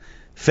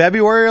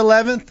 February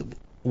 11th.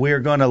 We're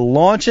going to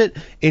launch it.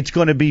 It's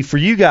going to be for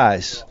you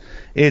guys.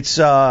 It's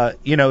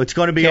it's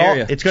going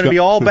to be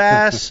all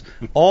bass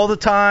all the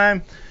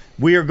time.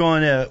 We are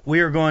going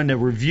to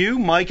review.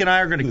 Mike and I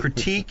are going to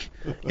critique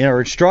in our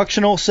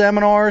instructional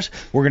seminars.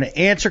 We're going to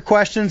answer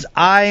questions,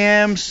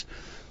 IMs.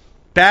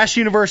 Bass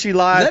University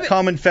Live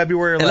coming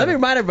February 11th. And let me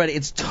remind everybody,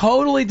 it's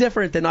totally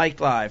different than Ike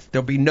Live.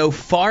 There'll be no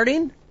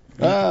farting,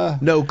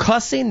 no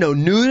cussing, no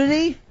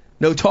nudity,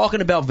 no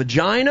talking about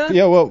vagina.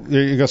 Yeah, well,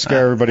 you're gonna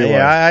scare everybody away.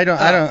 Yeah,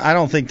 I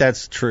don't think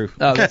that's true.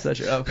 Oh, that's not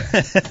true.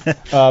 Okay.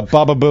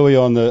 Baba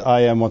Booey on the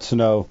IM wants to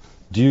know: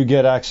 do you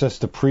get access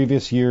to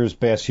previous year's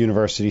Bass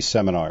University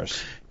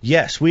seminars?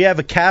 Yes, we have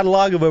a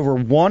catalog of over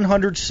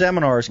 100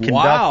 seminars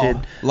conducted.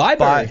 Wow.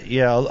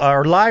 Library.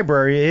 Our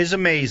library is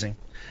amazing.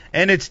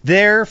 And it's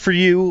there for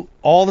you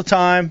all the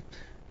time,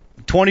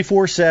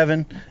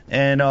 24/7,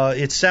 and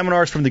it's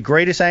seminars from the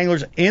greatest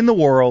anglers in the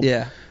world.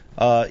 Yeah.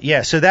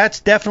 So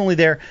that's definitely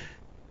there.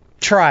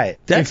 Try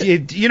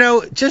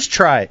it. Just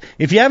try it.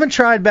 If you haven't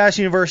tried Bass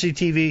University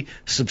TV,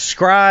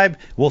 subscribe.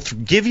 We'll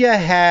give you a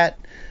hat.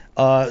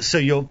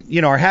 So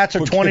our hats are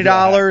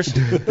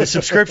 $20. The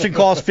subscription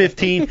costs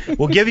 $15.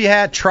 We'll give you a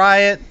hat. Try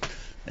it.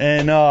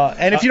 And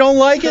if you don't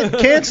like it,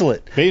 cancel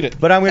it. Beat it.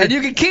 But and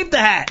you can keep the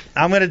hat.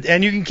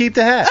 And you can keep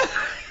the hat.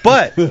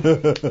 But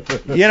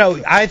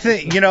I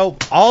think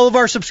all of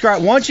our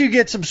once you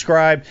get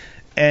subscribed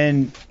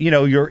and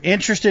you're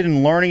interested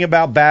in learning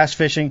about bass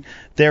fishing,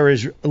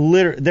 there's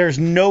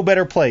no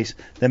better place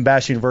than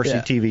Bass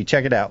University TV.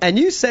 Check it out. And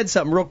you said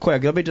something real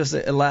quick. Let me just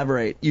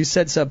elaborate. You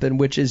said something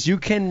which is you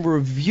can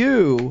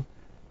review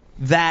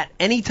that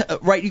anytime.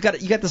 Right? You got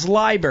this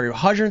library,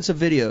 hundreds of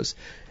videos.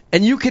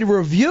 And you can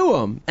review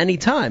them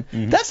anytime.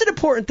 Mm-hmm. That's an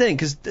important thing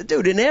because,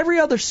 dude, in every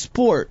other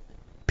sport,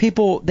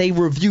 they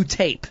review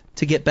tape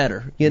to get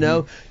better.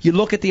 You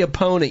look at the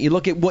opponent, you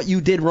look at what you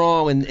did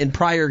wrong in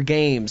prior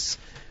games,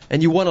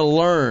 and you want to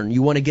learn,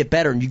 you want to get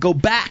better, and you go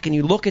back and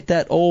you look at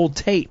that old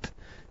tape.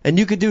 And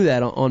you could do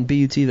that on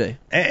BUTV.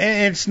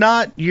 And it's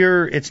not a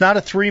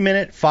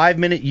 3-minute,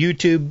 5-minute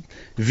YouTube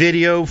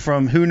video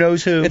from who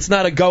knows who. It's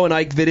not a Go and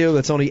Ike video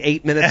that's only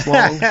 8 minutes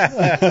long.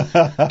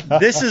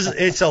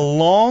 It's a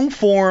long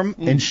form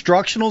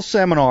instructional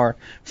seminar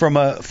from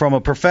a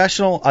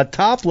professional, a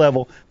top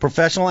level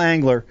professional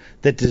angler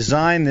that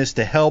designed this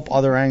to help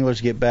other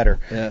anglers get better.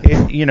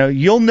 Yeah.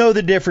 You'll know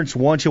the difference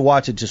once you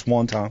watch it just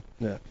one time.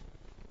 Yeah.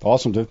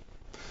 Awesome, dude.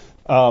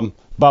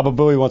 Baba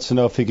Booey wants to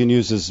know if he can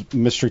use his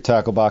mystery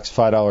tackle box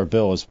 $5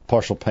 bill as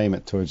partial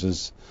payment towards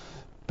his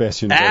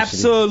Bass University.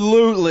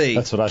 Absolutely.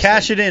 That's what I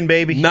Cash said. it in,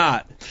 baby.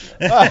 Not.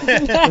 We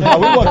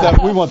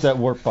want that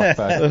work buck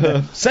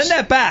back. Send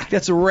that back.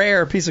 That's a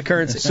rare piece of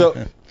currency.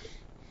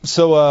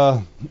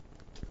 So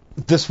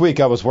this week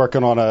I was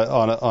working on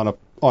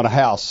a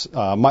house,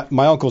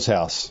 my uncle's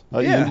house.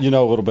 You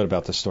know a little bit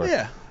about this story.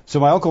 Yeah. So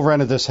my uncle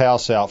rented this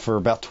house out for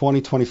about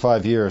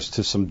 25 years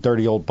to some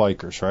dirty old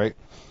bikers, right?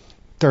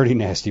 Dirty,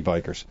 nasty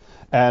bikers.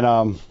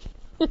 And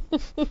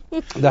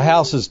the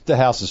house is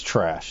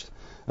trashed.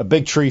 A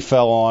big tree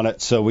fell on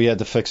it, so we had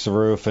to fix the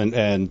roof,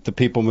 and the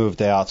people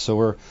moved out.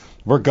 So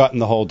we're gutting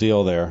the whole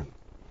deal there.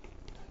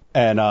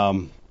 And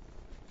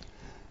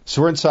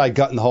so we're inside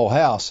gutting the whole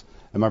house,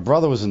 and my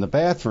brother was in the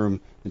bathroom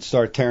and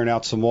started tearing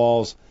out some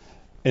walls.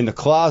 In the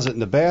closet in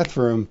the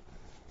bathroom,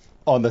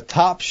 on the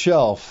top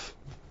shelf,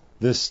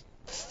 this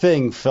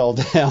thing fell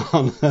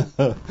down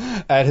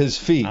at his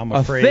feet. I'm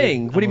afraid. A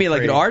thing? What do you mean,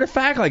 like an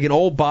artifact, like an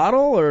old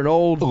bottle or an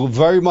old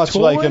Very much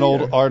toy, like an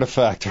old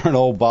artifact or an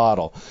old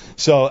bottle.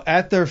 So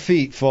at their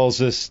feet falls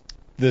this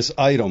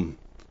item.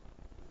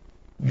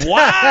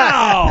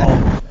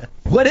 Wow!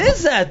 What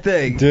is that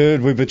thing?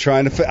 Dude, we've been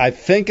trying to I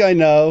think I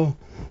know,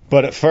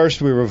 but at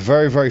first we were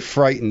very, very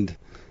frightened.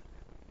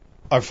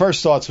 Our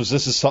first thoughts was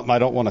this is something I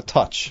don't want to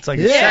touch. It's like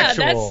a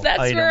sexual that's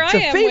item. where I It's a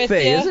am fee with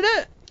thing, you. isn't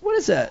it? What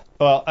is that?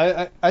 Well,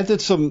 I did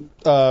some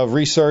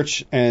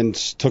research and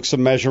took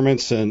some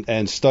measurements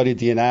and studied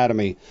the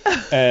anatomy,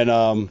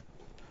 and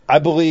I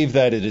believe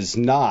that it is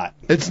not.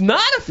 It's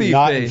not a fee.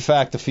 Not in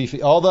fact a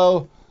fifi.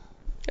 Although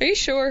Are you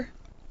sure?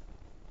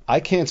 I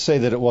can't say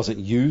that it wasn't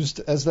used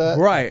as that.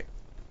 Right.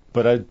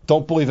 But I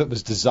don't believe it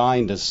was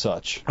designed as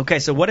such. Okay,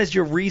 so what has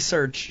your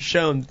research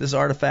shown this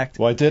artifact?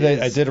 Well, I did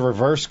a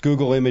reverse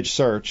Google image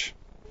search,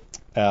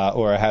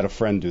 or I had a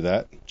friend do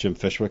that, Jim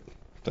Fishwick.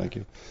 Thank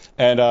you.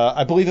 And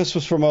I believe this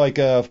was from like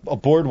a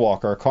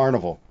boardwalk or a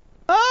carnival.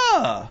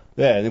 Ah.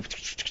 Yeah,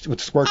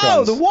 with squirt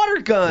guns. Oh, the water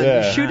gun.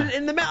 Yeah. You shoot it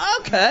in the mouth.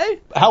 Okay.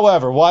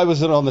 However, why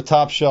was it on the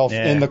top shelf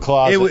in the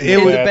closet?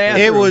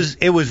 It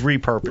was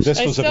repurposed.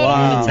 This was a don't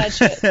want to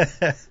touch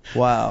it.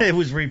 Wow. It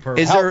was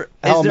repurposed.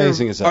 How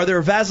amazing is that? Are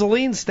there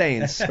Vaseline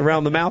stains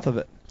around the mouth of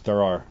it?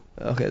 There are.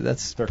 Okay,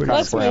 that's They're pretty. kind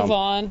Let's of brown. move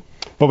on.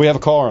 But we have a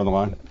caller on the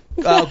line.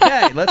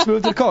 Okay, let's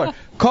move to the caller.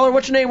 Caller,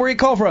 what's your name? Where you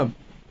call from?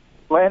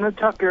 Lana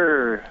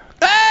Tucker.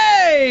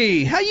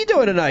 Hey, how you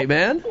doing tonight,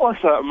 man?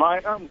 What's up,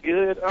 Mike? I'm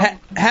good.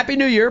 Happy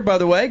New Year, by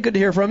the way. Good to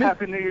hear from you.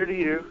 Happy New Year to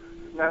you.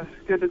 It's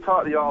good to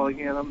talk to y'all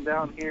again. I'm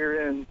down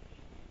here in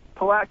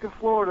Palatka,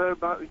 Florida,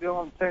 about to go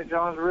on St.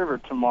 John's River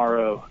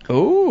tomorrow.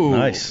 Ooh,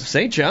 nice.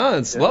 St.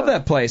 John's. Yeah. Love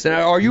that place. And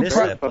are you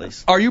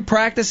are you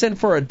practicing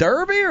for a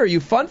derby, or are you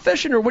fun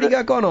fishing, or what do you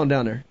got going on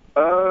down there?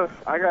 I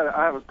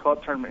have a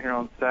club tournament here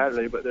on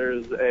Saturday, but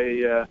there's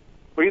a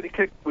we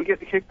get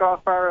to kick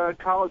off our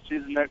college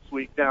season next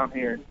week down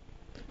here.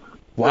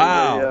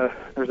 Wow.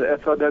 There's a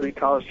FLW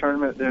college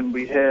tournament. Then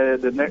we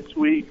head the next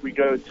week. We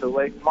go to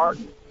Lake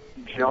Martin.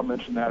 Y'all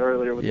mentioned that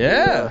earlier with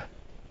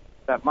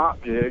that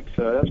mop jig,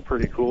 so that's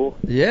pretty cool.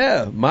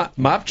 Yeah,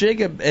 mop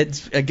jig.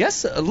 It's I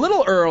guess a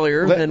little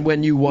earlier than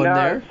when you won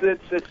there.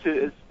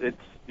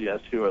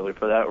 It's too early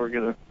for that. We're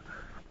gonna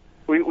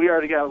we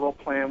already got a little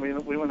plan.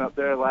 We went up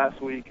there last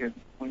week and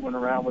we went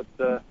around with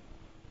the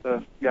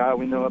guy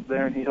we know up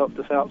there, and he helped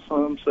us out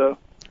some. So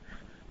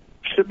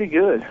should be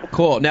good.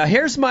 Cool. Now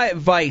here's my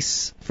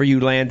advice for you,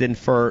 Landon,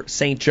 for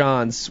St.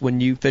 John's when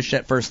you fish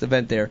that first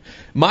event there.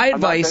 My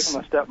advice.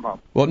 I'm not taking my stepmom.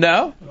 Well,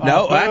 no,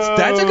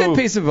 that's a good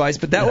piece of advice,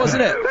 but that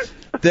wasn't it.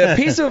 The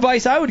piece of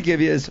advice I would give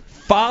you is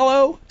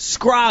follow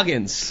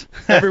Scroggins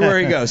everywhere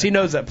he goes. He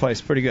knows that place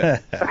pretty good.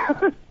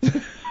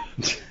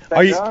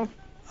 Are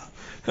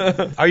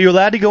you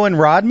allowed to go in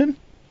Rodman?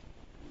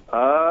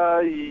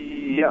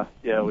 Yeah,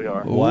 we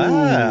are.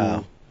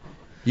 Wow.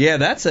 Yeah,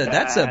 that's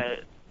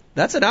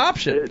an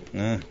option.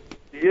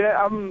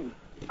 Yeah, I'm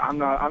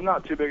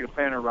not too big a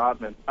fan of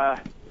Rodman.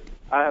 I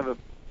have a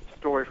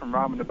story from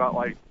Rodman about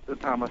like the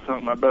time I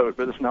sunk my boat,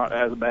 but it's not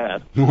as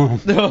bad.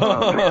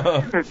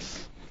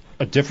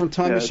 A different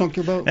time you sunk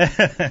your boat?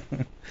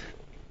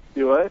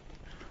 You what?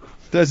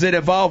 Does it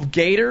involve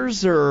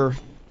gators or?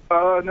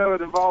 No,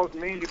 it involves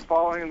me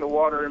falling in the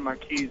water and my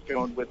keys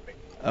going with me.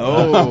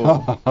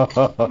 Oh.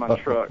 My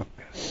truck.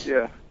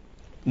 Yeah.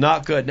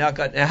 Not good. Now,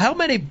 how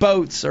many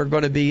boats are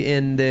going to be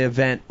in the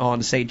event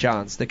on St.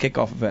 John's, the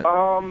kickoff event?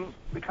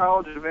 The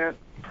college event,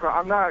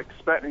 I'm not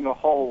expecting a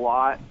whole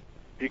lot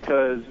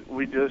because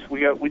we got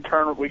to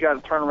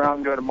turn around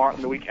and go to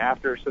Martin the week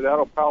after, so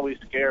that'll probably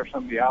scare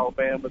some of the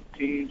Alabama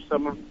teams,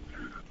 some of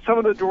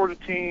the Georgia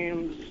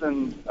teams,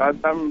 and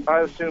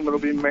I assume it'll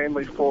be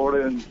mainly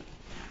Florida and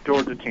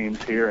Georgia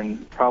teams here,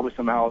 and probably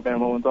some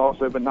Alabama ones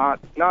also, but not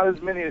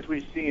as many as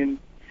we see in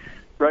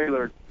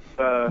regular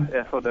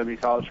FLW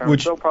college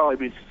tournaments. There'll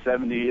probably be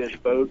 70-ish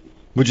boats.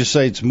 Would you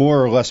say it's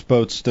more or less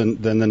boats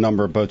than the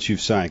number of boats you've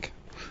sank?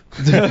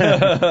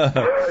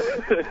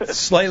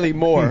 Slightly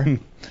more.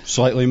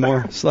 Slightly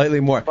more? Slightly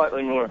more.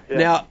 Slightly more,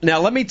 yeah. Now,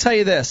 let me tell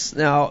you this.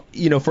 Now,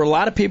 for a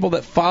lot of people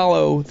that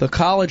follow the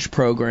college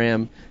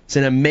program, it's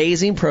an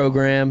amazing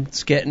program.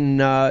 It's getting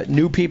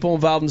new people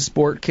involved in the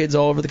sport, kids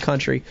all over the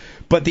country.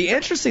 But the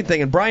interesting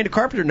thing, and Brian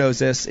DeCarpenter knows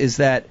this, is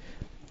that,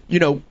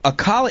 a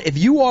college, if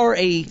you are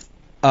a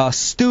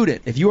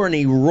student, if you are an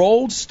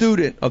enrolled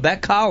student of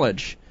that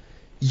college,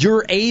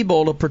 you're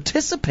able to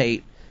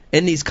participate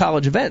in these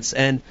college events.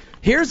 And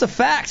here's a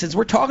fact. Since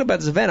we're talking about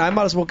this event, I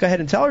might as well go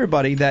ahead and tell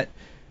everybody that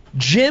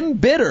Jim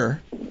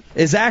Bitter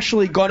is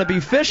actually going to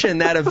be fishing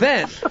that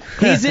event.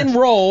 He's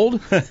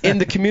enrolled in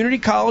the Community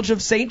College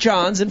of St.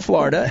 John's in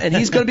Florida, and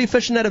he's going to be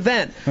fishing that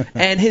event.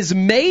 And his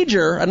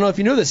major, I don't know if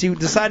you knew this, he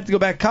decided to go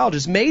back to college.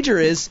 His major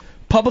is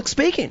public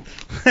speaking.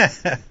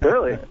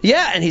 Really?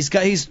 Yeah, and he's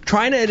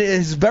trying to, at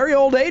his very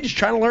old age, he's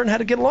trying to learn how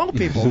to get along with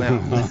people now.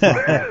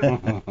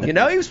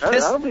 He was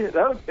pissed.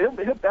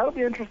 That'll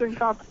be interesting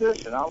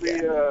competition. I'll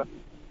be.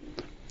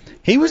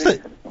 He was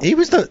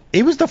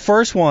the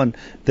first one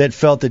that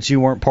felt that you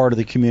weren't part of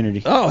the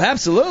community. Oh,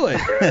 absolutely.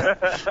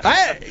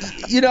 I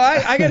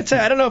got to tell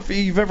you, I don't know if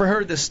you've ever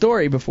heard this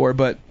story before,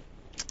 but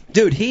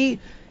dude, he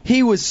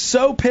was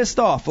so pissed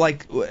off.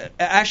 Like,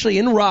 actually,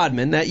 in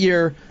Rodman that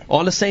year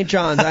on the St.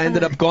 John's, I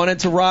ended up going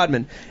into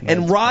Rodman,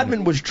 and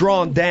Rodman was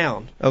drawn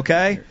down.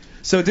 Okay.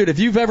 So, dude, if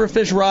you've ever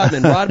fished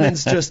Rodman,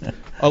 Rodman's just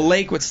a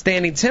lake with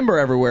standing timber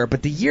everywhere.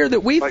 But the year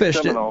that we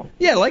fished Seminole. it,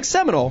 yeah, like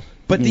Seminole.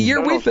 But the year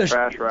Seminole's we fished,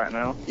 trash right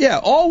now. Yeah,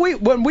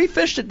 when we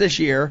fished it this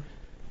year,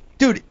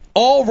 dude,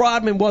 all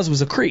Rodman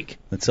was a creek.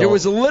 There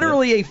was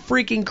literally a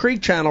freaking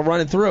creek channel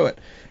running through it,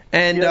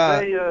 and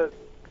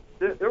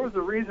there was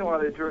a reason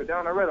why they drew it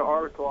down. I read an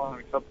article on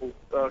it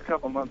a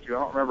couple months ago. I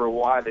don't remember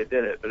why they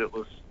did it, but it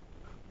was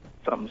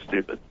something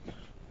stupid.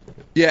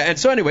 Yeah, and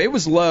so anyway, it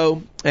was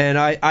low, and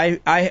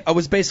I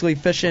was basically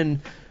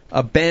fishing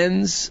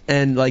bends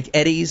and like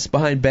eddies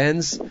behind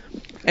bends.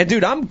 And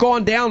dude, I'm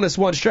going down this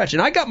one stretch,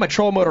 and I got my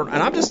trolling motor,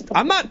 and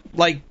I'm not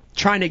like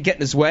trying to get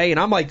in his way, and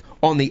I'm like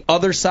on the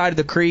other side of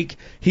the creek.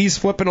 He's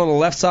flipping on the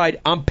left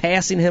side. I'm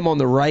passing him on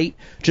the right,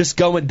 just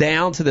going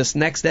down to this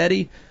next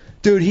eddy.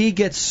 Dude, he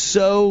gets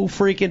so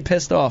freaking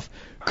pissed off,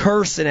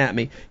 cursing at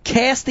me,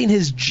 casting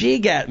his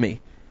jig at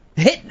me.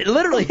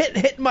 Literally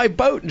hitting my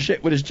boat and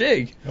shit with his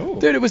jig. Ooh.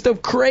 Dude, it was the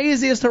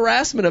craziest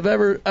harassment I've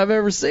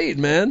ever seen,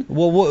 man.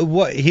 Well,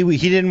 what he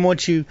didn't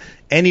want you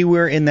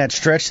anywhere in that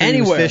stretch that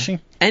he was fishing?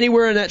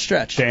 Anywhere in that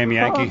stretch. Damn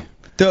Yankee.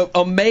 The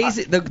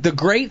amazing, the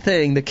great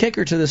thing, the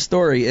kicker to this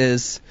story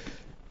is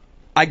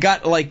I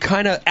got like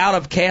kind of out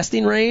of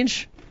casting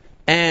range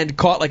and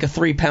caught like a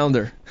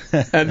 3-pounder.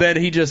 And then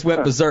he just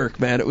went berserk,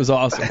 man. It was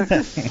awesome.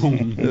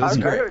 It was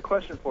I got a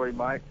question for you,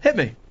 Mike. Hit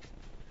me.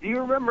 Do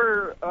you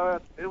remember?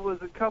 It was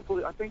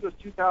I think it was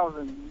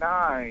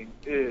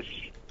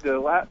 2009-ish. The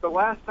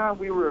last time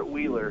we were at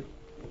Wheeler,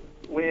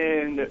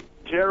 when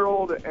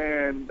Gerald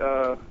and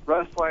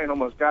Russ Lane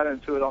almost got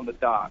into it on the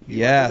dock.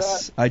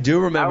 Yes, I do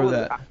remember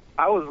that.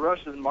 I was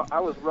Russ's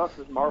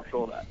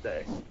marshal that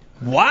day.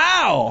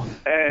 Wow.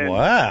 And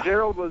wow.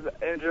 Gerald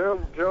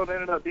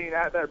ended up being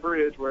at that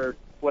bridge where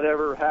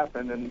whatever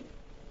happened, and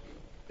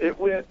it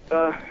went.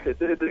 It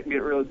didn't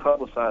get really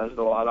publicized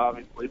a lot,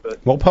 obviously, but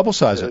Well,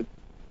 publicize it.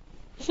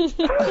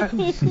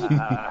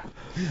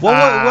 What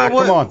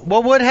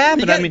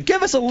happened? I mean,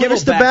 give us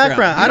the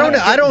background.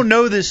 I don't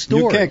know this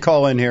story. You can't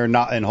call in here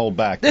and hold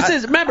back. This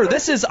is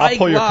I'll Ike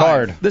pull your Live.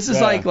 card. This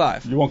is Ike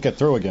Live. You won't get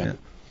through again.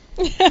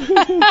 Give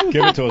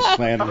it to us,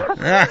 Slandy.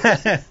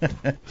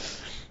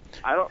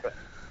 I don't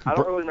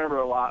really remember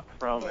a lot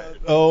from it.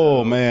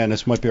 Oh man,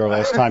 this might be our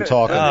last time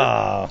talking.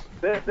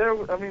 There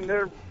were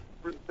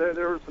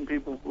some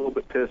people a little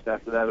bit pissed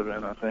after that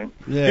event, I think.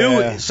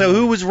 Yeah.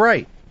 Who was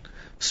right?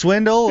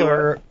 Swindle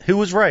or who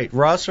was right?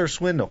 Russ or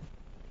Swindle?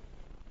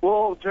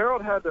 Well,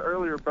 Gerald had the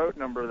earlier boat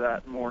number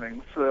that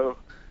morning, so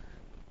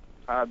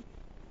I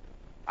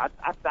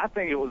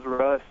think it was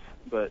Russ,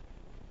 but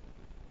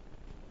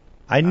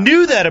I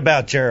knew that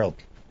about Gerald.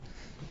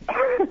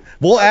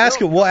 We'll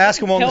ask him. We'll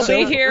ask him on the show.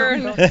 He'll be here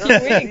in a few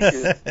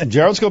weeks.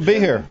 Gerald's gonna be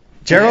here.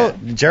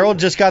 Gerald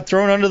just got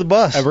thrown under the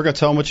bus. And we're gonna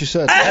tell him what you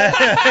said.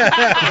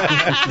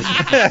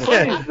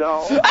 Please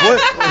don't.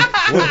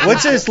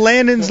 What's this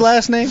Landon's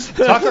last name?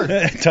 Tucker.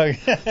 Let's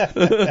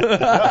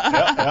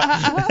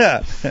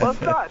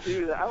not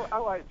do that. I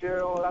like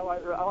Gerald. I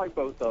like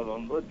both of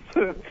them.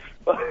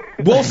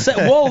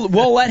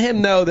 We'll let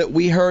him know that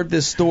we heard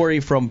this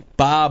story from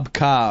Bob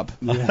Cobb.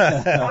 Better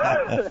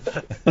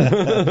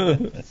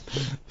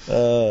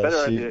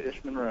idea,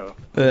 Ish Monroe.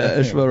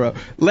 Ish Monroe.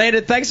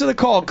 Landon, thanks for the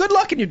call. Good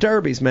luck in your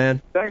derbies,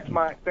 man. Thanks,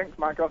 Mike.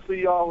 I'll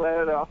see y'all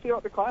at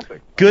the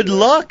Classic. Good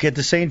luck at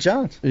the St.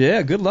 John's.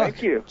 Yeah, good luck.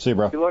 Thank you. See you,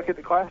 bro. Good luck at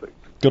the Classic.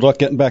 Good luck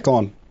getting back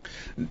on.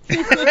 So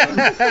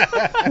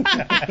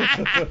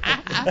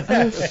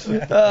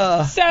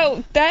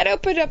that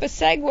opened up a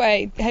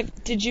segue.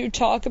 Did you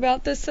talk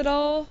about this at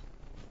all?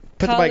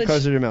 Put the mic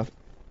closer to your mouth.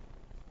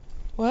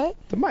 What?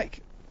 The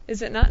mic.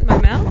 Is it not in my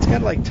mouth? It's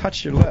gotta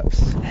touch your lips.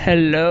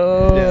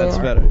 Hello. Yeah, that's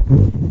better.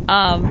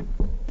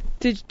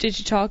 Did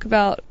you talk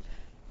about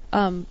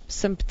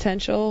some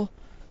potential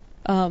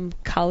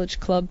college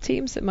club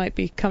teams that might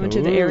be coming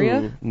to the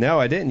area? No,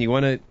 I didn't. You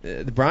want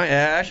to, Brian?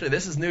 Actually,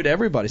 this is new to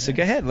everybody. So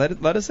go ahead,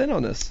 let us in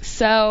on this.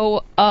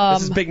 So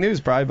this is big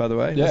news, Brian. By the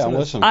way. Yeah, I'm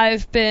listening.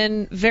 I've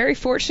been very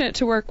fortunate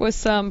to work with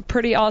some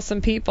pretty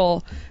awesome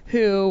people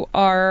who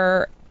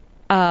are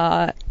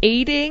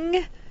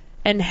aiding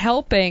and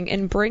helping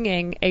in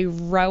bringing a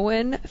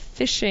Rowan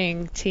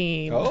fishing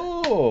team.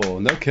 Oh,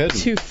 no kidding.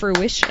 To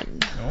fruition.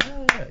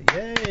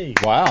 Yay!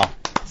 Wow.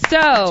 So.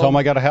 Tell them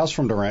I got a house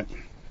from Durant.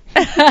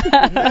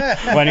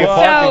 Plenty of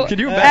parking.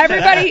 So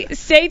everybody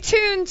stay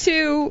tuned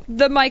to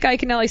the Mike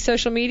Iaconelli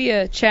social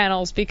media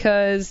channels,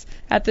 because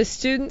at the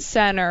Student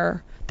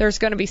Center there's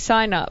going to be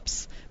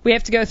sign-ups. We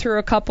have to go through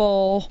a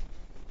couple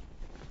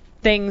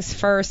things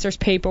first. There's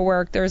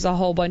paperwork. There's a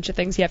whole bunch of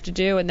things you have to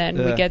do, and then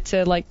we get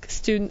to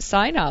student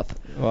sign-up.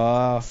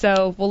 Wow.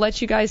 So we'll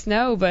let you guys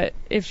know, but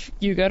if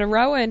you go to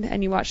Rowan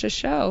and you watch the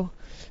show,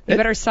 you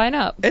better sign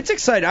up. It's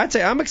exciting. I'd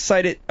say I'm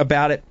excited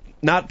about it.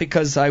 Not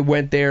because I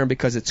went there and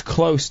because it's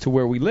close to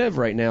where we live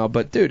right now,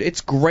 but, dude,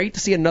 it's great to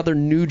see another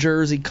New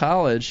Jersey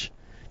college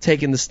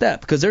taking the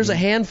step, because there's a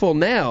handful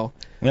now,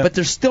 but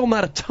there's still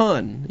not a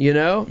ton, Right.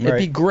 It'd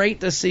be great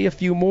to see a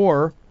few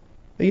more,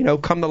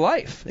 come to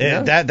life.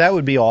 Yeah, that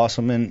would be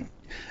awesome. And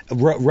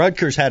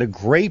Rutgers had a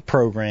great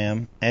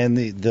program, and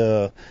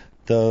the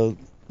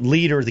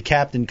leader, the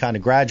captain, kind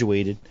of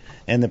graduated,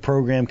 and the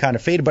program kind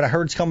of faded, but I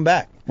heard it's coming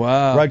back.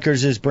 Wow.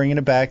 Rutgers is bringing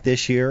it back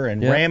this year,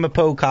 and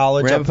Ramapo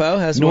College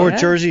has North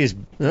Jersey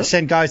has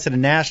sent guys to the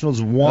Nationals,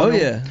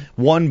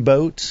 won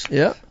boats.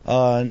 Yeah.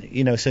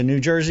 So New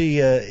Jersey,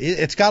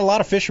 it's got a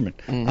lot of fishermen.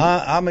 Mm-hmm.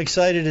 I'm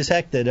excited as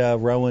heck that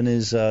Rowan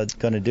is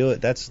going to do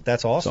it. That's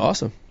awesome. That's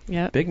awesome.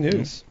 Yeah. Big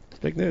news.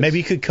 Big news. Maybe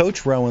you could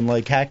coach Rowan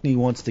like Hackney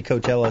wants to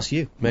coach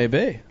LSU.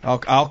 Maybe.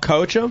 I'll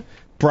coach him.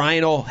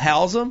 Brian will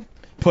house him.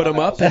 Put them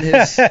up in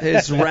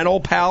his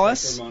rental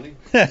palace.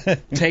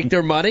 Take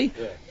their money.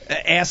 Yeah.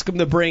 Ask them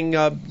to bring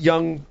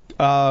young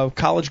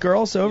college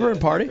girls over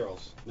and party.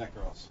 Net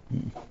girls.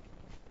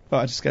 Oh,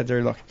 I just got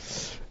dirty look.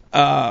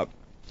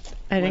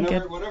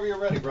 Whenever you're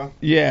ready, bro.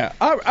 Yeah,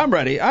 I'm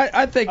ready.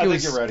 I think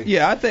you're ready.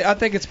 Yeah, I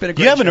think it's been a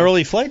great. You have show. an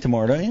early flight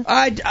tomorrow, don't you?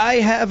 I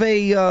have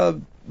a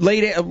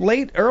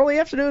early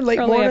afternoon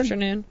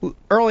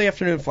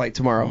flight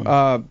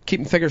tomorrow.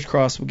 Keeping fingers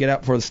crossed we'll get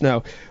out before the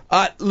snow.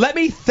 Let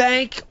me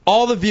thank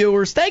all the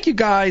viewers. Thank you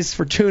guys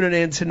for tuning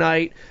in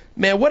tonight.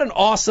 Man, what an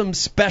awesome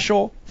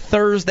special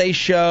Thursday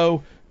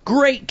show.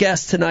 Great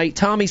guest tonight,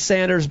 Tommy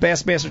Sanders,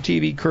 Bassmaster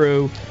TV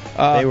crew.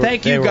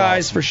 Thank you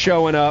guys for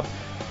showing up.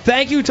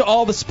 Thank you to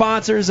all the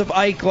sponsors of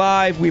Ike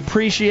Live. We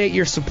appreciate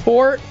your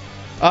support.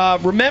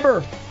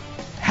 Remember,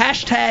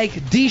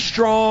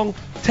 #DStrong.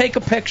 Take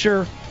a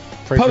picture.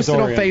 Post it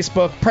on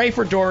Facebook. Pray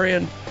for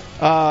Dorian.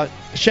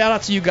 Shout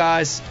out to you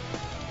guys.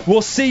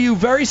 We'll see you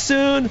very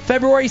soon,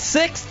 February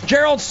 6th.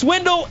 Gerald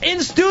Swindle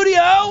in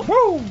studio.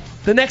 Woo!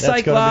 The Next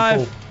Hike Live.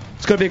 Cool.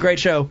 It's going to be a great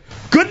show.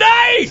 Good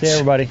night! See you,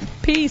 everybody.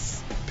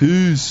 Peace.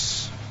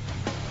 Peace.